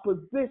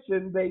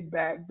opposition, they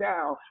back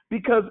down.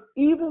 Because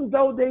even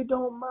though they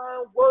don't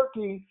mind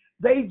working,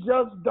 they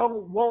just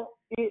don't want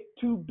it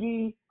to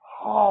be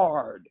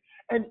hard.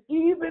 And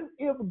even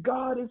if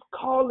God is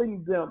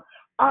calling them,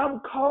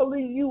 I'm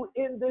calling you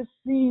in this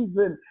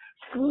season,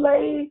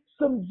 slay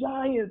some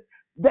giants,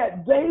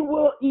 that they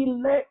will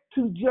elect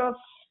to just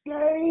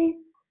stay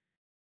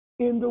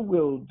in the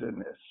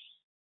wilderness.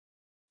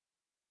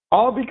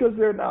 All because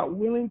they're not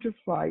willing to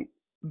fight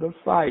the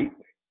fight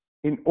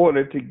in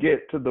order to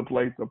get to the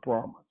place of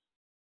promise.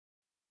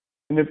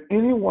 And if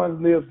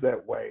anyone lives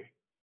that way,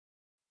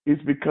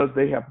 it's because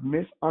they have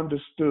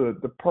misunderstood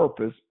the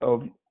purpose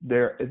of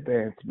their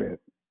advancement.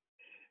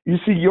 You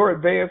see, your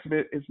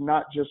advancement is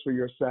not just for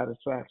your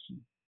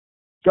satisfaction.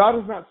 God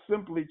is not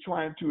simply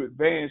trying to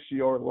advance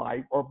your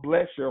life or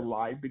bless your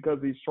life because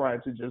he's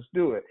trying to just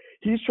do it.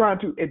 He's trying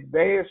to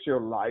advance your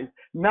life,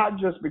 not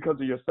just because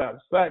of your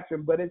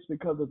satisfaction, but it's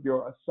because of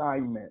your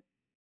assignment.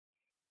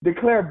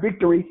 Declare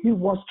victory. He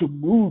wants to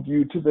move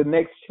you to the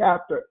next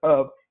chapter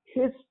of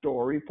his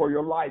story for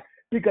your life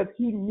because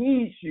he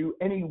needs you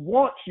and he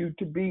wants you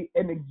to be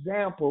an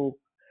example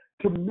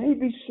to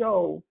maybe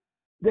show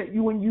that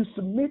when you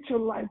submit your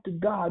life to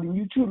God and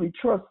you truly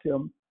trust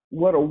him,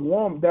 that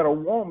a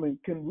woman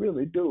can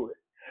really do it.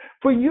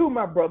 For you,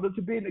 my brother,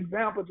 to be an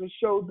example to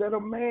show that a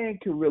man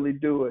can really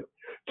do it.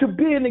 To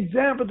be an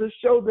example to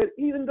show that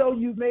even though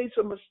you've made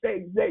some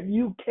mistakes, that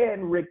you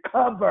can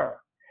recover.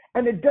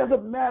 And it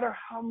doesn't matter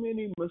how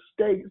many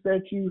mistakes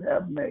that you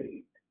have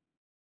made.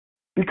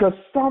 Because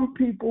some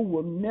people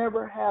will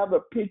never have a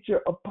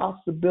picture of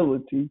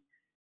possibility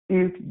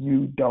if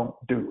you don't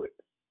do it.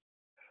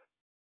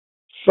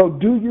 So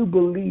do you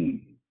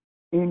believe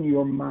in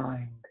your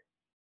mind?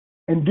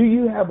 And do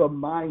you have a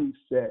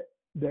mindset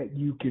that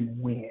you can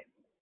win?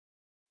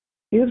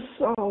 If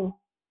so,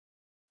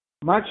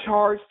 my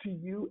charge to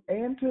you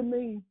and to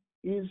me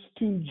is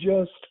to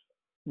just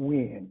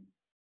win.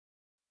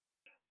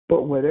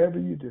 But whatever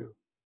you do,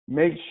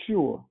 make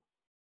sure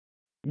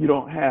you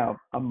don't have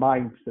a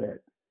mindset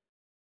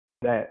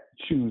that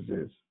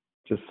chooses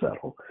to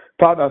settle.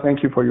 Father, I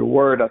thank you for your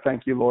word. I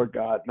thank you, Lord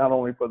God, not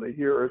only for the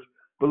hearers,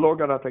 but Lord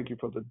God, I thank you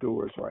for the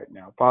doers right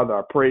now. Father,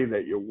 I pray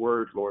that your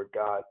word, Lord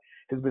God,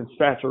 has been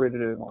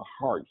saturated in our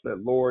hearts,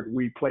 that, Lord,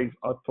 we place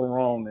a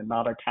throne and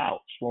not a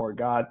couch, Lord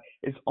God.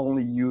 It's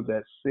only you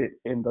that sit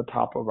in the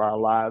top of our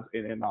lives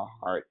and in our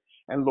heart.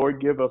 And,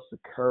 Lord, give us the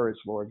courage,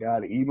 Lord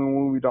God, even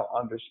when we don't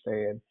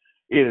understand.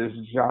 It is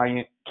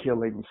giant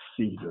killing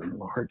season,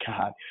 Lord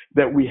God,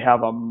 that we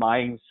have a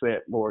mindset,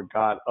 Lord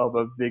God, of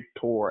a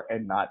victor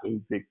and not a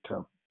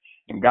victim.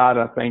 And God,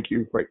 I thank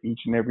you for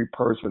each and every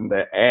person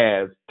that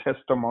as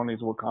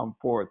testimonies will come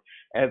forth,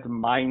 as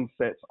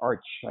mindsets are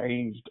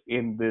changed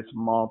in this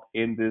month,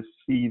 in this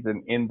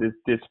season, in this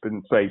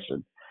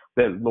dispensation,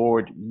 that,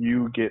 Lord,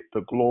 you get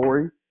the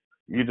glory,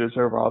 you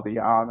deserve all the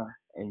honor,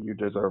 and you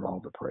deserve all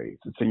the praise.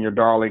 It's in your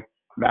darling,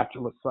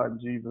 matchless Son,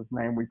 Jesus'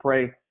 name we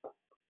pray.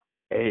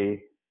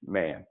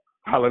 Amen.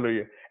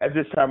 Hallelujah. At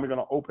this time, we're going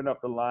to open up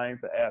the line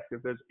to ask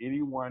if there's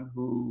anyone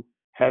who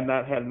had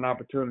not had an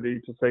opportunity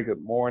to say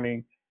good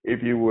morning,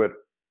 if you would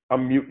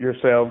unmute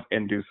yourselves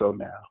and do so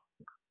now.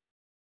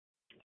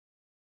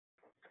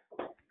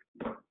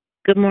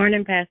 Good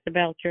morning, Pastor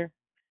Belcher.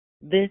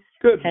 This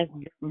has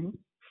been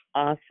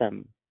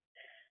awesome.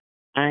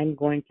 I'm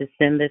going to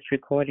send this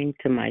recording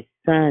to my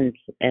sons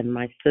and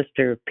my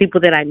sister,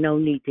 people that I know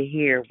need to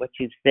hear what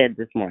you've said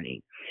this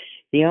morning.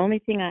 The only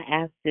thing I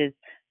asked is,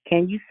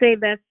 can you say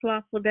that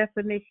slothful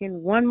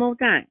definition one more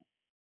time?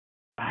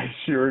 I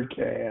sure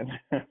can.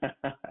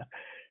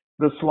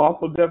 The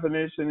slothful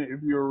definition,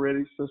 if you're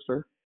ready,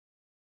 sister,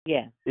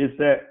 is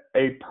that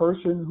a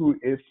person who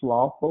is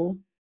slothful,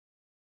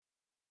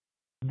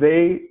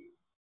 they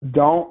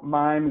don't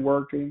mind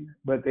working,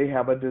 but they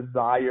have a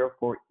desire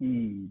for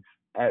ease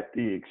at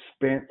the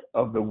expense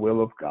of the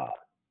will of God.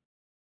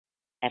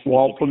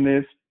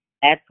 Slothfulness.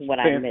 That's what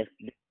I missed.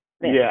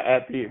 Yeah,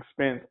 at the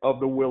expense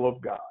of the will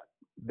of God.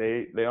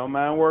 They don't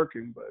mind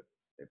working, but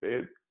if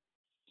it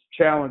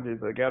challenges,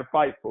 they got to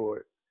fight for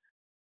it.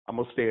 I'm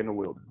going to stay in the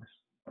wilderness.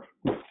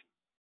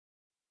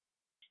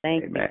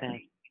 Thank Amen. you,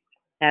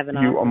 Have an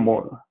you awesome are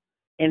more.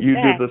 In you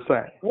fact, do the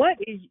same.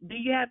 Do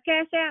you have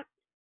Cash App?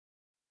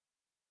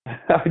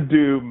 I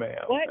do,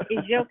 ma'am. What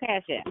is your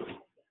Cash App?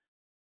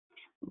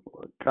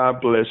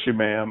 God bless you,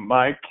 ma'am.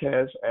 My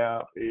Cash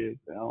App is,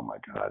 oh my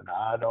God,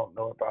 I don't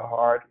know it by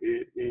heart.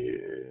 It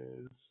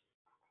is,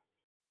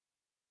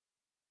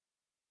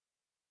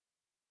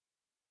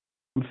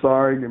 I'm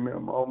sorry, give me a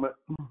moment.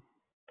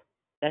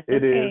 That's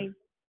okay.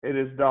 It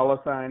is $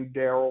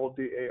 Darryl,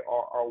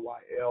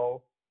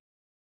 DARRYL,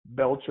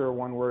 Belcher,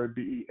 one word,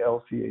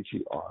 BELCHER.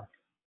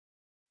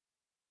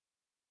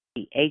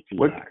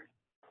 BHER.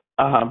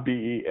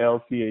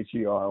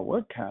 Belcher.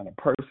 What kind of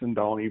person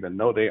don't even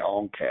know they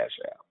own Cash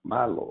App?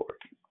 My Lord.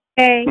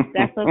 Hey,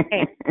 that's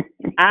okay.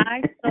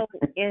 I sow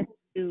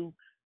into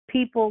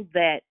people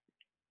that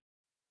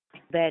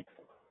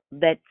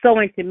sow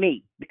into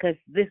me, because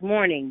this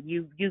morning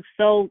you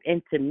sowed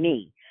into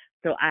me,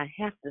 so I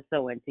have to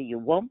sow into you.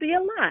 Won't be a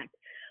lot,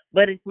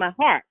 but it's my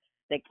heart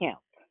that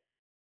counts.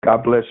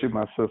 God bless you,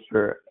 my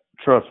sister.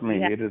 Trust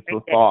me, it is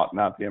the thought,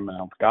 not the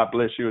amount. God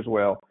bless you as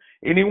well.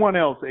 Anyone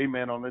else?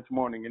 Amen. On this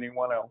morning,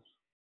 anyone else?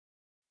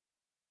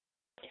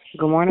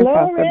 Good morning,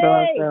 Pastor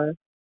Belcher.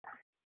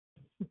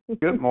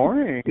 Good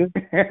morning. Good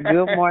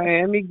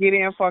morning. Let me get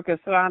in for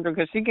Cassandra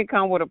because she can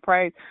come with a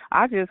praise.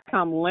 I just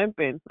come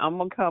limping. I'm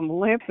going to come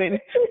limping.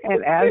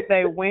 And as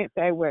they went,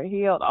 they were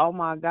healed. Oh,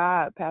 my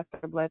God,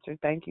 Pastor Belcher,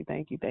 thank you,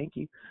 thank you, thank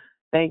you.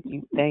 Thank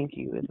you, thank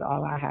you is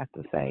all I have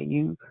to say.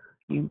 You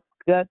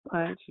gut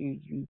punch,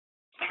 you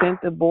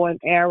sent the bow and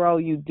arrow,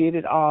 you did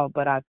it all,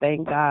 but I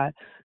thank God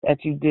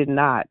that you did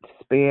not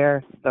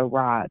spare the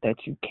rod, that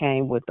you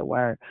came with the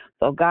word.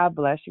 So God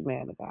bless you,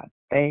 man of God.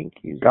 Thank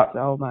you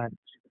so much.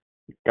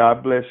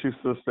 God bless you,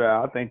 sister.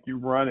 I think you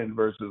running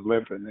versus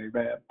limping.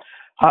 Amen.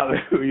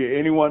 Hallelujah.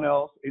 Anyone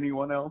else?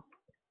 Anyone else?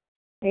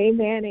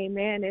 Amen,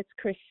 amen. It's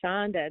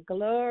Krishanda.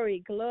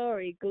 Glory,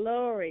 glory,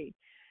 glory.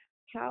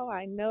 How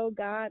I know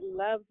God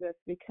loves us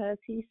because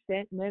he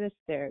sent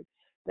Minister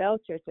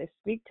Belcher to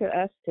speak to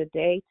us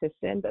today, to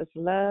send us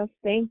love.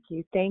 Thank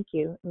you, thank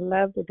you.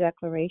 Love the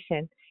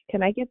declaration.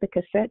 Can I get the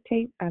cassette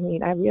tape? I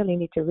mean, I really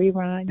need to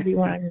rewind.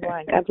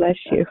 God bless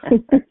you.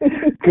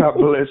 God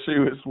bless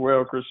you as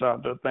well,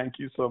 Krishanda. Thank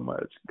you so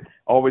much.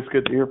 Always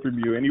good to hear from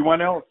you.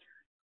 Anyone else?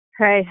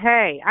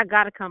 Hey, I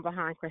got to come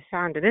behind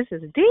Krishanda. This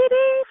is Dee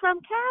Dee from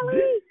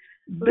Cali.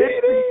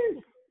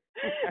 Dee.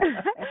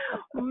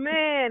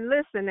 Man,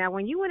 listen now.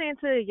 When you went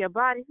into your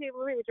body,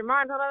 with your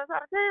mind all out of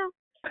town,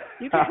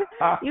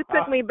 you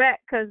took me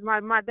back because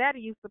my daddy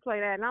used to play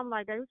that, and I'm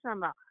like, "Hey, what you talking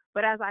about?"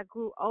 But as I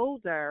grew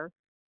older,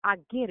 I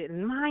get it.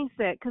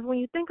 Mindset, because when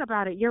you think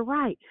about it, you're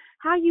right.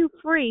 How you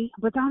free,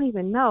 but don't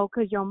even know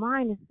because your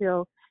mind is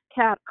still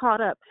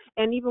caught up.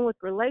 And even with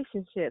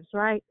relationships,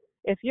 right?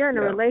 If you're in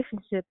a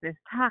relationship that's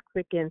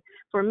toxic, and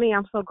for me,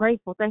 I'm so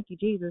grateful. Thank you,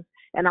 Jesus.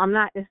 And I'm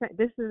not,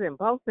 this isn't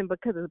boasting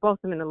because it's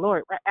boasting in the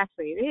Lord.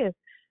 Actually, it is.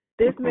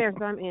 This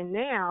marriage I'm in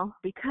now,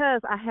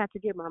 because I had to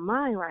get my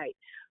mind right.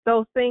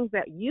 Those things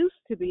that used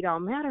to be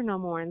don't matter no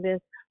more in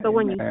this. So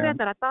when you said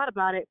that, I thought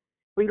about it.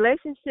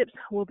 Relationships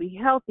will be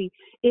healthy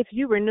if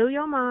you renew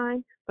your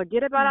mind,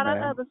 forget about all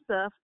that other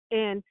stuff,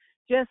 and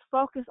just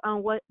focus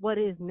on what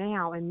is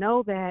now, and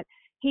know that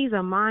he's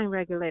a mind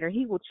regulator.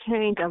 He will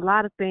change a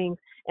lot of things.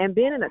 And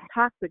being in a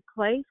toxic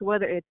place,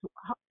 whether it's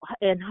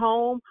in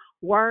home,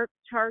 work,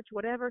 church,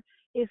 whatever,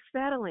 is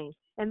settling.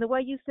 And the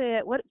way you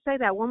said, say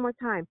that one more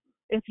time.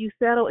 If you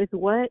settle, it's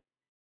what?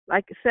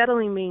 Like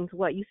settling means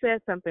what? You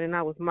said something and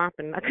I was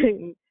mopping. I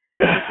couldn't.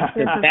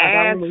 The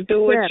bad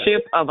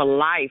stewardship of a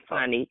life,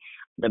 honey.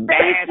 The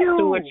bad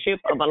stewardship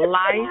of a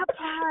life.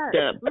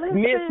 The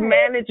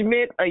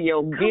mismanagement of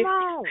your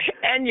gifts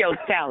and your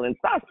talents.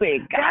 I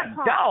said,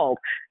 God dog.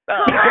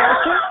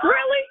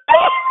 Really?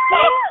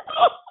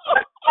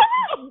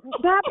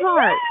 That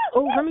part.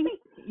 Oh,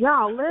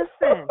 y'all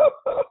listen.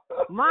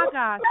 My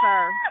God,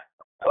 sir.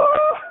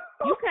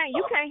 You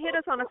can't hit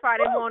us on a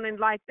Friday morning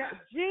like that.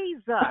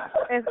 Jesus,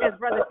 as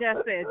Brother Jeff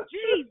says,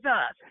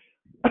 Jesus.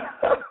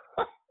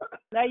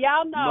 Now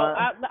y'all know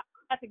I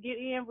have to get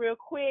in real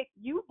quick.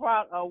 You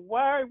brought a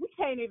word. We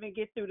can't even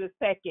get through the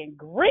second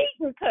greeting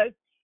because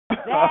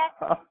that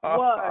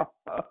was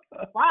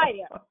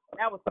fire.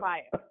 That was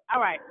fire. All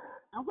right,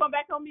 I'm going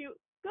back on mute.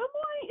 Good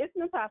morning. It's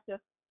Natasha,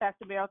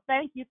 Pastor Bell.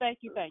 Thank you.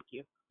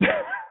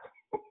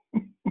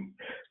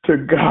 To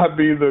God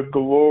be the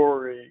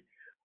glory.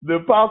 The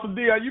Apostle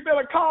Dion, you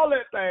better call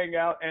that thing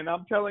out. And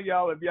I'm telling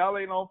y'all, if y'all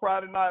ain't on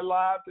Friday Night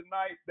Live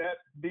tonight, that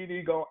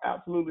DD gonna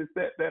absolutely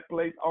set that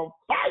place on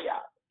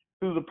fire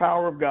through the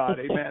power of God.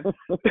 Amen.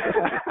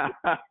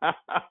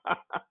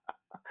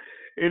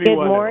 Good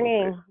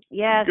morning. Else?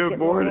 Yes. Good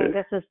morning.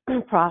 This is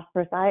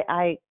Prosperous.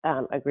 I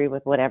agree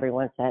with what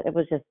everyone said. It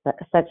was just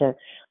such a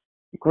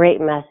great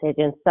message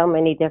and so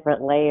many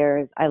different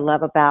layers. I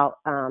love about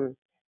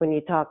when you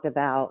talked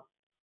about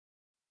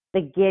the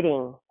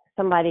getting,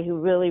 somebody who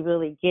really,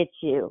 really gets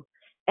you.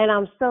 And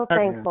I'm so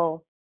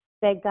thankful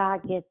that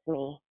God gets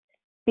me,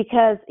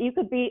 because you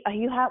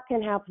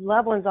can have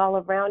loved ones all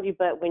around you,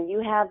 but when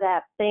you have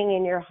that thing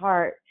in your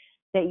heart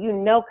that you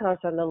know comes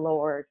from the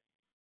Lord,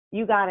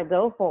 you got to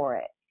go for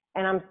it.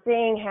 And I'm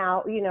seeing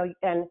how,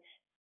 and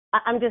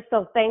I'm just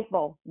so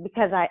thankful,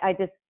 because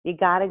you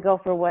got to go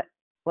for what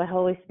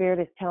Holy Spirit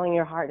is telling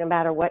your heart, no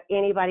matter what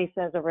anybody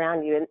says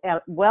around you.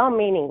 And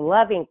well-meaning,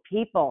 loving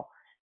people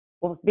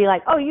will be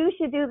like, oh, you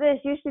should do this,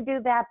 you should do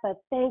that. But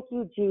thank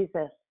you,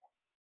 Jesus,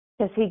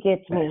 because he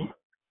gets me.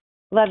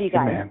 Love you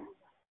guys. Amen.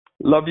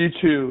 Love you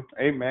too.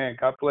 Amen.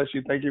 God bless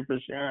you. Thank you for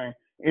sharing.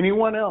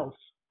 Anyone else?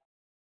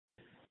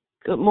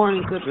 Good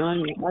morning.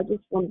 I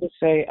just wanted to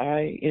say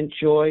I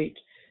enjoyed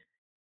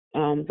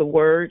the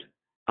word,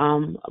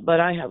 but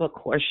I have a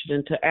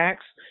question to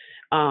ask.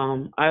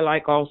 I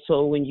like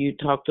also when you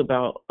talked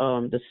about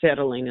the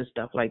settling and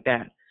stuff like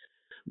that.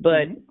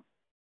 But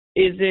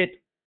is it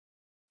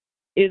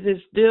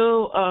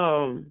still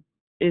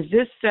is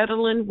this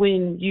settling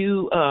when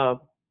you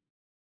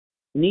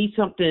need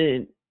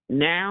something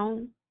now?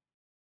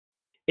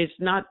 It's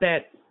not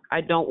that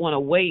I don't want to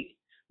wait,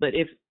 but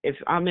if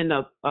I'm in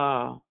a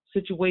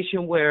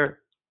situation where,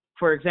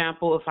 for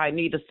example, if I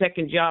need a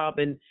second job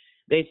and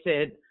they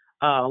said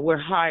we're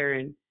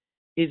hiring,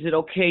 is it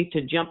okay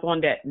to jump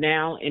on that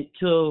now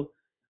until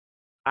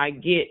I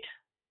get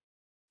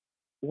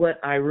what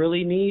I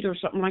really need or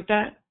something like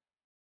that?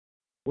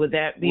 Would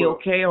that be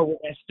okay, or would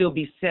that still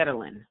be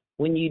settling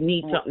when you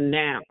need something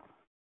now?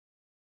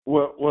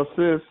 Well,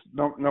 sis,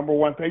 number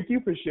one, thank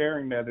you for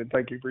sharing that, and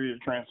thank you for your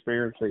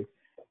transparency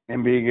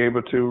and being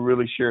able to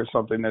really share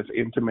something that's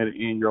intimate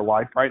in your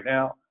life right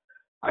now.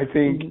 I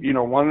think,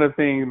 one of the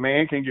things,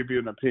 man can give you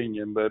an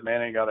opinion, but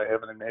man ain't got a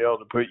heaven and hell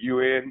to put you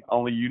in.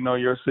 Only you know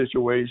your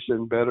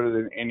situation better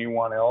than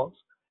anyone else.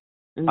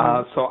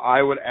 So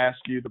I would ask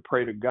you to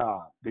pray to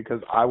God,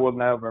 because I will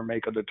never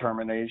make a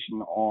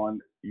determination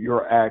on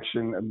your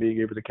action and being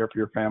able to care for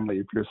your family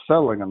if you're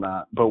settling or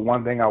not. But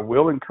one thing I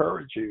will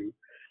encourage you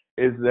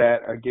is that,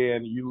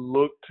 again, you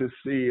look to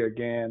see,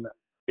 again,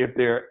 if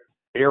there are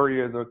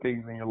areas or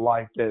things in your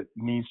life that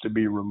needs to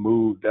be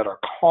removed that are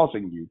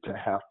causing you to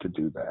have to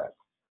do that,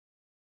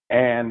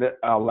 and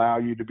allow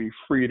you to be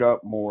freed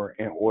up more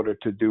in order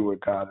to do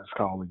what God is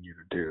calling you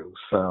to do.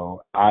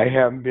 So I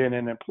have been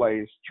in a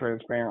place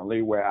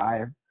transparently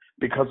where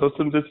because of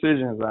some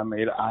decisions I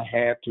made, I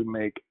had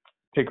to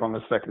take on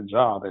a second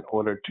job in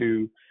order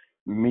to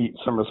meet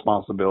some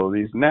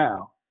responsibilities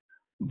now.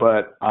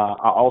 But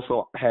I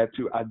also had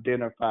to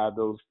identify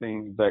those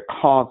things that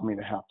caused me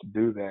to have to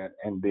do that,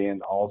 and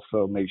then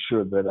also make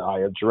sure that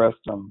I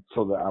addressed them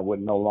so that I would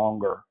no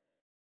longer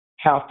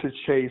have to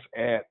chase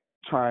at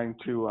trying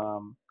to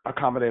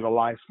accommodate a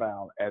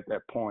lifestyle at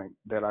that point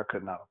that I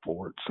could not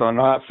afford. So I'm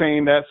not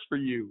saying that's for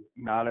you,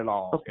 not at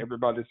all.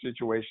 Everybody's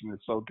situation is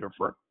so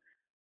different.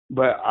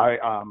 But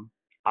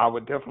I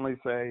would definitely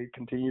say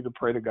continue to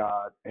pray to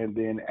God, and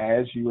then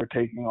as you are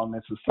taking on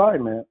this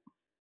assignment,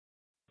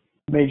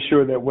 make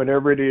sure that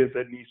whatever it is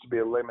that needs to be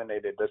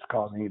eliminated that's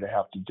causing you to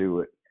have to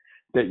do it,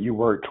 that you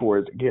work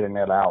towards getting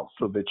that out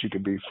so that you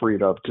can be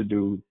freed up to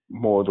do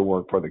more of the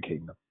work for the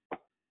kingdom.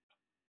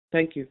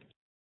 Thank you.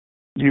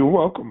 You're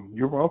welcome.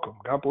 You're welcome.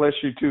 God bless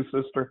you too,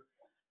 sister.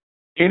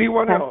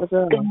 Anyone else?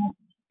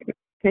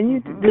 Can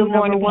you do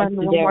number one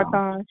more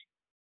time?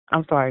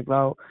 I'm sorry,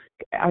 Glo.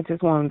 I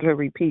just wanted to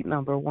repeat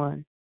number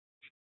one.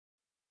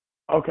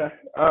 Okay.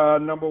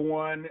 Number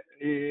one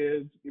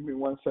is, give me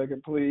 1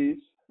 second, please.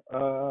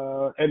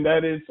 And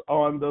that is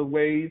on the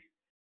ways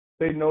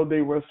they know they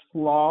were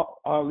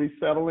slowly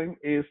settling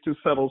is to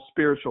settle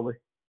spiritually.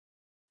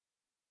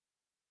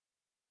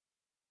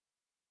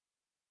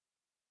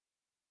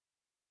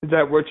 Is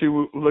that what you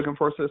were looking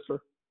for, sister?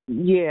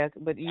 Yes,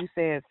 but you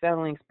said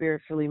settling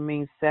spiritually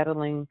means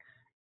settling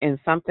in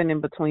something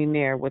in between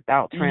there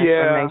without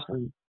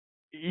transformation.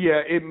 Yeah,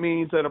 it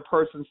means that a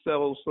person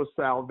settles for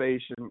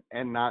salvation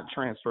and not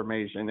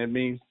transformation. It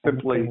means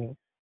simply,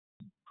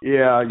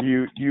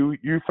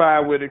 you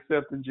fine with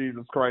accepting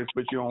Jesus Christ,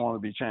 but you don't want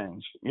to be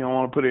changed. You don't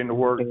want to put in the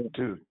work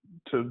to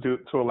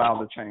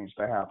allow the change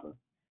to happen.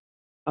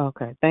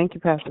 Okay, thank you,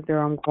 Pastor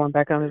Darryl. I'm going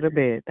back under the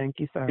bed. Thank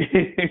you, sir.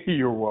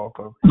 You're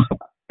welcome.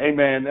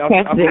 Amen.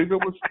 I believe it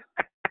was.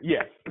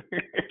 Yes.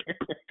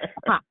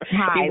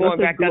 Hi. You going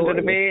back under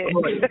the bed?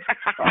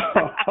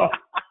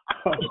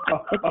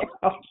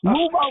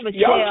 Move over,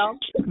 Shell.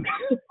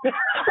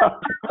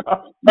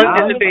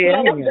 Under the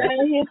bed.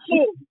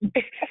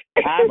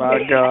 My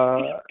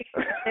God.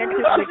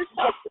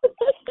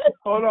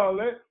 Hold on.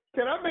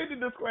 Can I make the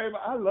disclaimer?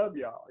 I love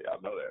y'all. Y'all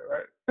know that,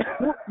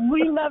 right?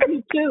 We love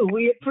you too.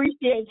 We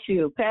appreciate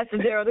you. Pastor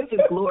Darryl, this is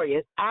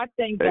glorious. I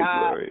thank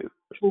God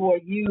for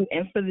you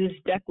and for this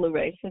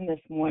declaration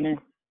this morning.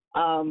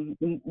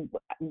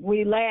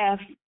 We laugh.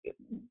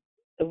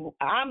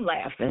 I'm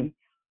laughing,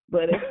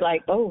 but it's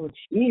like, oh,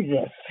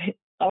 Jesus.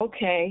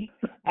 Okay.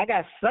 I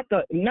got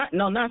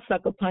not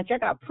sucker punch. I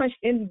got punched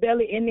in the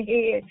belly, in the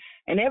head,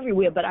 and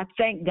everywhere, but I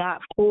thank God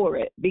for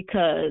it,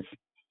 because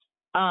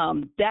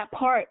that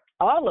part,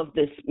 all of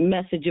this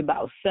message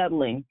about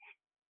settling,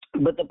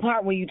 but the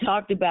part where you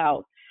talked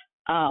about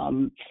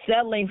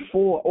settling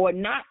for or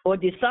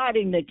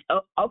deciding that,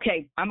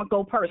 okay, I'm going to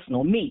go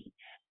personal, me.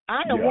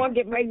 I don't want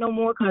to get ready no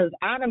more because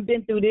I done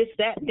been through this,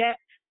 that,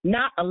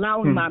 not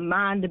allowing my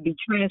mind to be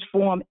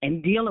transformed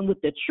and dealing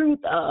with the truth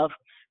of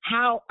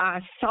how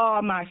I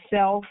saw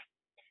myself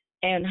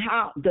and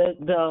how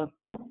the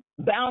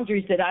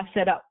boundaries that I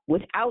set up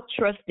without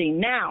trusting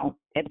now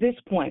at this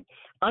point,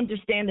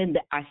 understanding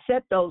that I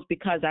set those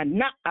because I've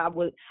not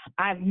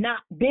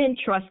been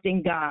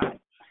trusting God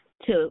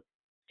to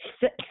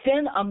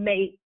send a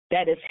mate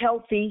that is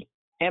healthy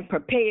and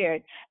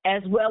prepared,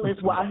 as well as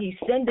while he's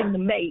sending the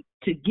mate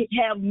to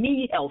have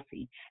me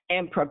healthy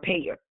and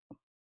prepared.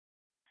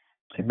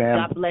 Amen.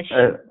 God bless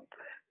you.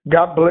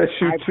 God bless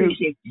you I too.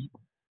 appreciate you.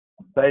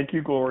 Thank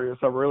you, Glorious.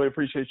 I really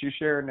appreciate you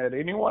sharing that.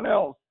 Anyone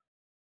else?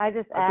 I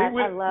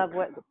love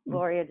what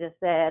Gloria just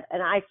said,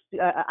 and I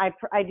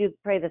do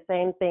pray the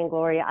same thing,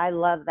 Gloria. I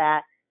love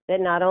that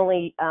not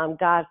only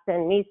God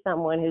send me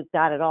someone who's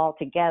got it all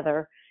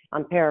together.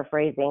 I'm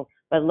paraphrasing,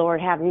 but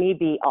Lord, have me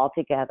be all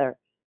together.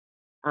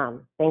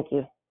 Thank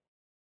you.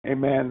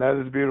 Amen.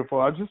 That is beautiful.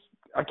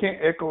 I can't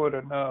echo it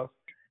enough.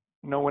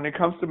 When it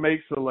comes to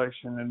mate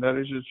selection, and that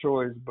is your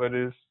choice, but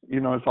it's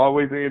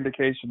always an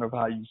indication of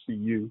how you see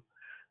you.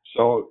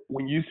 So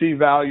when you see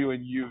value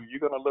in you, you're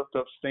going to lift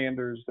up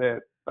standards that,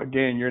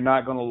 again, you're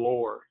not going to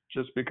lower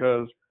just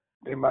because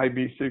they might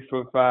be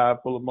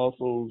 6'5", full of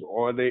muscles,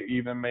 or they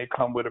even may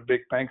come with a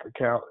big bank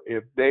account.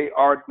 If they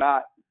are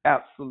not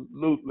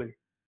absolutely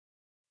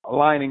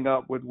lining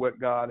up with what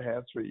God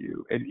has for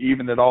you, and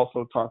even it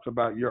also talks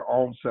about your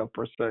own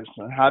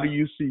self-perception. How do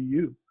you see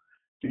you?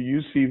 Do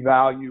you see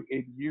value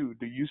in you?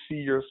 Do you see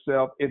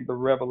yourself in the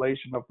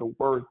revelation of the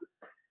worth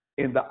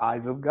in the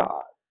eyes of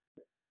God?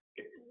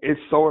 It's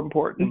so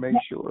important to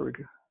make sure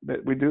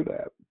that we do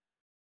that.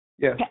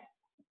 Yes.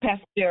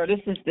 Pastor Darryl,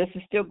 this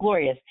is still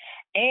glorious.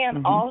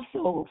 And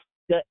also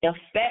the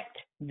effect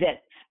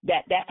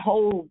that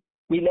whole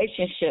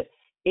relationship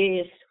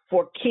is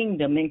for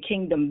kingdom and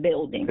kingdom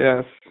building.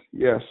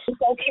 Yes.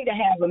 It's okay to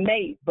have a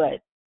mate, but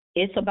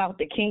it's about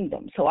the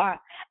kingdom. So I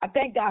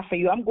thank God for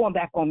you. I'm going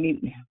back on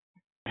mute now.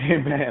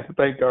 Amen.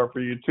 Thank God for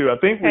you too. I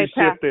think we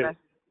shifted. Pastor.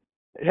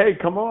 Hey,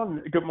 come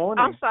on. Good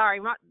morning. I'm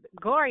sorry.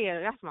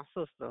 Gloria, that's my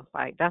sister.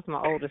 Like, that's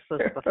my oldest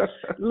sister.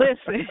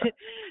 Listen,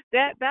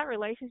 that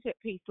relationship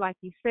piece, like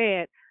you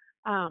said,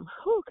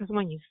 because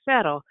when you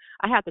settle,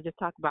 I have to just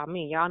talk about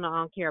me. Y'all know I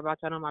don't care about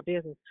y'all know my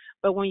business.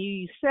 But when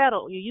you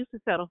settle, you used to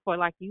settle for,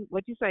 like,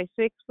 what you say,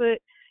 6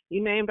 foot.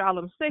 You named all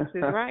them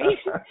sixes, right?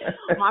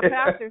 My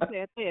pastor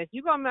said this: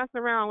 you're gonna mess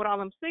around with all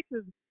them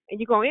sixes, and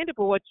you're gonna end up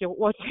with what you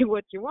want.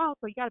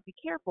 So you gotta be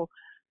careful.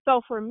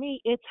 So for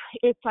me,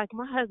 it's like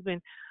my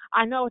husband.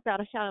 I know without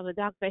a shadow of a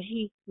doubt that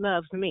he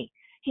loves me.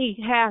 He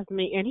has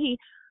me, and he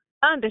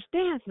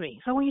understands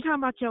me. So when you're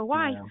talking about your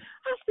wife,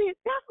 I said,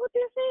 that's what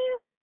this is.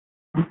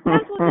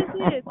 That's what this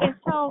is. And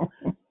so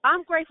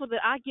I'm grateful that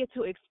I get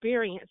to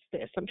experience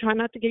this. I'm trying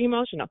not to get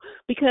emotional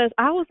because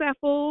I was that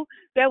fool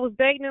that was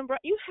dating him.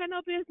 You had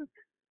no business.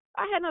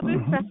 I had no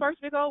business that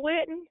first big old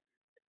wedding.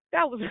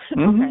 That was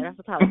okay. That's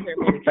a Tyler Perry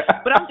movie.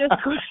 But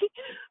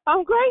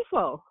I'm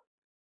grateful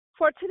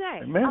for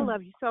today. Amen. I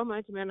love you so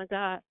much, man of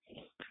God.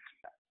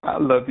 I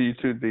love you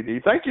too, Dee.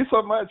 Thank you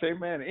so much.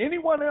 Amen.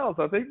 Anyone else?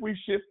 I think we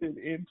shifted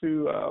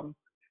into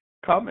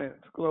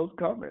closed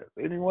comments.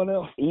 Anyone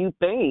else? You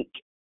think?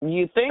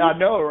 I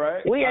know,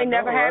 right? We ain't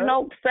never had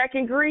no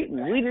second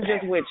greeting. We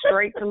just went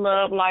straight to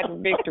love, life,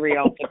 and victory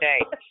on today.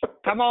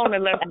 Come on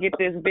and let's get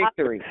this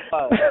victory.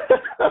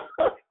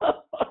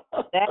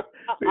 That's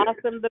how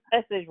awesome the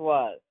message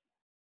was.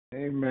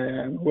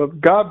 Amen. Well,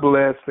 God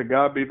bless. To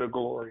God be the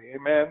glory.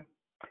 Amen.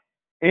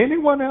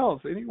 Anyone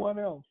else?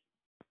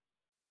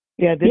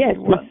 Yeah, this is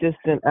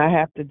consistent. I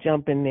have to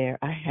jump in there.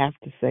 I have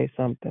to say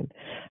something.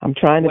 I'm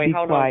trying to be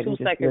quiet. Wait, hold on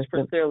 2 seconds,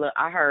 Priscilla.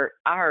 I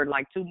heard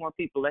like 2 more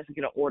people. Let's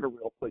get an order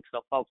real quick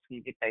so folks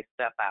can get their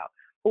stuff out.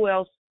 Who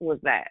else was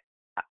that?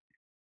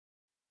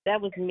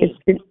 That was me.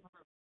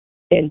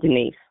 And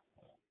Denise.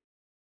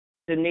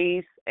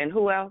 Denise, and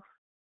who else?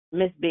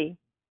 Miss B.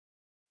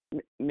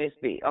 Miss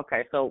B.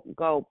 Okay, so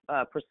go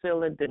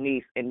Priscilla,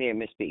 Denise, and then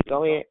Miss B.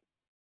 Go ahead.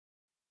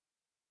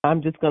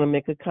 I'm just going to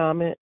make a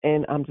comment,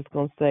 and I'm just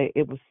going to say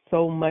it was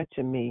so much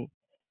of me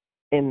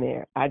in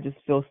there. I just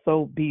feel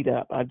so beat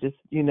up. I just,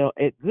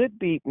 a good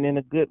beating in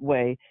a good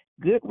way,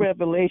 good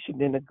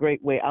revelation in a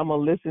great way. I'm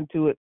going to listen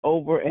to it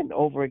over and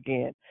over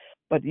again.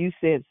 But you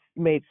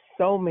made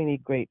so many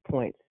great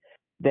points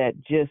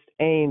that just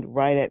aimed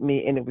right at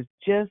me, and it was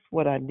just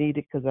what I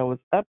needed because I was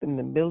up in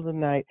the middle of the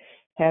night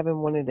having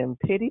one of them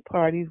pity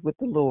parties with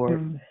the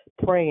Lord,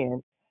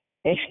 praying.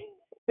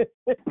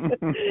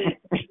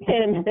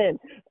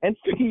 and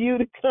for you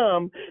to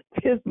come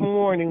this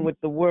morning with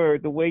the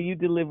word, the way you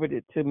delivered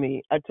it to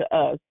me, to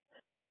us,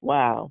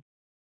 wow,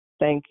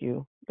 thank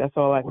you. That's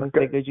all I can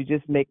say, because you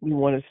just make me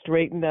want to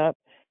straighten up,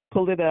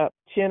 pull it up,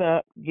 chin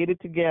up, get it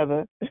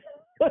together.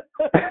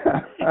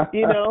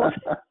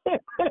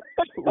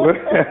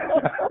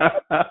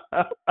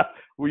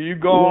 Will you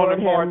go on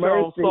and march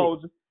on,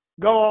 soldier?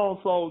 Go on,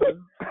 soldier.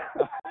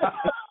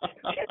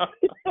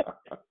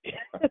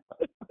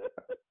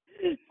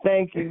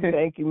 Thank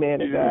you,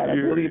 man of God. I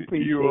really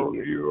appreciate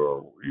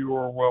you. You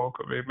are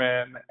welcome,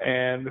 amen.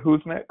 And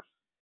who's next?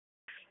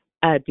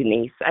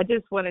 Denise. I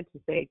just wanted to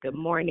say good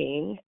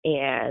morning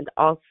and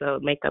also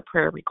make a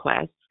prayer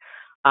request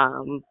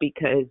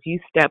because you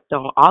stepped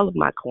on all of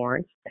my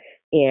corns,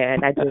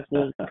 and I just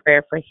need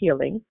prayer for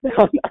healing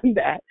on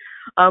that.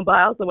 But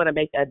I also want to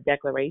make a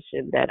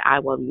declaration that I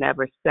will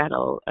never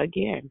settle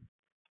again.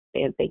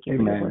 And thank you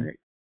for your word.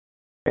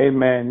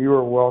 Amen. You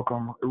are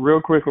welcome. Real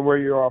quickly, where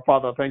you are,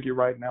 Father, I thank you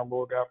right now,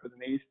 Lord God, for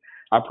Denise.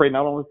 I pray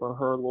not only for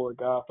her, Lord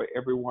God, for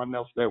everyone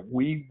else, that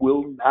we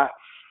will not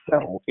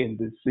settle in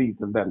this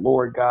season, that,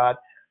 Lord God,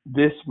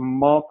 this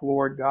month,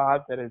 Lord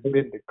God, that has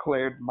been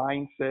declared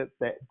mindsets,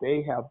 that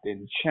they have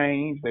been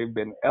changed, they've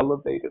been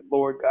elevated,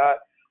 Lord God.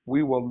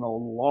 We will no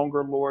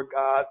longer, Lord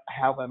God,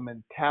 have a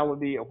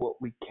mentality of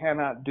what we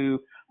cannot do,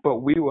 but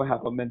we will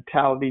have a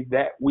mentality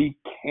that we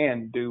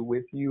can do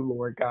with you,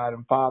 Lord God.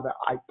 And Father,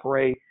 I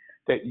pray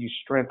that you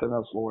strengthen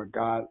us, Lord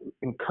God.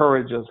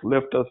 Encourage us,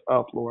 lift us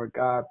up, Lord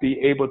God. Be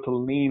able to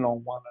lean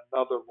on one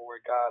another, Lord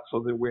God, so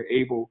that we're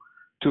able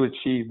to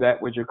achieve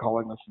that which you're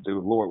calling us to do.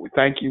 Lord, we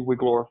thank you. We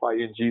glorify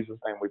you. In Jesus'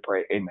 name we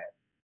pray. Amen.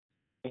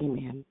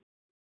 Amen.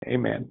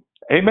 Amen.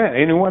 Amen.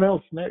 Anyone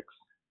else next?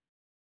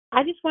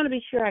 I just want to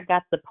be sure I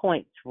got the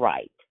points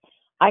right.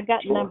 I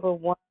got number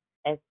 1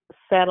 as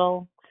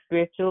settle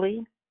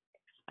spiritually.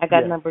 I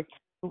got number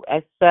 2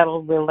 as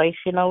settle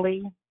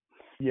relationally.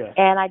 Yes.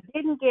 And I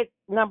didn't get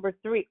number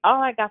 3.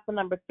 All I got for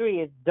number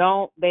 3 is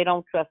they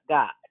don't trust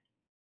God.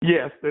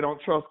 Yes, they don't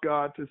trust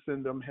God to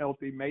send them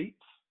healthy mates.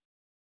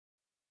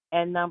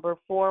 And number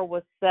 4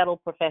 was settle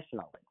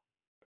professionally.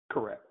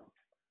 Correct.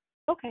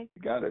 Okay.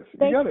 You got it.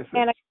 You got it.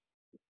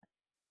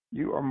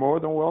 You are more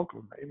than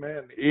welcome.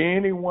 Amen.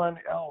 Anyone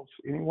else?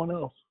 Anyone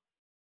else?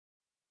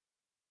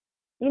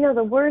 You know,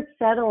 the word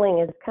settling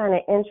is kind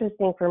of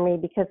interesting for me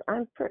because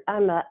I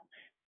don't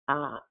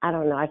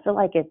know, I feel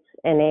like it's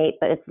innate,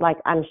 but it's like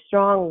I'm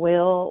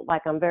strong-willed,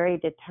 like I'm very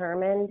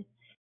determined.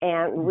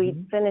 And we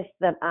finished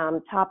the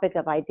topic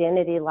of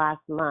identity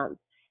last month.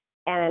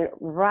 And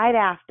right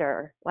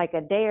after, like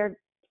a day or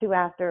two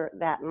after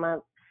that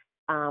month,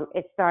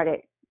 it started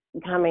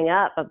coming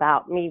up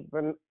about me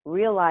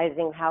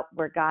realizing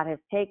where God has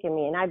taken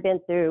me. And I've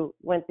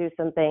went through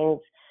some things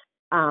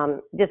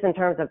just in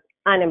terms of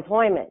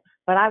unemployment,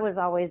 but I was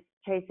always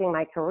chasing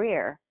my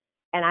career.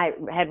 And I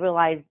had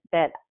realized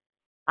that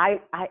my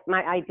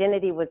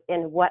identity was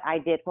in what I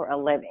did for a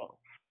living.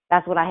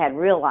 That's what I had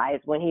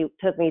realized when he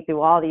took me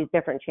through all these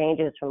different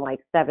changes from like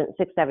 7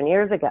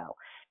 years ago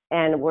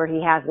and where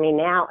he has me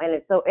now. And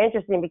it's so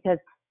interesting because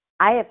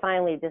I had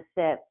finally just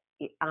said,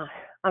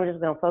 I'm just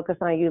going to focus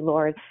on you,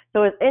 Lord.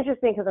 So it's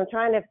interesting because I'm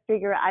trying to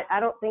figure out, I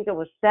don't think it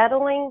was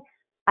settling.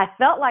 I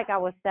felt like I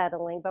was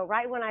settling, but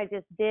right when I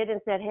just did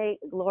and said, hey,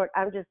 Lord,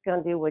 I'm just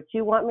going to do what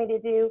you want me to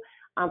do.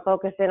 I'm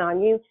focusing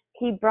on you.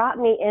 He brought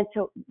me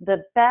into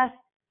the best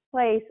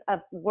place of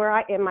where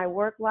in my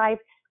work life.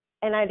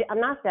 And I'm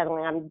not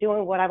settling. I'm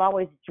doing what I've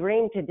always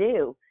dreamed to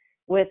do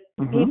with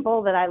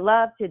people that I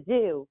love to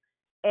do.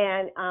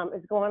 And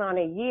it's going on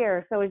a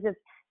year. So it's just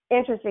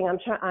interesting.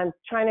 I'm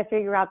trying to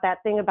figure out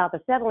that thing about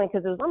the settling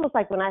because it was almost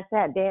like when I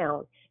sat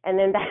down and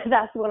then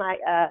that's when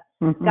I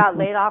got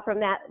laid off from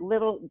that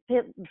little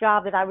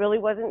job that I really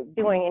wasn't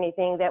doing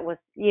anything that was,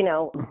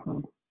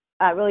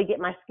 really get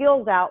my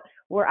skills out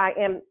where I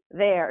am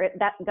there.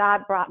 That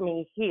God brought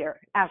me here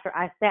after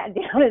I sat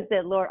down and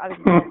said, Lord, I'm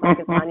just going to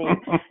focus on you.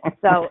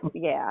 So,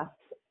 yeah.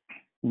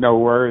 No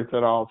worries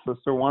at all,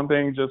 sister. One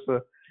thing,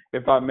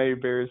 if I may,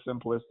 very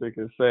simplistic,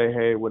 is say,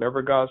 hey,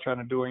 whatever God's trying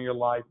to do in your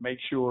life, make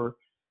sure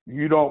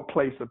you don't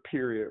place a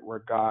period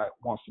where God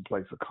wants to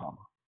place a comma.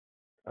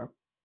 Okay?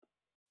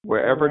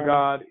 Wherever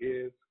God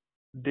is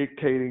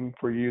dictating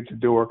for you to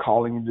do or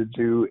calling you to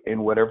do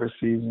in whatever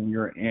season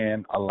you're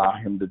in, allow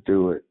him to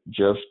do it.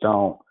 Just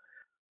don't.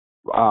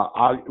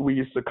 We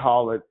used to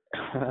call it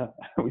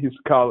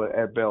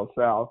at Bell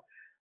South,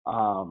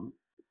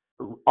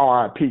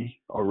 RIP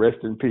or rest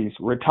in peace,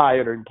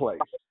 retired in place.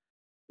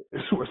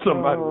 It's where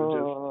somebody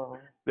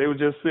would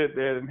just sit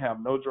there and have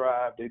no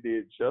drive. They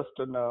did just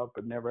enough,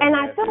 but never. And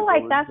I feel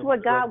like that's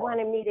what God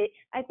wanted me to.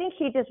 I think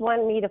He just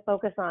wanted me to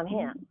focus on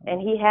Him,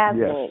 and He has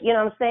me. You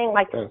know what I'm saying?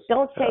 Like,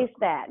 don't chase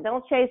that.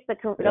 Don't chase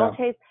Don't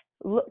chase.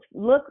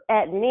 Look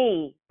at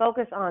me.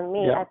 Focus on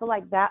me. I feel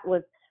like that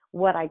was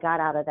what I got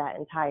out of that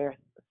entire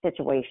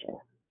situation.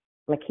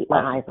 I'm gonna keep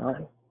my eyes on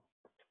Him.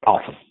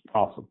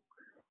 Awesome.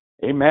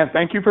 Amen.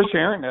 Thank you for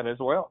sharing that as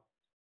well.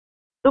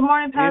 Good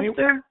morning,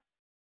 Pastor.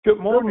 Good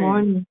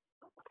morning.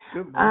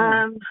 Good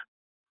morning.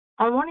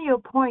 On one of your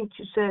points,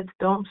 you said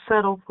don't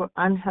settle for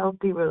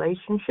unhealthy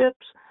relationships.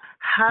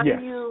 How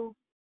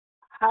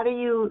do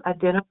you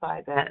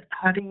identify that?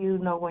 How do you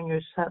know when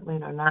you're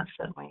settling or not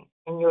settling,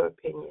 in your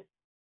opinion?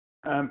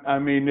 I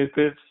mean, if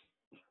it's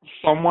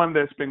someone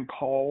that's been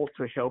called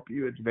to help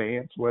you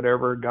advance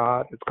whatever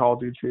God has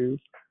called you to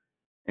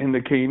in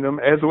the kingdom,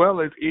 as well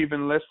as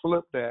even, let's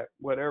flip that,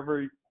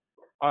 whatever,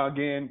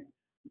 again,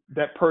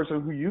 that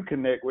person who you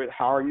connect with,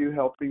 how are you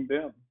helping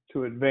them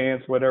to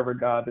advance whatever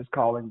God is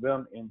calling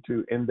them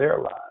into in their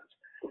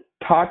lives?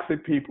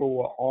 Toxic people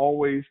will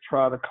always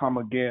try to come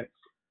against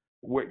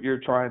what you're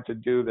trying to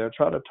do. They'll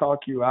try to talk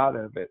you out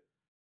of it,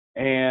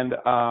 and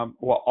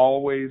will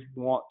always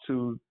want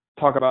to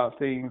talk about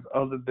things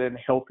other than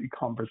healthy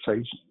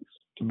conversations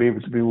to be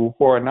able to move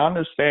forward. And I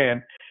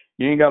understand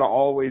you ain't got to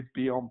always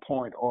be on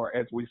point, or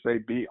as we say,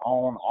 be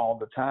on all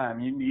the time.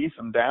 You need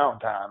some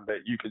downtime that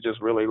you could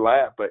just really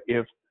laugh. But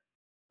if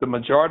the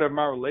majority of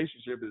my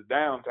relationship is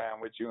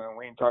downtime with you and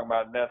we ain't talking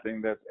about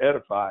nothing that's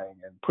edifying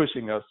and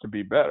pushing us to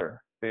be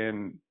better,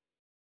 then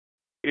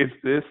is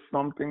this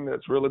something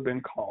that's really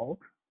been called?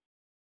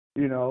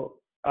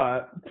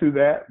 to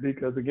that,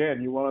 because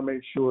again, you want to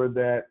make sure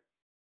that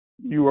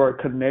you are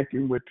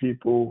connecting with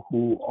people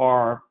who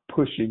are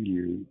pushing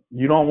you.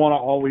 You don't want to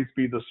always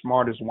be the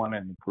smartest one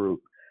in the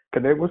group,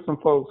 because there were some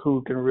folks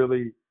who can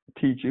really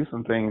teach you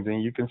some things,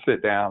 and you can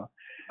sit down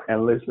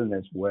and listen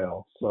as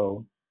well.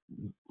 So,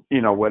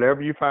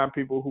 whatever you find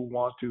people who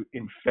want to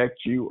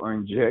infect you or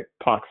inject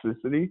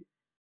toxicity,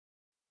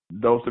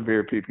 those are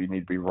very people you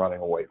need to be running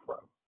away from.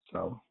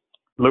 So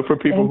look for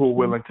people who are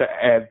willing to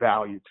add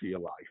value to your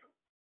life.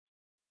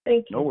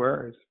 Thank you. No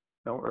worries.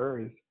 No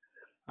worries.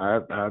 I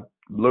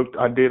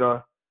did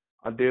a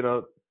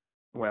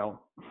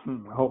well,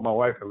 I hope my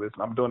wife will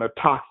listen. I'm doing a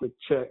toxic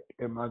check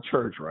in my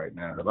church right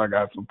now, because I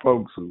got some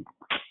folks who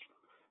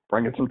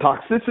bringing some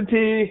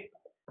toxicity,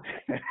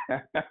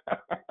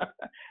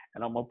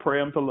 and I'm gonna pray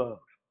them to love,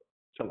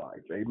 to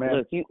life. Amen.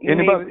 Look,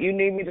 you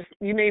need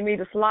me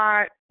to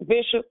slide,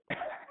 Bishop.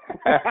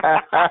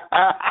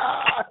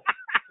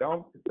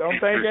 Don't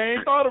think I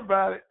ain't thought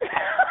about it.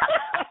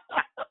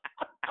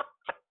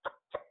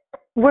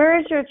 Where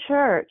is your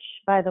church,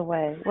 by the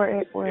way?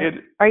 Where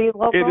are you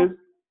local? It is.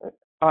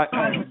 I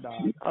am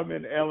not. I'm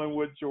in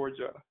Ellenwood,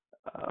 Georgia.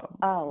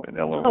 In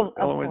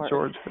Ellenwood,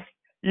 Georgia.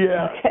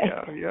 Yeah,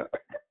 okay. Yeah.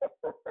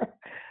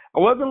 I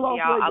wasn't Las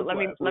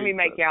Vegas. Let me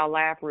make y'all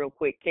laugh real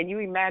quick. Can you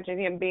imagine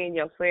him being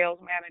your sales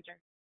manager?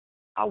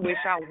 I wish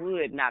I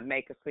would not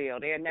make a sale.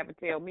 They'll never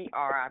tell me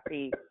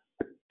RIP.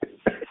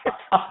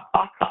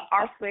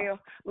 Our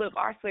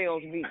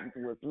sales meetings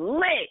was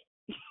lit.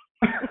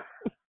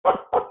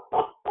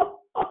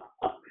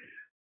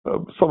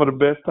 Some of the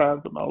best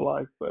times of my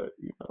life, but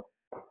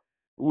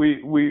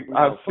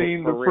I've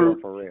seen the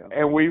fruit, for real.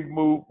 And we've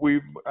moved.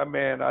 I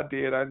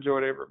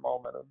enjoyed every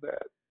moment of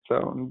that.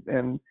 So,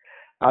 and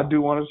I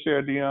do want to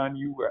share, Dion,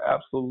 you were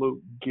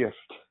absolute gift,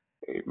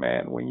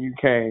 amen, when you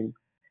came,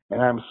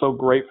 and I'm so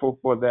grateful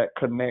for that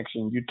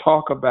connection. You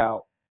talk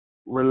about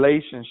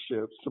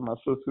relationships. To my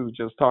sister who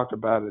just talked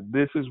about it,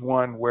 this is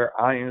one where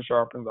iron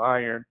sharpens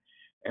iron,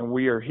 and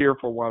we are here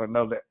for one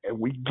another, and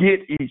we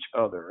get each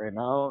other. And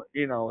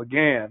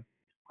again,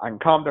 I can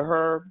come to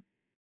her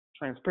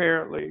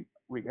transparently.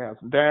 We can have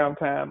some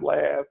downtime,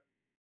 laugh,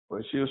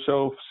 but she'll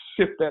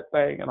shift that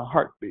thing in a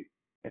heartbeat.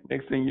 And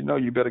next thing you know,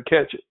 you better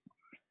catch it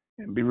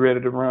and be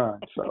ready to run.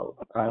 So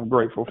I'm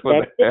grateful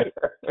for that.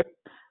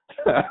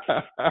 That's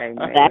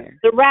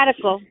the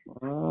radical.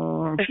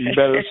 She'll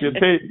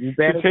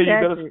tell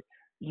you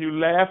you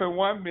laugh in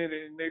 1 minute,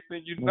 and next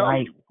thing you know,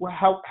 right.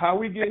 How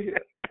we get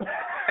here.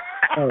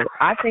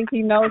 I think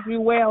he knows you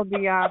well,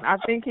 Dion. I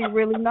think he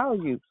really knows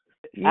you.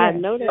 Yeah, I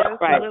know that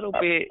a little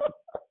bit.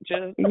 He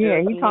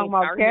talking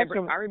about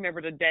catching. I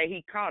remember the day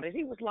he caught it.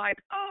 He was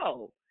like,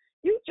 "Oh,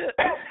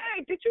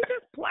 hey, did you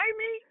just play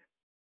me?"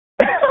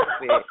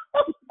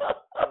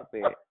 A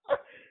bit.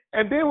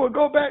 And then we'll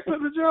go back to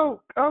the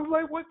joke. I was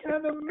like, what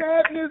kind of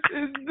madness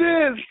is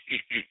this?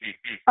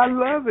 I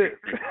love it.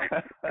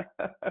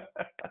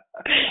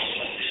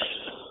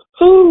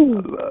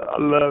 I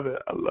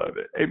love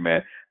it.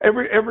 Amen.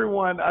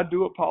 Everyone, I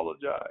do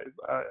apologize.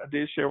 I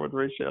did share with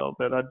Rachel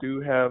that I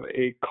do have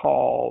a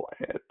call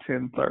at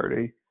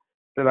 10:30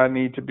 that I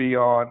need to be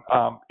on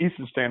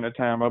Eastern Standard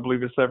Time. I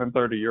believe it's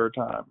 7:30 your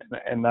time.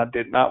 And I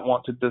did not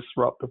want to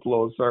disrupt the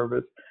flow of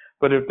service.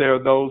 But if there are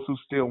those who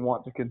still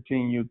want to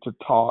continue to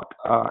talk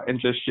and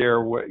just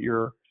share what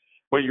you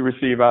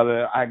receive out of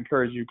it, I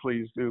encourage you,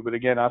 please do. But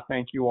again, I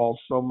thank you all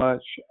so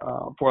much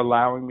for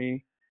allowing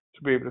me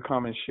to be able to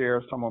come and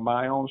share some of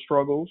my own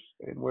struggles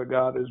and what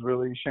God is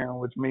really sharing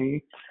with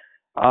me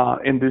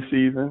in this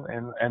season,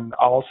 and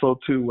also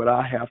too what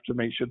I have to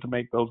make sure to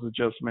make those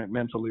adjustments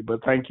mentally.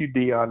 But thank you,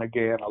 Dion,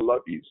 again. I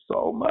love you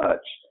so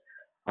much.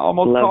 I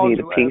almost called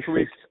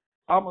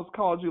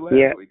you last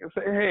week. Week and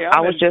say, hey,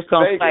 I was just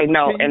going to say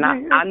no, and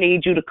I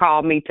need you to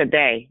call me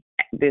today,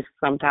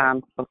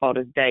 sometime before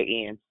this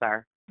day ends,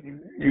 sir.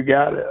 You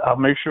got it. I'll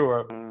make sure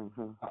of it.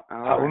 Mm-hmm.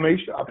 I will make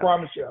sure. I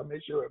promise you, I'll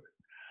make sure of it.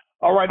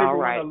 All right,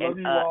 everyone. I love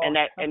you all. And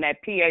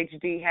that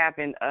PhD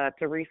having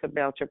Teresa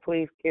Belcher,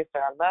 please kiss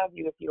her. I love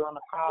you if you're on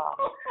the call.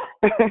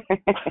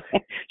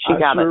 She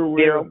got a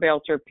Darryl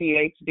Belcher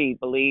PhD.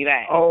 Believe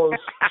that. Oh,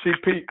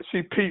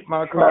 she peeped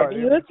my card.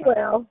 Love you as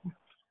well.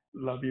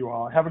 Love you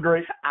all. Have a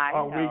great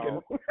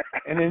weekend.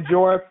 And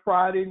enjoy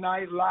Friday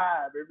Night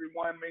Live.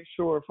 Everyone, make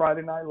sure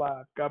Friday Night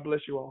Live. God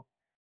bless you all.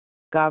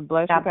 God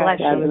bless you. God bless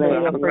you.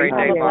 Have a great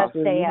day. Have a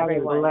blessed day,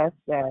 everyone. Have a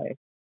blessed day.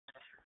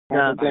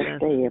 Have a blessed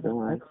day,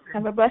 everyone.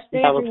 Have a blessed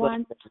day,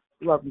 everyone.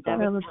 Love you.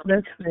 Have a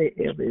blessed day,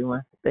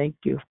 everyone. Thank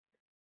you.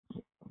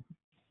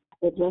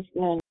 Have a blessed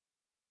day.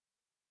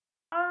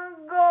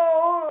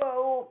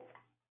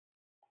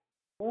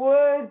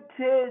 What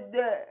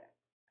today?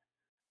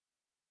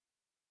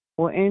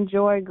 Well,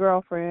 enjoy,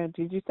 girlfriend.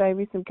 Did you save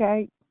me some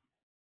cake?